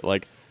around it,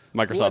 like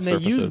Microsoft Well, and they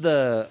surfaces. use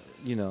the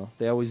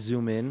they always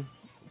zoom in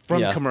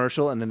from Yeah.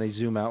 commercial, and then they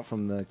zoom out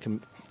from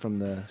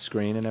the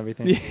screen and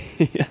everything.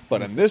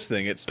 But on this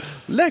thing, it's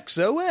Lex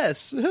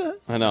OS.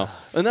 I know,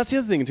 and that's the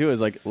other thing too. Is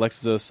like Lex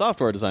is a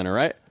software designer,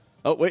 right?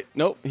 Oh wait,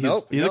 nope,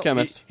 he's a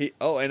chemist,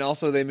 And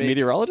also they make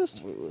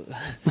meteorologist,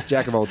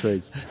 Jack of all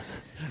trades.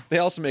 they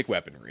also make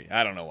weaponry.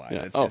 I don't know why.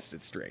 Yeah.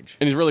 It's strange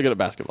and he's really good at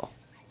basketball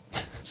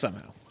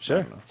somehow. Sure.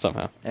 I don't know.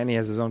 somehow. And he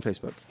has his own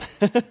Facebook,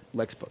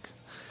 Lex Book.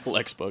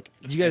 Lex book.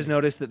 Did you guys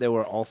notice that there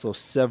were also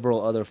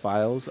several other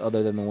files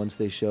other than the ones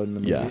they showed in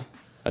the movie? Yeah,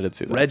 I did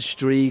see that. Red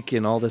Streak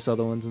and all this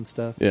other ones and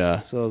stuff.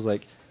 Yeah. So I was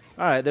like,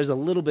 all right, there's a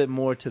little bit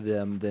more to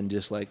them than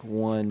just like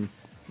one,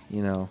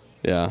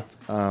 Yeah.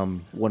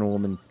 Wonder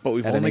Woman. But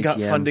we've at an only got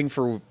ATM. funding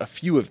for a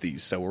few of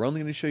these, so we're only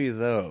going to show you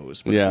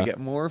those. But Yeah. if we get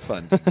more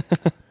funding,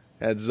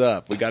 heads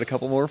up, we got a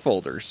couple more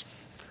folders.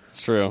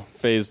 It's true.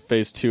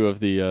 Phase 2 of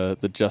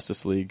the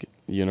Justice League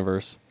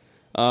universe.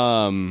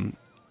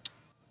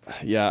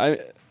 Yeah,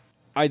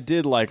 I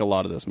did like a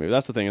lot of this movie.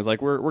 That's the thing, is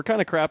like we're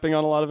kind of crapping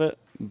on a lot of it,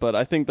 but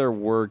I think there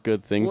were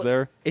good things Well,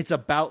 there. It's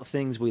about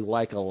things we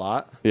like a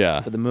lot.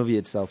 Yeah. But the movie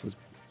itself was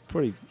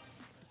pretty.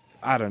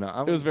 I don't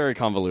know. It was very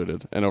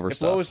convoluted and If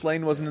overstuffed. Lois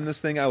Lane wasn't in this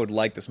thing, I would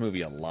like this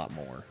movie a lot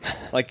more.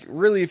 Like,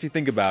 really, if you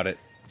think about it,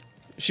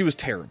 she was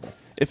terrible.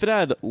 If it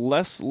had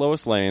less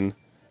Lois Lane,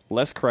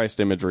 less Christ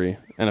imagery,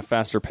 and a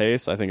faster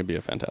pace, I think it'd be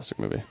a fantastic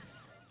movie.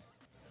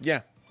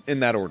 Yeah,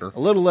 in that order. a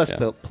little less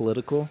Yeah.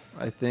 political,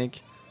 I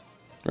think.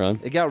 Really?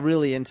 It got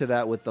really into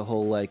that with the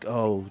whole like,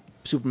 oh,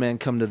 Superman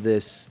come to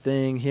this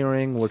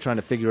hearing. We're trying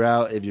to figure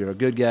out if you're a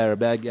good guy or a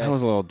bad guy. That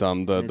was a little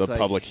dumb, the It's like-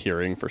 public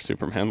hearing for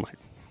Superman. Like,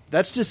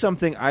 That's just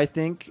something I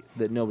think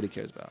that nobody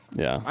cares about.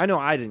 yeah. I know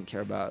I didn't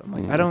care about it. I'm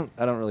like, I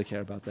don't really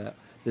care about that.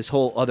 This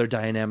whole other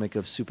dynamic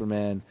of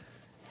Superman,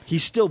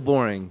 he's still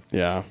boring.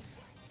 Yeah.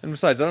 And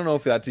besides, I don't know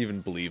if that's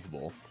even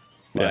believable.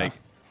 Yeah. Like,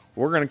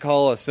 we're going to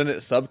call a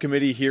Senate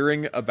subcommittee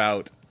hearing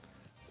about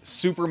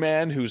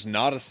Superman who's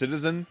not a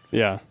citizen,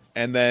 Yeah.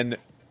 and then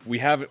we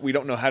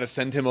don't know how to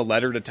send him a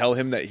letter to tell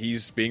him that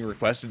he's being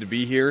requested to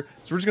be here.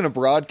 So we're just going to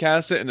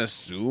broadcast it and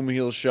assume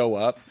he'll show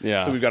up.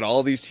 Yeah. So we've got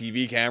all these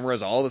TV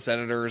cameras, all the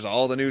senators,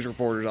 all the news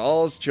reporters,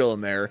 all just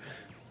chilling there.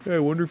 Hey, I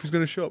wonder if he's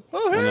going to show up.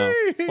 Oh, know.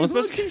 hey, Well,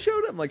 look, especially- he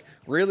showed up. I'm like,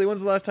 really? When's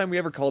the last time we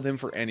ever called him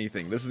for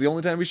anything? This is the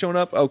only time he's shown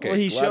up? Okay. Well,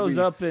 he glad shows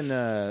we- up in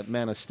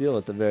Man of Steel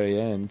at the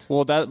very end.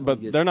 Well, but He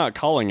gets- they're not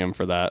calling him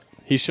for that.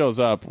 He shows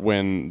up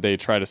when they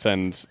try to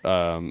send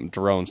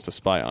drones to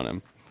spy on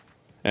him,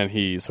 and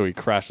he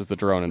crashes the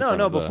drone. No,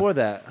 front of the- before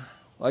that.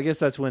 Well, I guess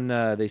that's when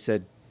they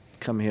said,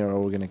 "Come here,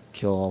 or we're going to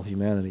kill all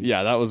humanity."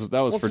 Yeah, that was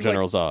Well, for 'cause,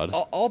 General like,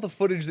 Zod. all the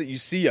footage that you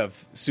see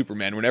of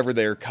Superman, whenever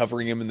they're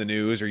covering him in the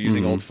news or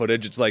using Mm-hmm. old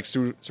footage, it's like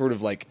sort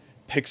of like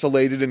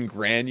pixelated and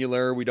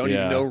granular. We don't Yeah.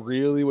 even know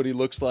really what he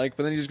looks like.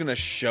 But then he's just going to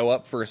show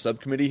up for a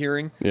subcommittee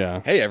hearing. Yeah.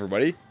 Hey,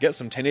 everybody, get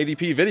some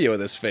 1080p video of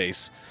this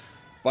face.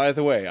 By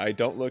the way, I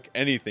don't look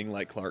anything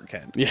like Clark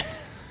Kent. Yeah,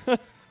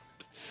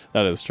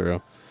 that is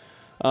true.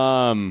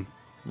 I'm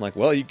like,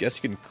 well, you guess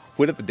you can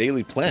quit at the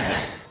Daily Planet.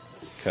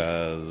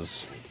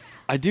 Because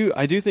I do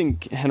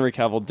think Henry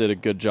Cavill did a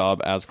good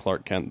job as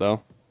Clark Kent,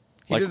 though.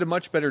 he Like- did a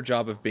much better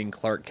job of being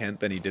Clark Kent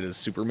than he did as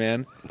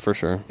Superman. For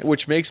sure.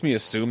 Which makes me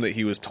assume that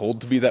he was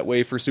told to be that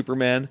way for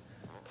Superman.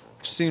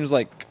 Which seems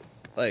like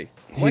why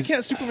He's-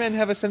 can't Superman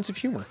have a sense of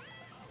humor?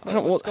 I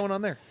don't- What's well, going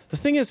on there? The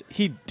thing is,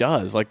 he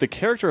does. Like, the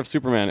character of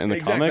Superman in the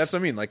Exactly, comics, that's what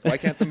I mean. Like, why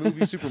can't the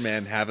movie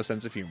Superman have a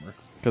sense of humor?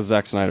 because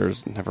Zack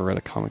Snyder's never read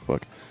a comic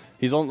book.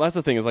 That's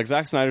the thing, is like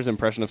Zack Snyder's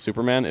impression of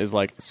Superman is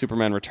like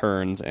Superman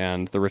Returns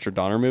and the Richard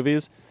Donner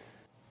movies,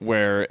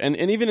 where and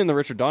even in the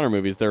Richard Donner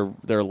movies,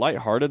 they're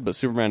lighthearted, but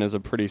Superman is a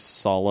pretty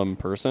solemn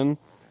person.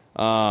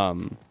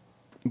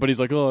 But he's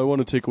like, oh, I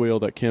want to take away all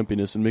that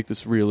campiness and make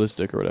this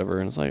realistic or whatever.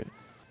 And it's like,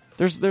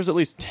 there's at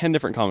least 10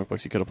 different comic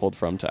books you could have pulled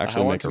from to I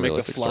actually want make to a make the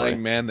realistic flying story.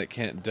 man that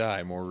can't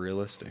die more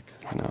realistic.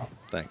 I know.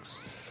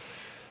 Thanks.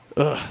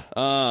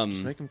 Um,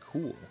 Just make him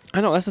cool. I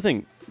know, that's the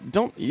thing.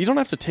 You don't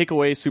have to take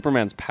away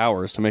Superman's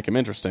powers to make him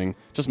interesting.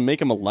 Just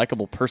make him a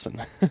likable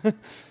person.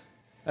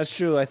 That's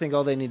true. I think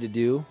all they need to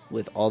do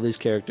with all these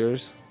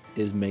characters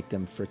is make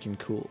them freaking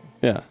cool.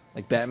 Yeah.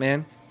 Like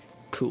Batman,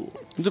 cool.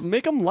 Just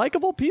make them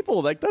likable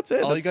people. Like, that's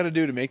it. All you got to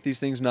do to make these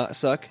things not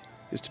suck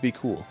is to be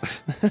cool.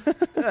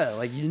 Yeah,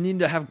 like you need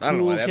to have I don't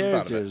know, cool I haven't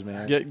thought of characters,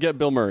 man. Get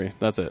Bill Murray.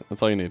 That's it.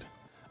 That's all you need.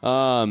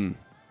 All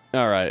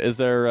right. Is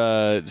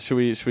there? Should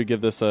we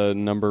give this a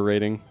number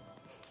rating?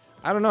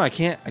 I don't know. I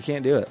can't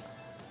do it.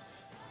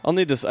 I'll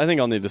need this. I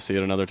think I'll need to see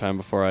it another time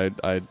before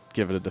I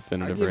give it a I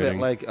definitive give rating.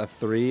 it like a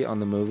 3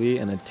 on the movie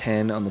and a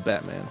 10 on the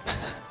Batman.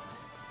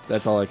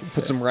 That's all I can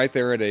say. Puts him right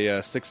there at a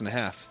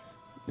 6.5.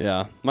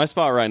 Yeah, my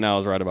spot right now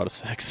is right about a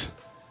 6.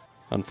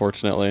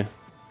 Unfortunately.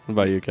 What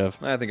about you,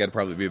 Kev? I think I'd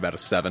probably be about a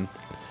 7.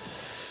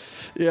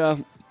 Yeah,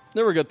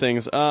 there were good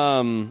things.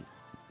 But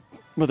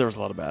there was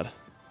a lot of bad.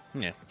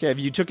 Yeah. Okay, if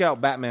you took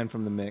out Batman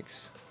from the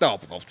mix, Oh,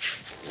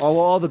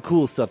 all the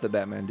cool stuff that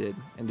Batman did,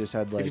 and just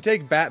had if you like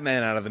take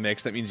Batman out of the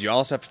mix, that means you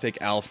also have to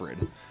take Alfred.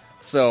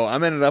 So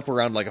I'm ended up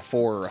around like a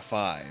 4 or a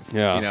 5.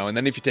 Yeah. You know, and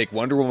then if you take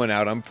Wonder Woman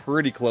out, I'm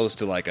pretty close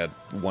to like a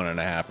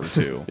 1.5 or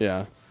 2.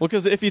 Yeah. Well,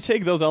 because if you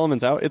take those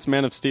elements out, it's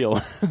Man of Steel.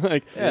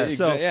 Like, yeah,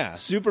 so yeah.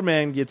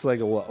 Superman gets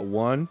like a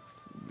 1.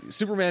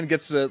 Superman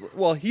gets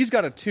he's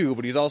got a 2,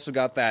 but he's also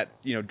got that,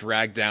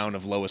 drag down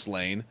of Lois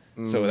Lane.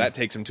 So that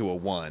takes him to a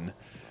 1.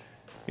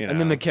 You know? And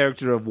then the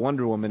character of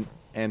Wonder Woman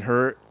and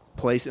her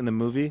place in the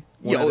movie.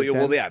 1 out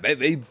of 10.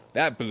 They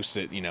that boosts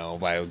it,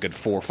 by a good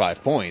 4 or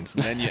 5 points.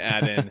 And then you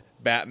add in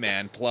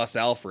Batman plus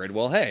Alfred.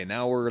 Well, hey,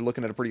 now we're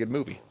looking at a pretty good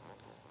movie.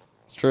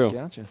 it's true.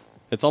 Gotcha.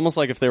 It's almost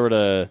like if they were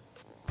to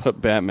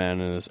put Batman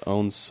in his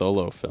own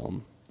solo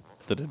film,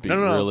 that it'd be No.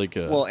 really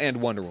good. Well, and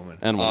Wonder Woman,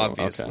 And Wonder Woman,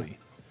 obviously. okay.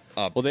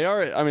 Well, they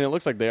are. I mean, it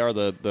looks like they are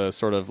the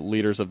sort of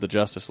leaders of the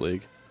Justice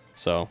League.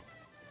 So,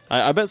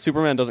 I bet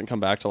Superman doesn't come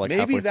back till like Maybe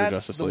halfway through that's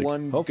Justice the League.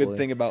 one Hopefully. good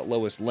thing about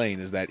Lois Lane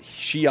is that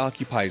she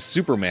occupies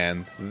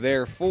Superman.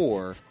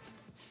 Therefore,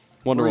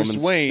 Wonder Bruce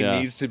Woman's, Wayne yeah.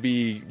 needs to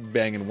be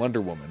banging Wonder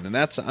Woman, and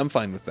I'm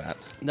fine with that.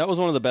 That was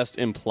one of the best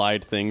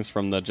implied things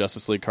from the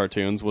Justice League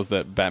cartoons was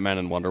that Batman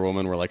and Wonder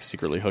Woman were like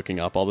secretly hooking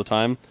up all the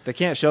time. They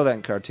can't show that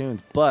in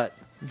cartoons, but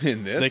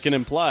In this, They can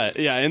imply it.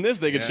 Yeah, in this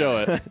they could show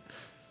it.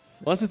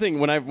 Well, that's the thing.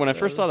 When I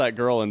first saw that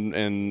girl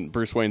in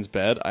Bruce Wayne's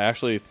bed, I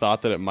actually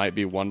thought that it might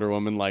be Wonder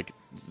Woman, like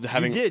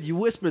having. you did. You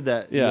whispered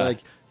that. Yeah. You're like,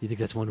 you think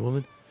that's Wonder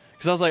Woman?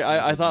 Because I was like,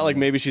 I thought like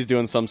maybe she's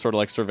doing some sort of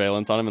like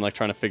surveillance on him and like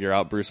trying to figure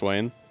out Bruce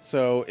Wayne.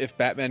 So if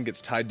Batman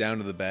gets tied down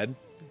to the bed,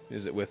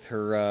 is it with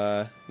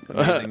her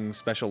amazing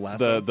special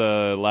lasso?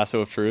 The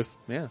lasso of truth.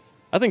 Yeah.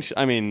 I think.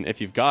 I mean, if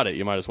you've got it,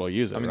 you might as well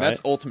use it. I mean, right?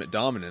 that's ultimate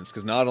dominance,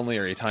 because not only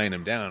are you tying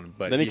him down,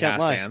 but Then he he can't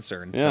has lie. to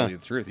answer and Yeah. tell you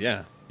the truth.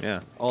 Yeah,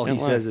 yeah. All Can't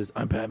he lie. says is,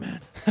 "I'm Batman."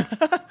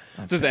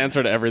 It's his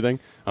answer to everything.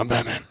 I'm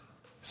Batman.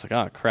 It's like,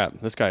 oh crap,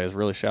 this guy is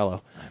really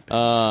shallow.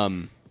 All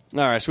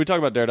right, should we talk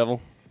about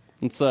Daredevil?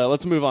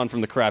 Let's move on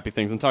from the crappy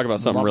things and talk about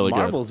something really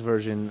Marvel's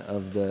version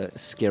of the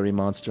scary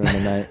monster in the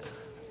night,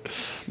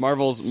 good.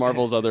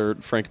 Marvel's other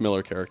Frank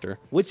Miller character.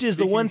 which is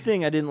the one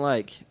thing I didn't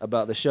like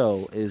about the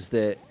show is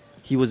that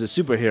he was a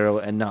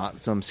superhero and not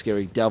some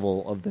scary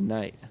devil of the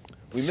night,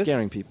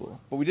 scaring people.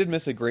 But we did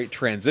miss a great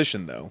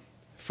transition, though,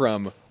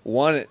 from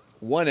one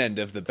end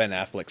of the Ben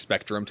Affleck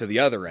spectrum to the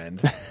other end.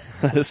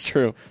 That is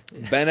true.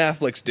 Ben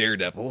Affleck's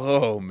Daredevil.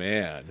 Oh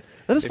man,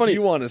 That is funny. If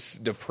you want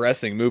a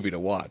depressing movie to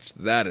watch,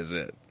 that is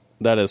it.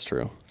 That is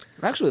true.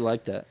 I actually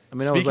like that. I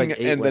mean, I was like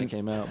Speaking- 8 and when then- it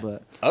came out,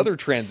 but Other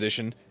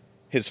transition,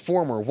 his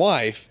former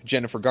wife,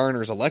 Jennifer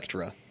Garner's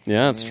Elektra.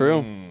 Yeah, it's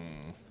true.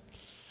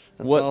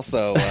 That's What-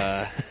 also,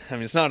 I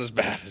mean, it's not as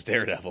bad as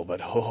Daredevil,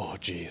 but oh,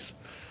 jeez.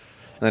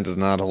 That does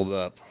not hold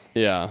up.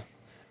 Yeah.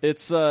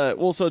 It's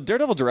so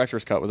Daredevil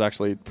director's cut was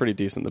actually pretty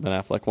decent, the Ben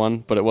Affleck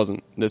one, but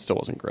it still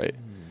wasn't great.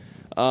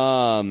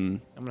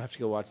 I'm gonna have to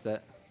go watch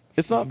that.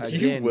 It's not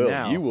Again,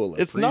 now. You will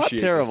It's appreciate not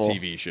terrible. this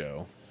TV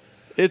show.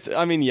 It's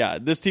I mean, yeah,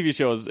 this TV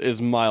show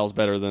is miles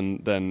better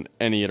than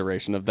any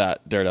iteration of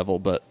that Daredevil,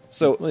 but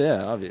So, Well,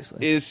 yeah,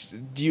 obviously.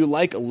 do you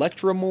like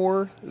Elektra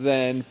more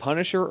than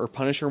Punisher, or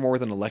Punisher more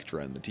than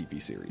Elektra in the TV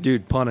series?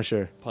 Dude,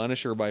 Punisher.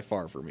 Punisher by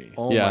far for me.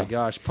 Oh Yeah. my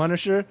gosh,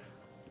 Punisher.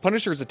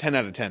 Punisher is a 10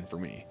 out of 10 for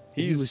me.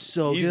 He's was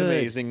so he's good.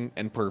 amazing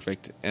and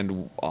perfect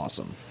and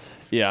awesome.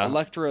 yeah.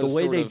 Elektra, The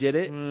way sort they of did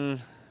it,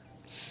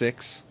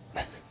 6.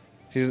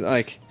 She's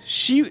like,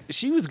 she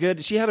was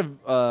good. She had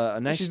a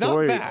nice She's not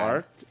story bad.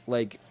 arc,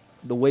 like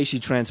the way she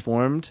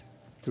transformed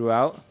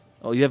throughout.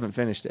 Oh, you haven't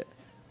finished it.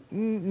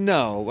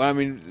 no. I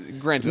mean,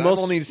 granted,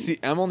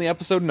 I'm only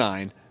episode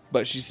 9,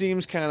 but she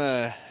seems kind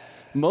of.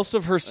 Most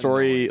of her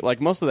story,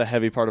 like most of the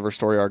heavy part of her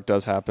story arc,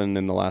 does happen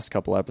in the last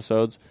couple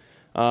episodes.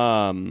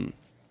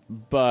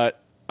 But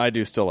I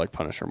do still like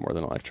Punisher more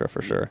than Elektra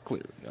for sure.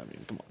 Clearly, I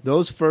mean, come on.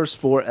 Those first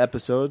 4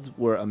 episodes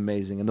were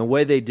amazing, and the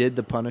way they did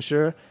the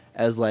Punisher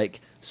as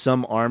like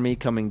some army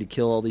coming to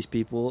kill all these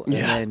people,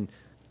 and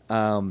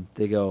then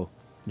they go,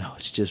 "No,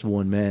 it's just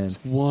one man."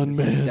 One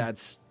man.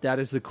 That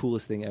is the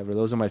coolest thing ever.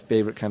 Those are my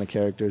favorite kind of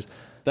characters.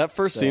 That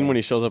first scene when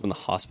he shows up in the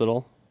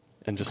hospital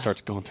and just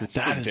starts going through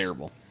that is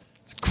terrible.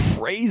 It's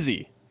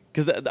crazy.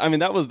 Because I mean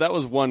that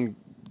was one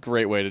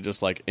great way to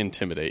just like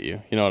intimidate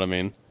you. You know what I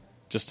mean?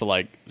 Just to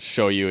like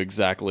show you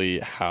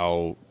exactly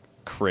how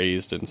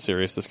crazed and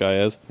serious this guy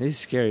is. He's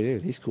scary,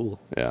 dude. He's cool.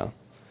 Yeah.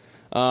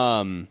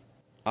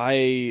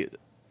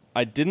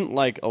 I didn't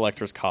like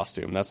Elektra's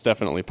costume. That's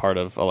definitely part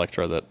of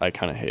Elektra that I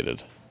kind of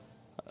hated.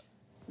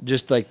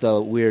 Just like the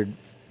weird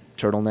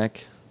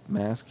turtleneck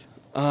mask.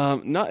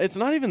 It's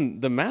not even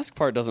the mask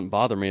part doesn't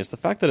bother me. It's the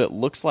fact that it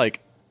looks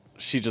like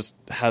she just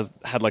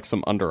had like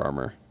some Under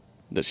Armour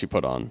that she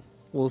put on.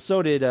 Well,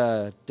 so did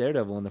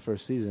Daredevil in the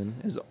first season.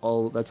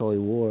 That's all he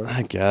wore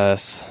I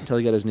guess. until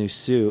he got his new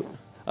suit.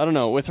 I don't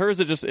know. With hers,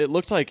 it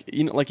looked like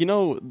you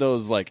know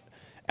those like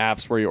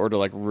apps where you order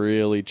like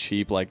really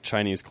cheap like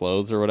Chinese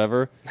clothes or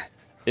whatever.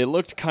 It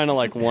looked kind of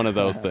like one of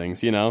those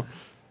things, you know.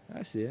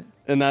 I see it.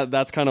 And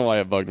that's kind of why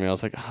it bugged me. I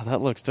was like, oh,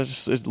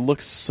 it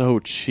looks so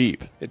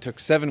cheap. It took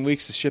 7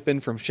 weeks to ship in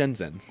from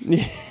Shenzhen.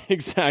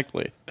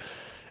 Exactly.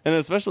 And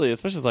especially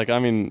it's like, I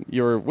mean,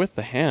 you were with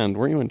the Hand,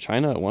 weren't you in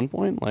China at one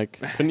point? Like,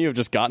 couldn't you have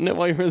just gotten it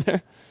while you were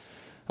there?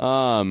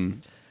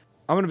 I'm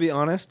gonna be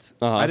honest.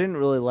 Uh-huh. I didn't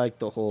really like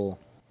the whole,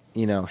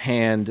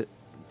 Hand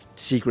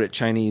secret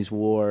Chinese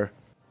war,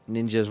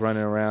 ninjas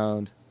running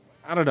around.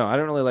 I don't know. I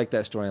don't really like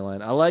that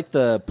storyline. I like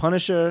the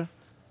Punisher.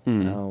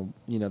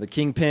 The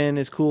Kingpin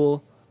is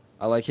cool.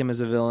 I like him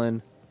as a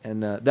villain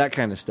and that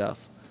kind of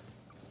stuff.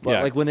 But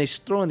Yeah. like when they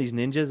throw in these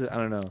ninjas, I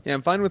don't know. Yeah,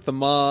 I'm fine with the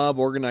mob,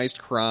 organized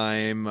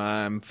crime.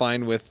 I'm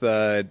fine with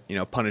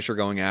Punisher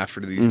going after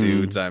these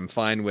dudes. I'm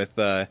fine with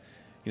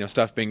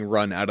stuff being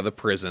run out of the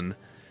prison.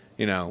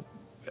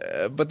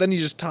 But then you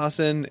just toss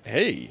in,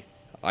 hey,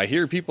 I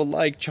hear people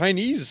like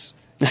Chinese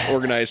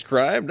Organized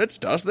crime, let's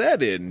toss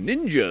that in.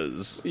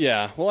 Ninjas.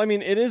 Yeah, well, I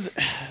mean, it is.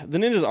 The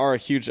ninjas are a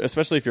huge,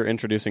 especially if you're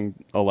introducing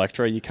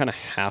Elektra. You kind of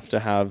have to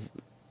have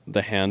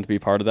the Hand be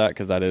part of that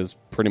because that is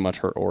pretty much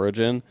her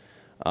origin.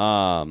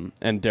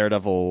 And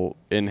Daredevil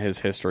in his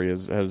history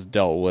has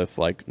dealt with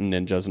like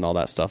ninjas and all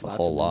that stuff Lots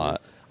a whole of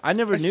lot. ninjas. I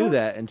never knew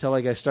that until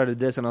like I started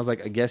this, and I was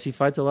like, I guess he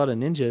fights a lot of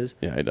ninjas.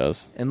 Yeah, he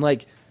does. And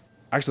like,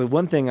 actually,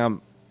 one thing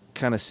I'm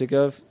kind of sick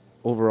of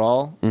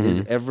overall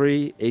is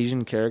every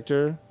Asian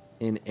character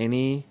in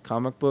any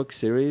comic book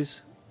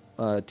series,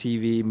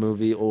 TV,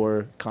 movie,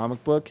 or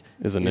comic book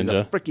Is a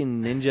ninja.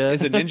 freaking ninja.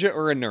 Is a ninja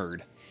or a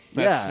nerd?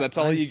 That's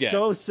all I'm you get.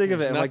 so sick of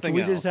There's it. Like, can we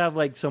just nothing have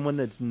like someone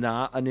that's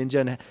not a ninja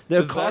and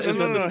their costume?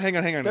 No, hang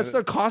on. That's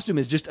their costume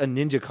is just a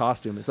ninja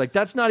costume. It's like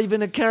that's not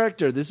even a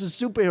character. This is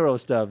superhero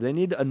stuff. They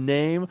need a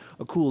name,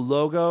 a cool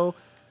logo,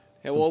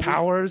 some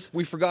powers.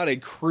 We forgot a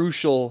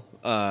crucial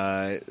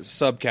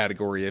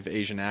subcategory of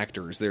Asian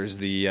actors. There's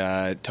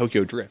the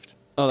Tokyo Drift.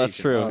 Oh, that's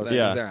Asians. true. So that is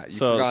Yeah. that. You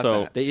So- forgot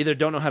so- that. They either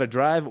don't know how to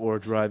drive or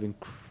drive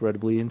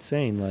incredibly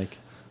insane. Like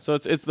So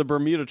it's the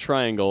Bermuda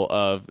Triangle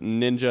of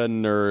ninja,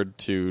 nerd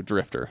to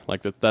drifter.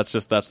 Like that's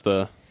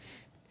the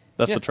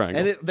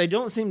triangle. and they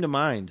don't seem to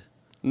mind.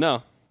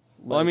 No.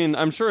 Well, I mean,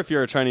 I'm sure if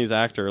you're a Chinese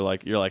actor,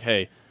 like you're like,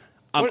 hey,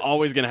 I'm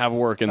always gonna have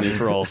work in these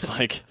roles.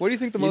 Like, What do you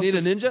think the You most? need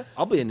a ninja?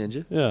 I'll be a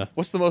ninja. yeah.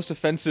 What's the most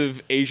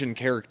offensive Asian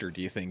character?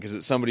 Do you think? Is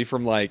it somebody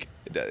from like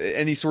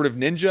any sort of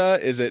ninja?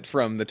 Is it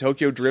from the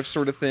Tokyo Drift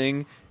sort of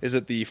thing? Is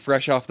it the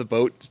Fresh Off the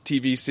Boat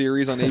TV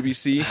series on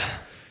ABC?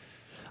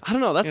 I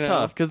don't know. That's You know,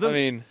 tough because I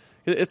mean,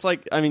 it's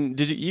like, I mean,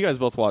 did you guys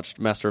both watched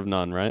Master of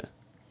None, right?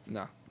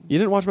 No, You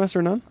didn't watch Master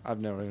of None? I've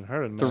never even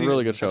heard of It's a it.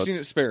 really good show. I've seen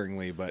It's- it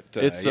sparingly, but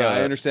it's,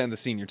 I understand the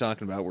scene you're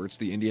talking about, where it's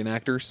the Indian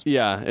actors.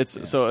 Yeah,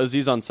 so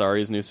Aziz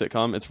Ansari's new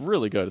sitcom. It's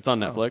really good. It's on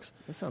Netflix.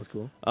 That sounds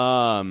cool.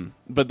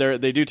 But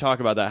they do talk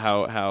about that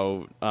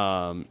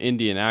how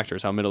Indian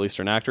actors, how Middle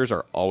Eastern actors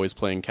are always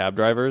playing cab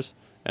drivers,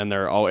 and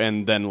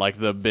and then like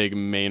the big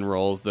main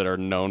roles that are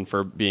known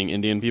for being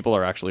Indian people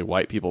are actually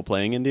white people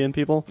playing Indian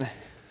people.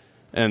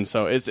 And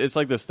so it's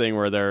like this thing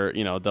where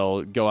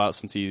they'll go out,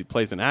 since he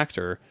plays an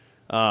actor.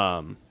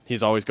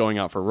 He's always going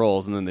out for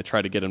roles, and then they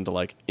try to get him to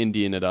like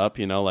Indian it up,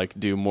 like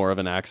do more of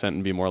an accent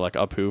and be more like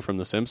Apu from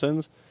The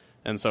Simpsons.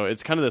 And so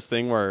it's kind of this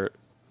thing where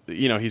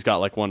he's got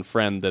like one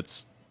friend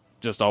that's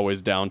just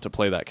always down to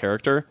play that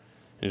character. And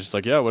he's just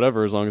like, yeah,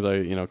 whatever, as long as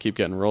I keep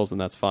getting roles, then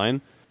that's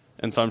fine.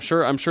 And so I'm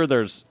sure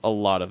there's a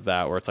lot of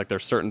that where it's like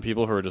there's certain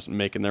people who are just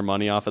making their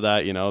money off of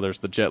that. There's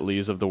the Jet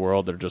Lis of the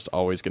world that are just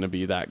always going to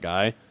be that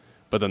guy.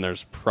 But then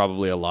there's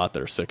probably a lot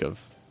that are sick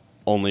of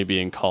only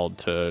being called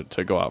to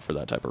go out for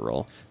that type of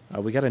role.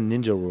 We got a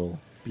ninja rule.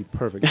 Be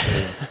perfect. For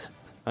you.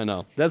 I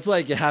know. That's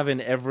like having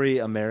every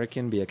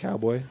American be a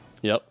cowboy.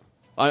 Yep.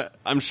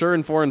 I'm sure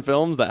in foreign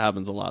films that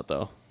happens a lot,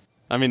 though.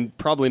 I mean,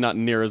 probably not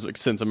near as,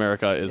 since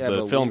America is the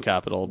but film we-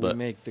 capital, we but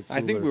make the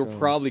I think cooler we're films.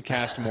 probably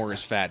cast more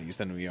as fatties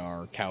than we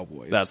are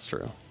cowboys. that's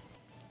true.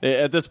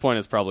 At this point,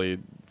 it's probably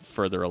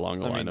further along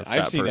the line of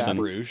I've fat seen person.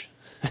 Bruges.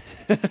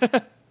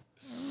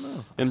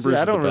 And See, Bruce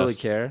I is the don't really best.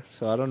 care,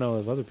 so I don't know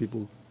if other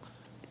people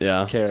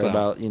Yeah. care So-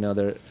 about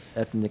their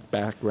ethnic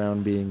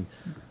background being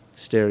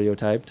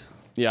stereotyped.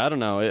 Yeah, I don't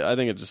know. I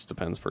think it just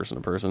depends person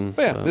to person.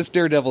 But yeah, this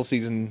Daredevil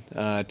season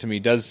to me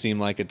does seem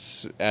like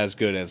it's as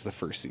good as the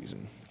first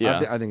season.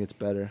 Yeah. I think it's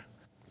better.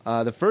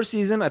 The first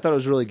season I thought it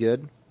was really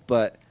good,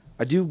 but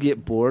I do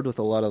get bored with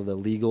a lot of the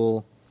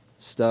legal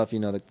stuff.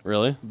 The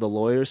Really?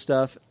 lawyer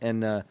stuff,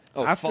 and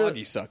after,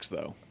 Foggy sucks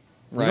though,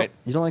 You don't- right?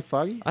 You don't like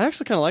Foggy? I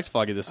actually kind of liked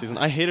Foggy this season.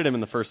 I hated him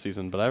in the first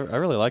season, but I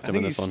really liked I him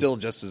think in he's this one. still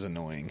just as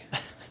annoying.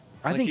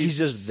 I think he's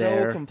just so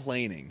there.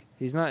 complaining.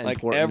 He's not Like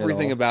important at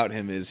everything all. about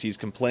him is he's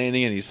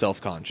complaining and he's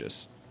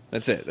self-conscious.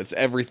 That's it. That's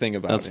everything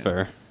about That's him.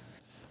 fair.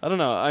 I don't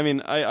know. I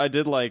mean, I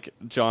did like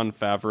Jon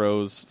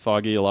Favreau's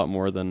Foggy a lot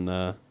more than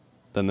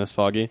this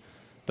Foggy,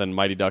 than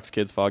Mighty Ducks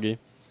Kids Foggy.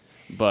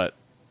 But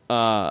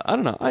I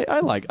don't know. I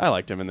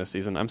liked him in this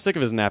season. I'm sick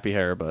of his nappy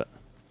hair, but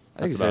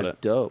I think that's his about hair's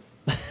it. dope.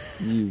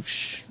 You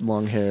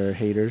long hair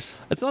haters.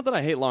 It's not that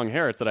I hate long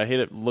hair. It's that I hate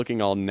it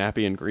looking all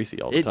nappy and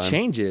greasy all the It time.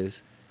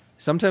 changes.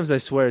 Sometimes I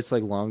swear it's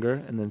like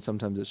longer, and then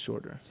sometimes it's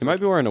shorter. He might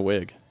be wearing a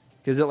wig.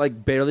 Because it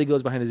like barely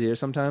goes behind his ear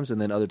sometimes,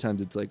 and then other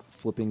times it's like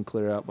flipping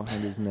clear out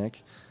behind his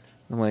neck.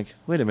 I'm like,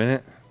 wait a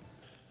minute.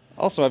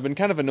 Also, I've been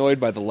kind of annoyed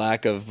by the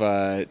lack of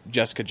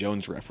Jessica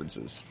Jones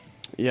references.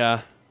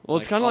 Yeah. Well,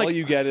 it's kind of all like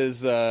you get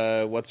is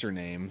what's her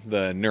name,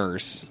 the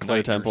nurse, Clay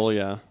night Temple.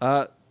 nurse.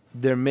 Yeah.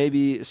 There may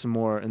be some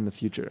more in the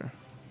future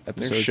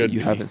episodes should that you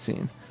be. haven't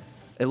seen.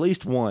 At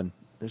least one.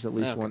 There's at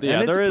least Okay. one. Yeah,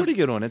 and it's there a is- pretty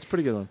good one. It's a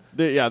pretty good one.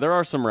 There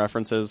are some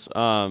references,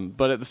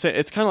 but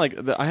it's kind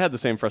of like I had the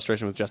same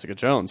frustration with Jessica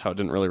Jones, how it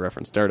didn't really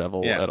reference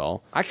Daredevil Yeah. at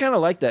all. I kind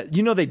of like that.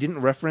 They didn't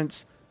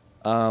reference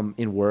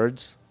in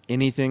words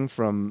anything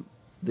from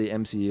the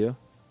MCU.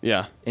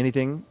 Yeah.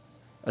 Anything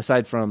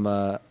aside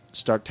from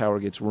Stark Tower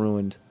gets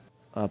ruined,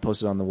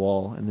 posted on the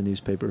wall in the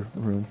newspaper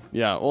room.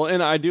 Yeah, well,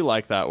 and I do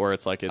like that where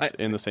it's like it's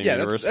in the same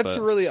universe. That's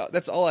but really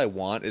that's all I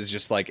want is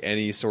just like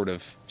any sort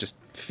of just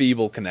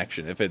feeble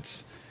connection. If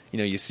it's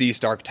you see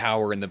Stark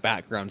Tower in the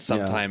background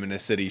sometime in a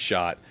city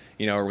shot,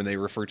 or when they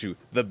refer to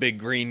the big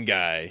green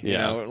guy,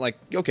 like,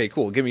 okay,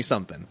 cool, give me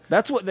something.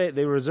 That's what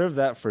they reserve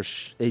that for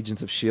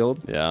Agents of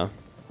S.H.I.E.L.D., Yeah.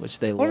 which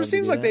they Well, love it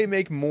seems to do like that. they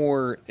make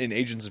more in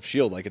Agents of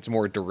S.H.I.E.L.D., like it's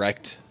more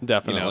direct.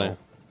 Definitely.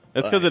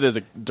 It's because it is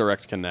a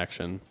direct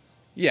connection.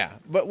 Yeah,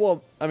 but,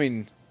 well, I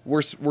mean,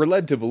 we're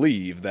led to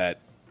believe that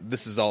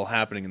this is all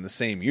happening in the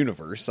same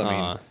universe. I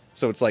mean,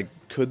 so it's like,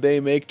 could they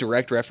make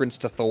direct reference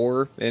to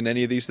Thor in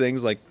any of these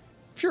things? Like,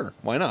 sure,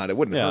 why not? It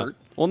wouldn't hurt.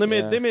 Well, they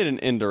made an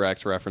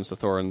indirect reference to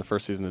Thor in the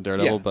first season of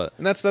Daredevil, but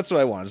and that's what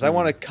I want. Is I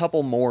want a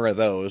couple more of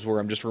those where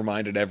I'm just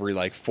reminded every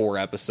like 4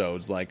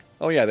 episodes, like,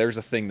 oh yeah, there's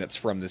a thing that's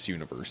from this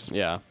universe.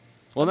 yeah.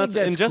 Well, I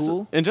think that's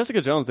cool. In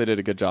Jessica Jones, they did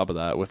a good job of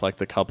that with like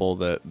the couple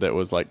that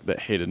was like that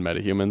hated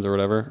metahumans or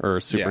whatever or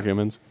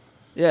superhumans.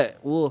 Yeah,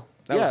 well,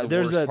 That was the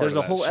there's worst a part there's of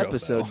a that whole show,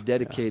 episode though.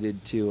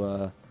 dedicated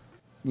to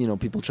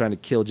people trying to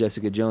kill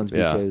Jessica Jones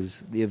Yeah.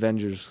 because the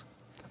Avengers.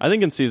 I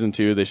think in season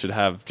 2 they should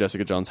have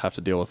Jessica Jones have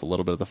to deal with a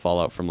little bit of the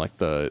fallout from like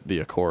the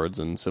Accords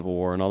and Civil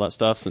War and all that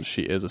stuff since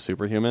she is a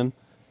superhuman.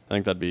 I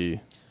think that'd be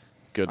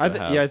good to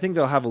have. I think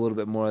they'll have a little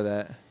bit more of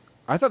that.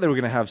 I thought they were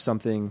going to have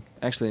something.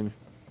 Actually,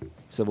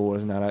 Civil War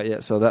is not out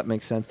yet, so that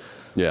makes sense.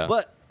 Yeah.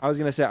 But I was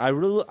going to say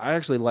I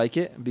actually like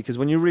it because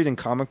when you're reading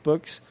comic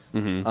books,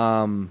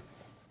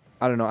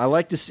 I don't know. I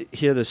like to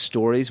hear the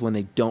stories when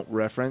they don't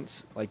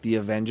reference like the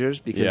Avengers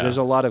because there's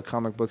a lot of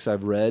comic books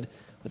I've read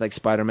with like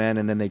Spider-Man,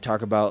 and then they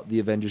talk about the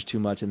Avengers too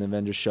much, and the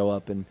Avengers show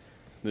up, and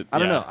I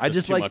don't know. I there's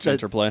just too like much the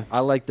interplay. I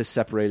like the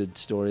separated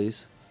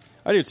stories.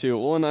 I do too.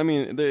 Well, and I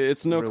mean,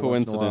 it's no Every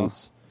once in a while.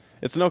 coincidence.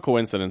 It's no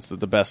coincidence that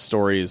the best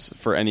stories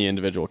for any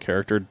individual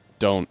character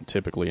don't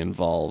typically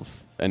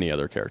involve any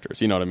other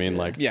characters. You know what I mean?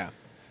 Like, Yeah.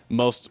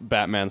 most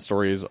Batman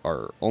stories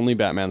are only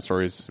Batman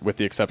stories, with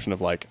the exception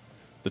of like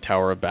the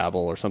Tower of Babel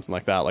or something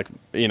like that. Like,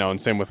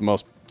 and same with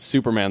most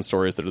Superman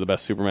stories that are the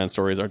best Superman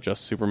stories are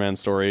just Superman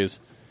stories.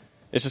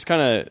 It's just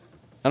kind of,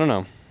 I don't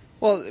know.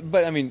 Well,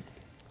 but I mean,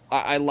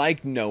 I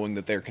like knowing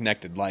that they're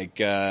connected. Like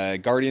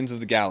Guardians of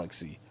the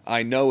Galaxy,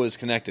 I know is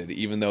connected,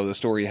 even though the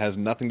story has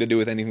nothing to do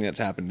with anything that's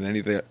happened in any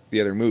of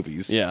the other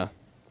movies. Yeah.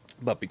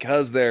 But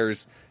because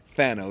there's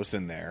Thanos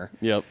in there,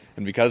 Yep.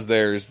 and because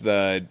there's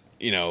the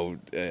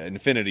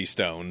Infinity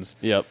Stones,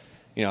 Yep.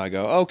 I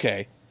go,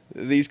 okay,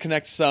 these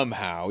connect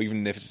somehow,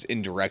 even if it's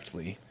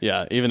indirectly.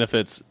 Yeah. Even if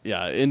it's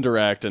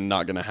indirect and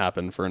not going to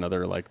happen for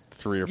another like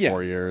 3 or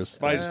 4 years.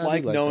 But I just Yeah, I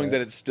like do like knowing that.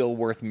 that it's still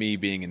worth me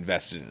being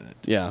invested in it.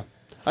 Yeah.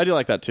 I do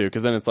like that too,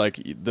 because then it's like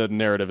the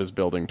narrative is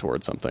building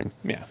towards something.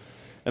 Yeah.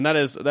 And that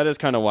is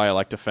kind of why I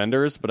like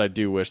Defenders, but I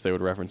do wish they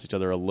would reference each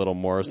other a little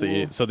more so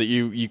that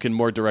you can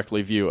more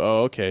directly view,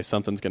 oh, okay,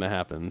 something's going to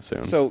happen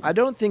soon. So I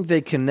don't think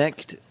they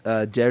connect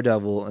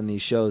Daredevil and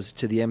these shows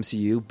to the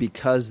MCU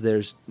because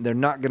they're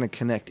not going to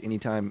connect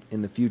anytime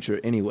in the future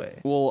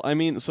anyway. well, I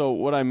mean, so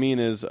what I mean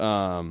is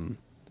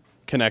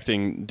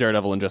connecting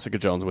Daredevil and Jessica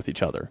Jones with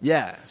each other.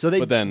 Yeah, so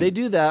But then- they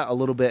do that a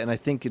little bit, and I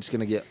think it's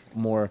going to get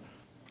more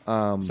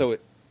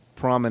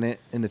prominent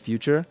in the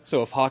future.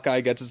 So if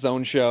Hawkeye gets its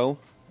own show,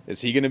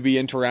 is he going to be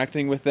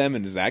interacting with them,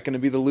 and is that going to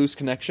be the loose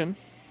connection?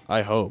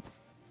 I hope.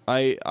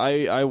 I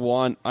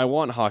want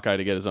Hawkeye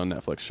to get his own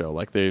Netflix show,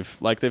 like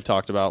they've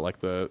talked about, like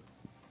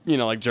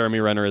like Jeremy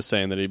Renner is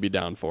saying that he'd be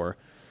down for.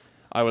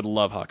 I would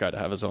love Hawkeye to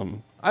have his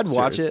own. I'd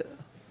watch series. it.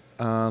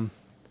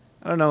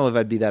 I don't know if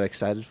I'd be that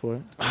excited for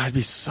it. I'd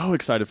be so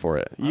excited for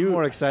it. I'm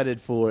more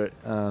excited for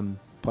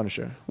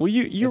Punisher. Well,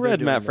 you they're read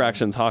doing Matt that.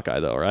 Fraction's Hawkeye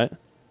though, right?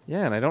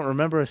 Yeah, and I don't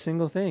remember a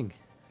single thing.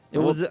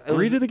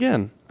 Read it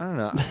again. I don't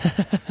know.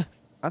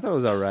 I thought it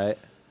was all right.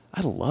 I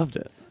loved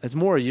it. It's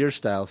more a your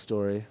style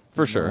story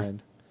For than sure.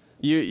 mine.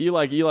 You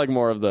like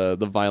more of the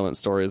violent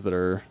stories that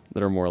are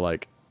more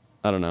like,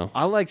 I don't know.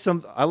 I like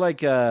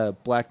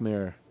Black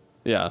Mirror.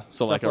 Yeah,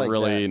 so Stuff like a like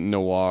really that.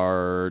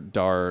 noir,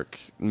 dark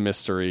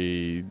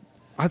mystery.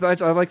 I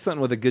like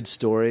something with a good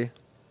story.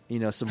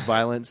 Some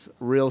violence,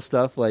 real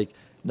stuff. Like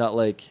not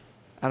like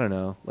I don't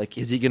know. Like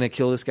is he gonna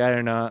kill this guy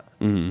or not?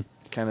 Mhm.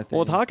 Kind of thing.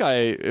 Well, with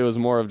Hawkeye, it was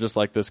more of just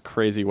like this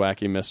crazy,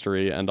 wacky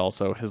mystery, and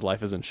also his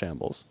life is in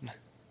shambles.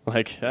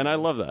 And I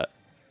love that.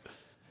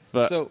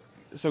 But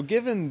So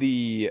given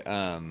the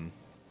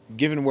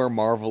given where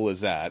Marvel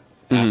is at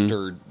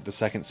after the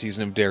second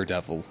season of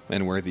Daredevil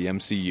and where the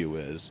MCU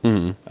is,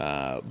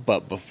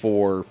 but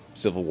before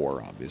Civil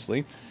War,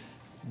 obviously,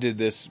 did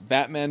this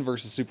Batman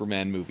versus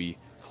Superman movie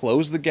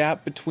close the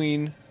gap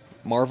between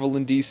Marvel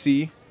and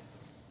DC,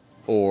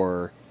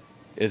 or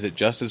is it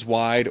just as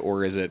wide,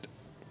 or is it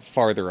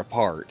farther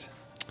apart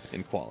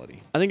in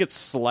quality? I think it's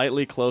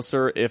slightly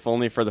closer, if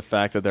only for the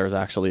fact that there's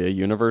actually a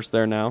universe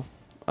there now.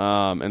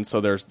 And so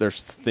there's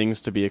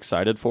things to be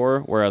excited for,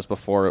 whereas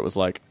before it was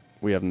like,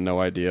 we have no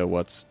idea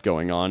what's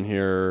going on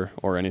here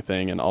or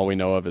anything, and all we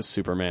know of is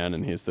Superman,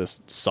 and he's this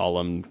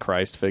solemn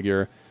Christ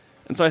figure.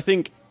 And so I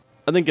think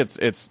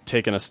it's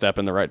taken a step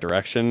in the right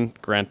direction.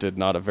 Granted,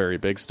 not a very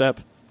big step.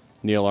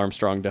 Neil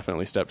Armstrong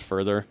definitely stepped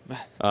further.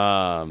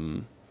 But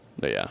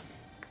yeah,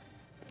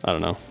 I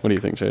don't know. What do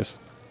you think, Chase?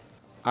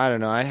 I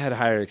don't know. I had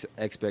higher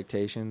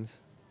expectations.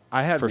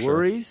 I had For sure.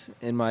 worries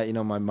in my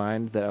my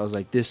mind that I was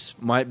like, this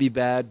might be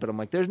bad, but I'm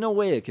like, there's no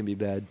way it can be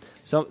bad.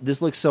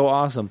 This looks so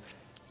awesome,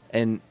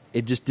 and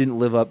it just didn't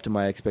live up to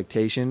my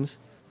expectations.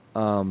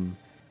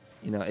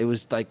 It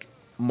was like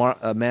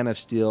Man of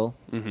Steel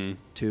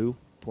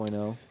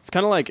 2.0. It's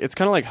kind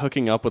of like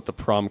hooking up with the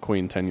prom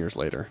queen 10 years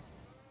later.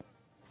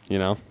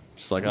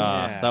 Just like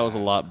that was a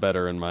lot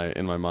better in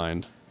my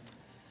mind.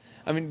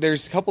 I mean,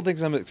 there's a couple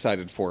things I'm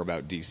excited for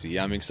about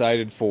DC. I'm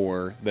excited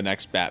for the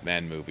next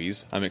Batman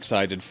movies. I'm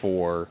excited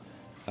for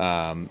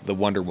the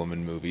Wonder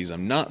Woman movies.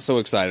 I'm not so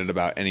excited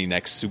about any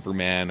next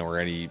Superman or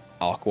any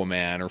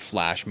Aquaman or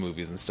Flash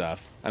movies and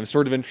stuff. I'm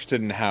sort of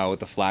interested in how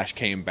the Flash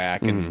came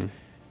back and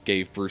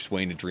gave Bruce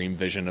Wayne a dream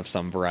vision of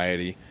some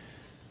variety.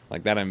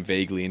 Like that I'm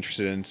vaguely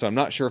interested in. So I'm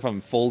not sure if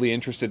I'm fully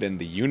interested in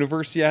the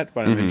universe yet,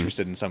 but I'm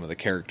interested in some of the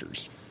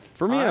characters.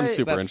 For me, I'm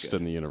super that's interested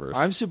good. in the universe.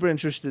 I'm super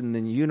interested in the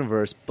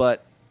universe,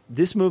 but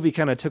this movie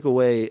kind of took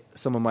away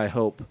some of my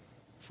hope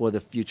for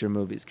the future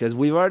movies because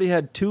we've already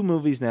had 2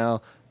 movies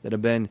now that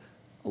have been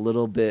a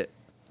little bit,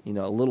 a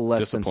little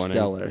less than Disappointing,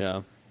 stellar.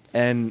 yeah.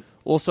 And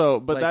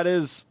but like, that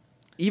is...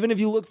 even if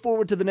you look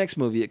forward to the next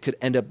movie, it could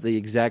end up the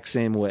exact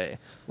same way.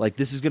 Like,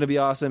 this is going to be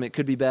awesome. It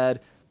could be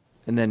bad.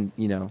 And then,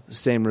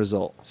 same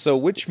result. So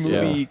which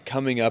movie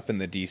coming up in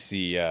the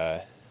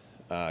DC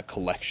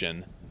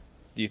collection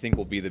do you think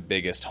will be the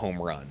biggest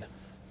home run?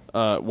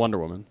 Wonder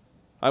Woman.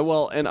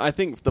 And I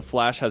think The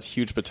Flash has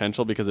huge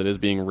potential because it is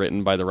being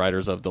written by the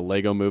writers of the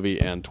Lego Movie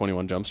and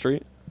 21 Jump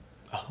Street.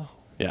 Oh,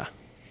 yeah.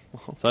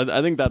 So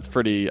I think that's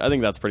pretty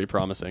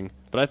promising.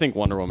 But I think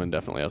Wonder Woman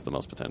definitely has the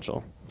most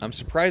potential. I'm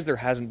surprised there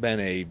hasn't been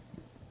a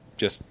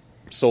just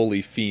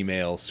solely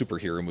female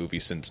superhero movie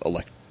since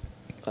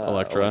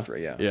Elektra.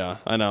 Yeah,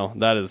 I know.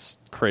 That is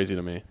crazy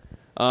to me.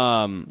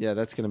 Yeah,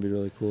 that's going to be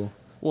really cool.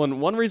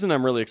 One reason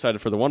I'm really excited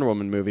for the Wonder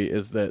Woman movie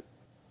is that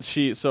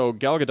Gal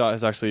Gadot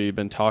has actually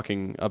been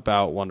talking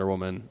about Wonder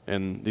Woman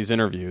in these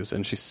interviews,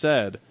 and she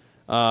said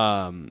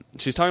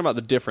she's talking about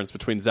the difference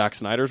between Zack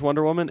Snyder's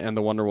Wonder Woman and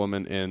the Wonder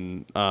Woman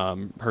in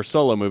her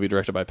solo movie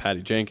directed by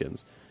Patty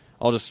Jenkins.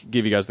 I'll just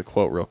give you guys the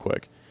quote real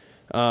quick.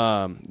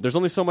 There's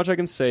only so much I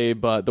can say,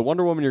 but the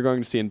Wonder Woman you're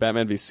going to see in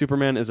Batman v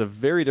Superman is a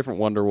very different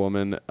Wonder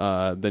Woman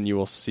than you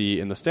will see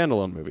in the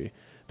standalone movie.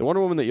 The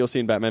Wonder Woman that you'll see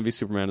in Batman v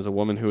Superman is a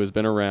woman who has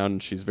been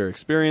around. She's very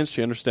experienced.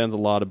 She understands a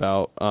lot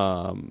about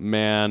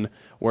man,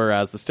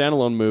 whereas the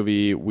standalone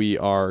movie, we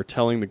are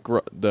telling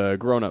the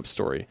grown-up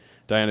story.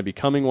 Diana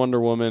becoming Wonder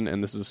Woman,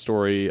 and this is a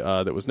story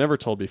that was never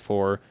told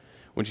before.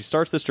 When she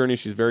starts this journey,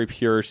 she's very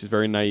pure, she's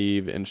very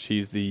naive, and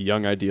she's the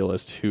young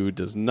idealist who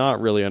does not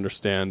really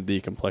understand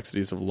the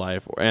complexities of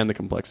life and the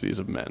complexities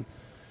of men.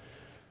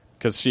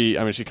 Because she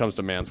comes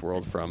to man's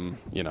world from,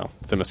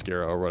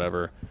 Themyscira or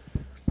whatever.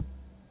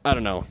 I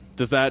don't know.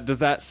 Does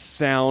that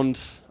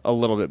sound a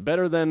little bit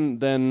better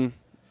than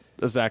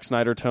a Zack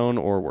Snyder tone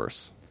or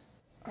worse?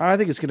 I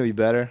think it's going to be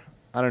better.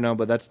 I don't know,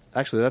 but that's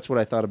what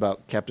I thought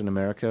about Captain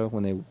America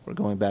when they were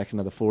going back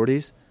into the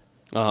 40s.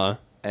 Uh-huh.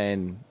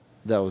 And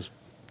that was,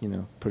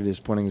 pretty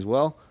disappointing as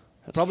well.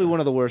 Probably one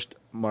of the worst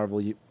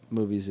Marvel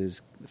movies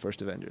is The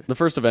First Avenger. The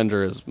First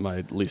Avenger is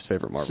my least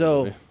favorite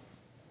Marvel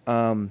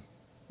movie.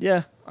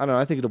 Yeah, I don't know.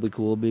 I think it'll be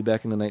cool. It'll be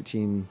back in the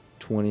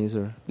 1920s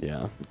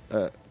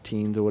or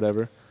teens or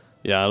whatever.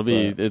 Yeah, it'll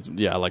be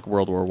like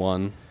World War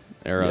I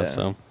era.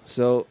 Yeah.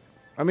 So,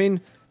 I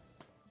mean,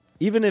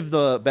 even if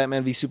the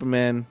Batman v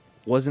Superman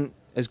wasn't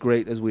as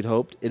great as we'd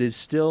hoped,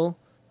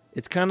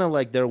 it's kind of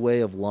like their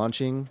way of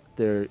launching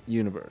their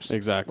universe.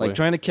 Exactly. Like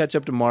trying to catch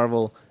up to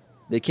Marvel.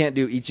 They can't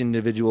do each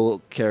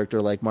individual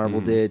character like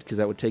Marvel did because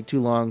that would take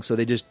too long. So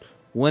they just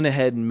went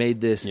ahead and made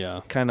this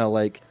kind of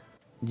like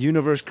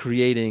universe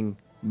creating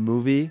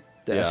movie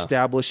that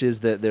establishes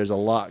that there's a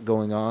lot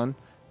going on.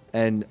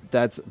 And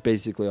that's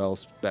basically all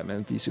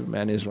Batman v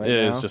Superman is right now.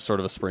 It is just sort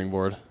of a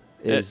springboard.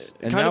 And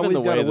now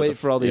we've got to wait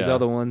for all these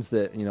other ones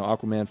that,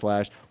 Aquaman,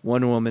 Flash,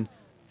 Wonder Woman,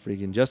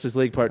 freaking Justice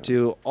League Part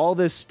 2, all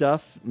this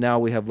stuff now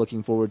we have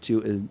looking forward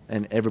to,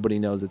 and everybody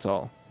knows it's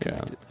all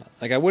connected.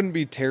 Like, I wouldn't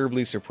be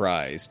terribly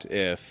surprised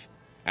if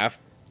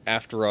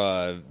after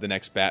the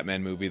next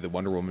Batman movie, the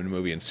Wonder Woman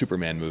movie, and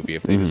Superman movie,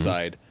 if they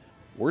decide,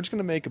 we're just going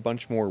to make a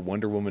bunch more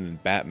Wonder Woman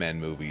and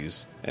Batman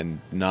movies and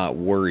not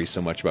worry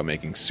so much about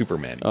making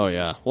Superman movies. Oh,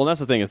 yeah. Well, that's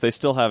the thing is they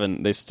still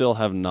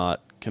have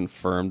not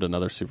confirmed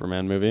another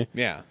Superman movie.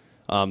 Yeah.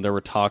 There were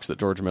talks that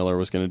George Miller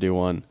was going to do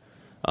one,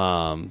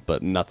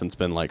 but nothing's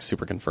been like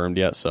super confirmed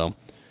yet. So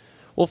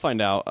we'll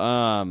find out.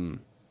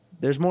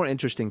 There's more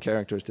interesting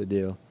characters to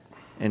do,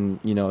 and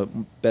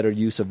better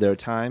use of their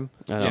time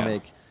to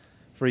make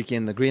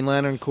freaking the Green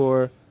Lantern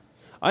Corps.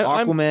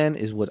 Aquaman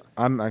is what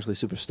I'm actually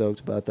super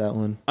stoked about that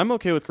one. I'm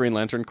okay with Green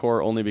Lantern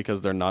Corps only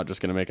because they're not just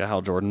going to make a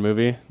Hal Jordan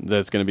movie.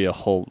 That's going to be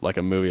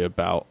a movie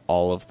about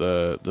all of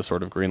the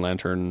sort of Green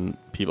Lantern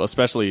people,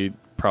 especially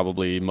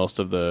probably most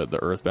of the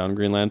Earthbound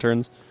Green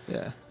Lanterns.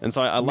 Yeah. And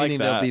so I like that.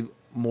 There'll be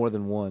more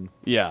than one.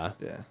 Yeah.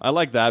 I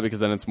like that because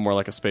then it's more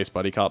like a space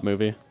buddy cop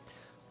movie.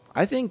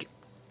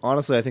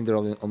 Honestly, I think they're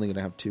only going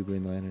to have 2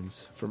 Green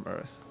Lanterns from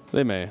Earth.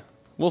 They may.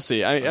 We'll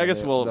see. I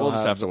guess we'll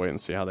just have to wait and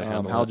see how they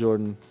handle Hal it.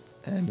 Jordan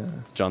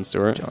and Jon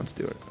Stewart. Jon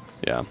Stewart.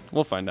 Yeah,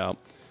 we'll find out.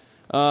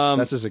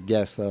 That's just a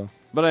guess, though.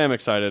 But I am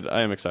excited.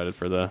 I am excited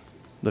for the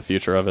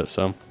future of it.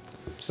 So,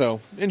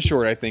 in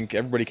short, I think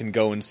everybody can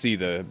go and see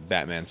the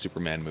Batman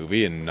Superman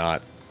movie and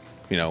not,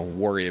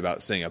 worry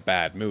about seeing a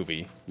bad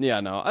movie. Yeah,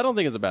 no, I don't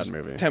think it's a bad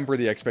movie. Temper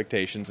the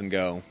expectations and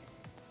go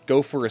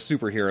for a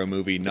superhero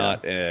movie,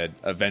 not an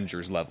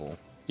Avengers level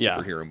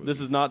superhero movie.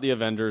 This is not the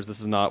Avengers. This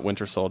is not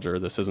Winter Soldier.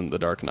 This isn't the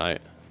Dark Knight.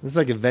 This is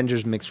like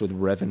Avengers mixed with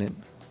Revenant,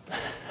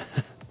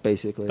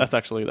 basically.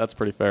 That's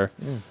pretty fair.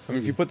 Yeah. I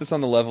mean, if you put this on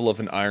the level of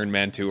an Iron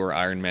Man 2 or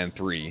Iron Man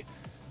 3,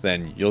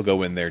 then you'll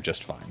go in there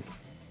just fine.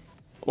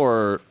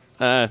 Or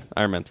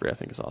Iron Man 3, I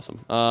think, is awesome.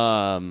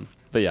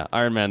 But yeah,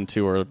 Iron Man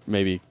 2 or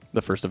maybe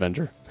the first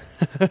Avenger.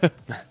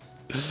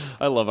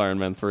 I love Iron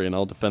Man 3, and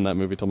I'll defend that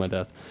movie till my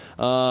death.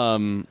 I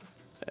think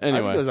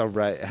Anyway, it was all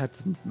right. It had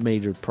some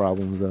major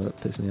problems that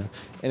pissed me off.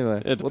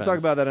 Anyway, It we'll talk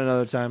depends. about that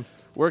another time.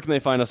 where can they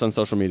find us on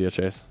social media,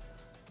 Chase?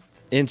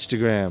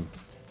 Instagram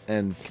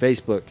and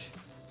Facebook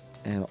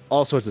and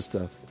all sorts of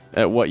stuff.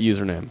 At what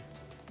username?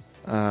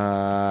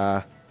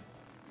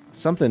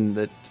 Something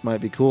that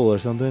might be cool or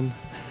something.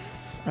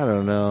 I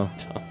don't know.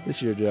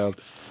 It's your job.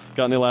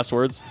 Got any last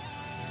words?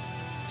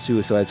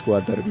 Suicide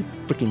Squad better be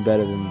freaking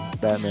better than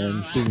Batman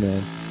and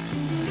Superman.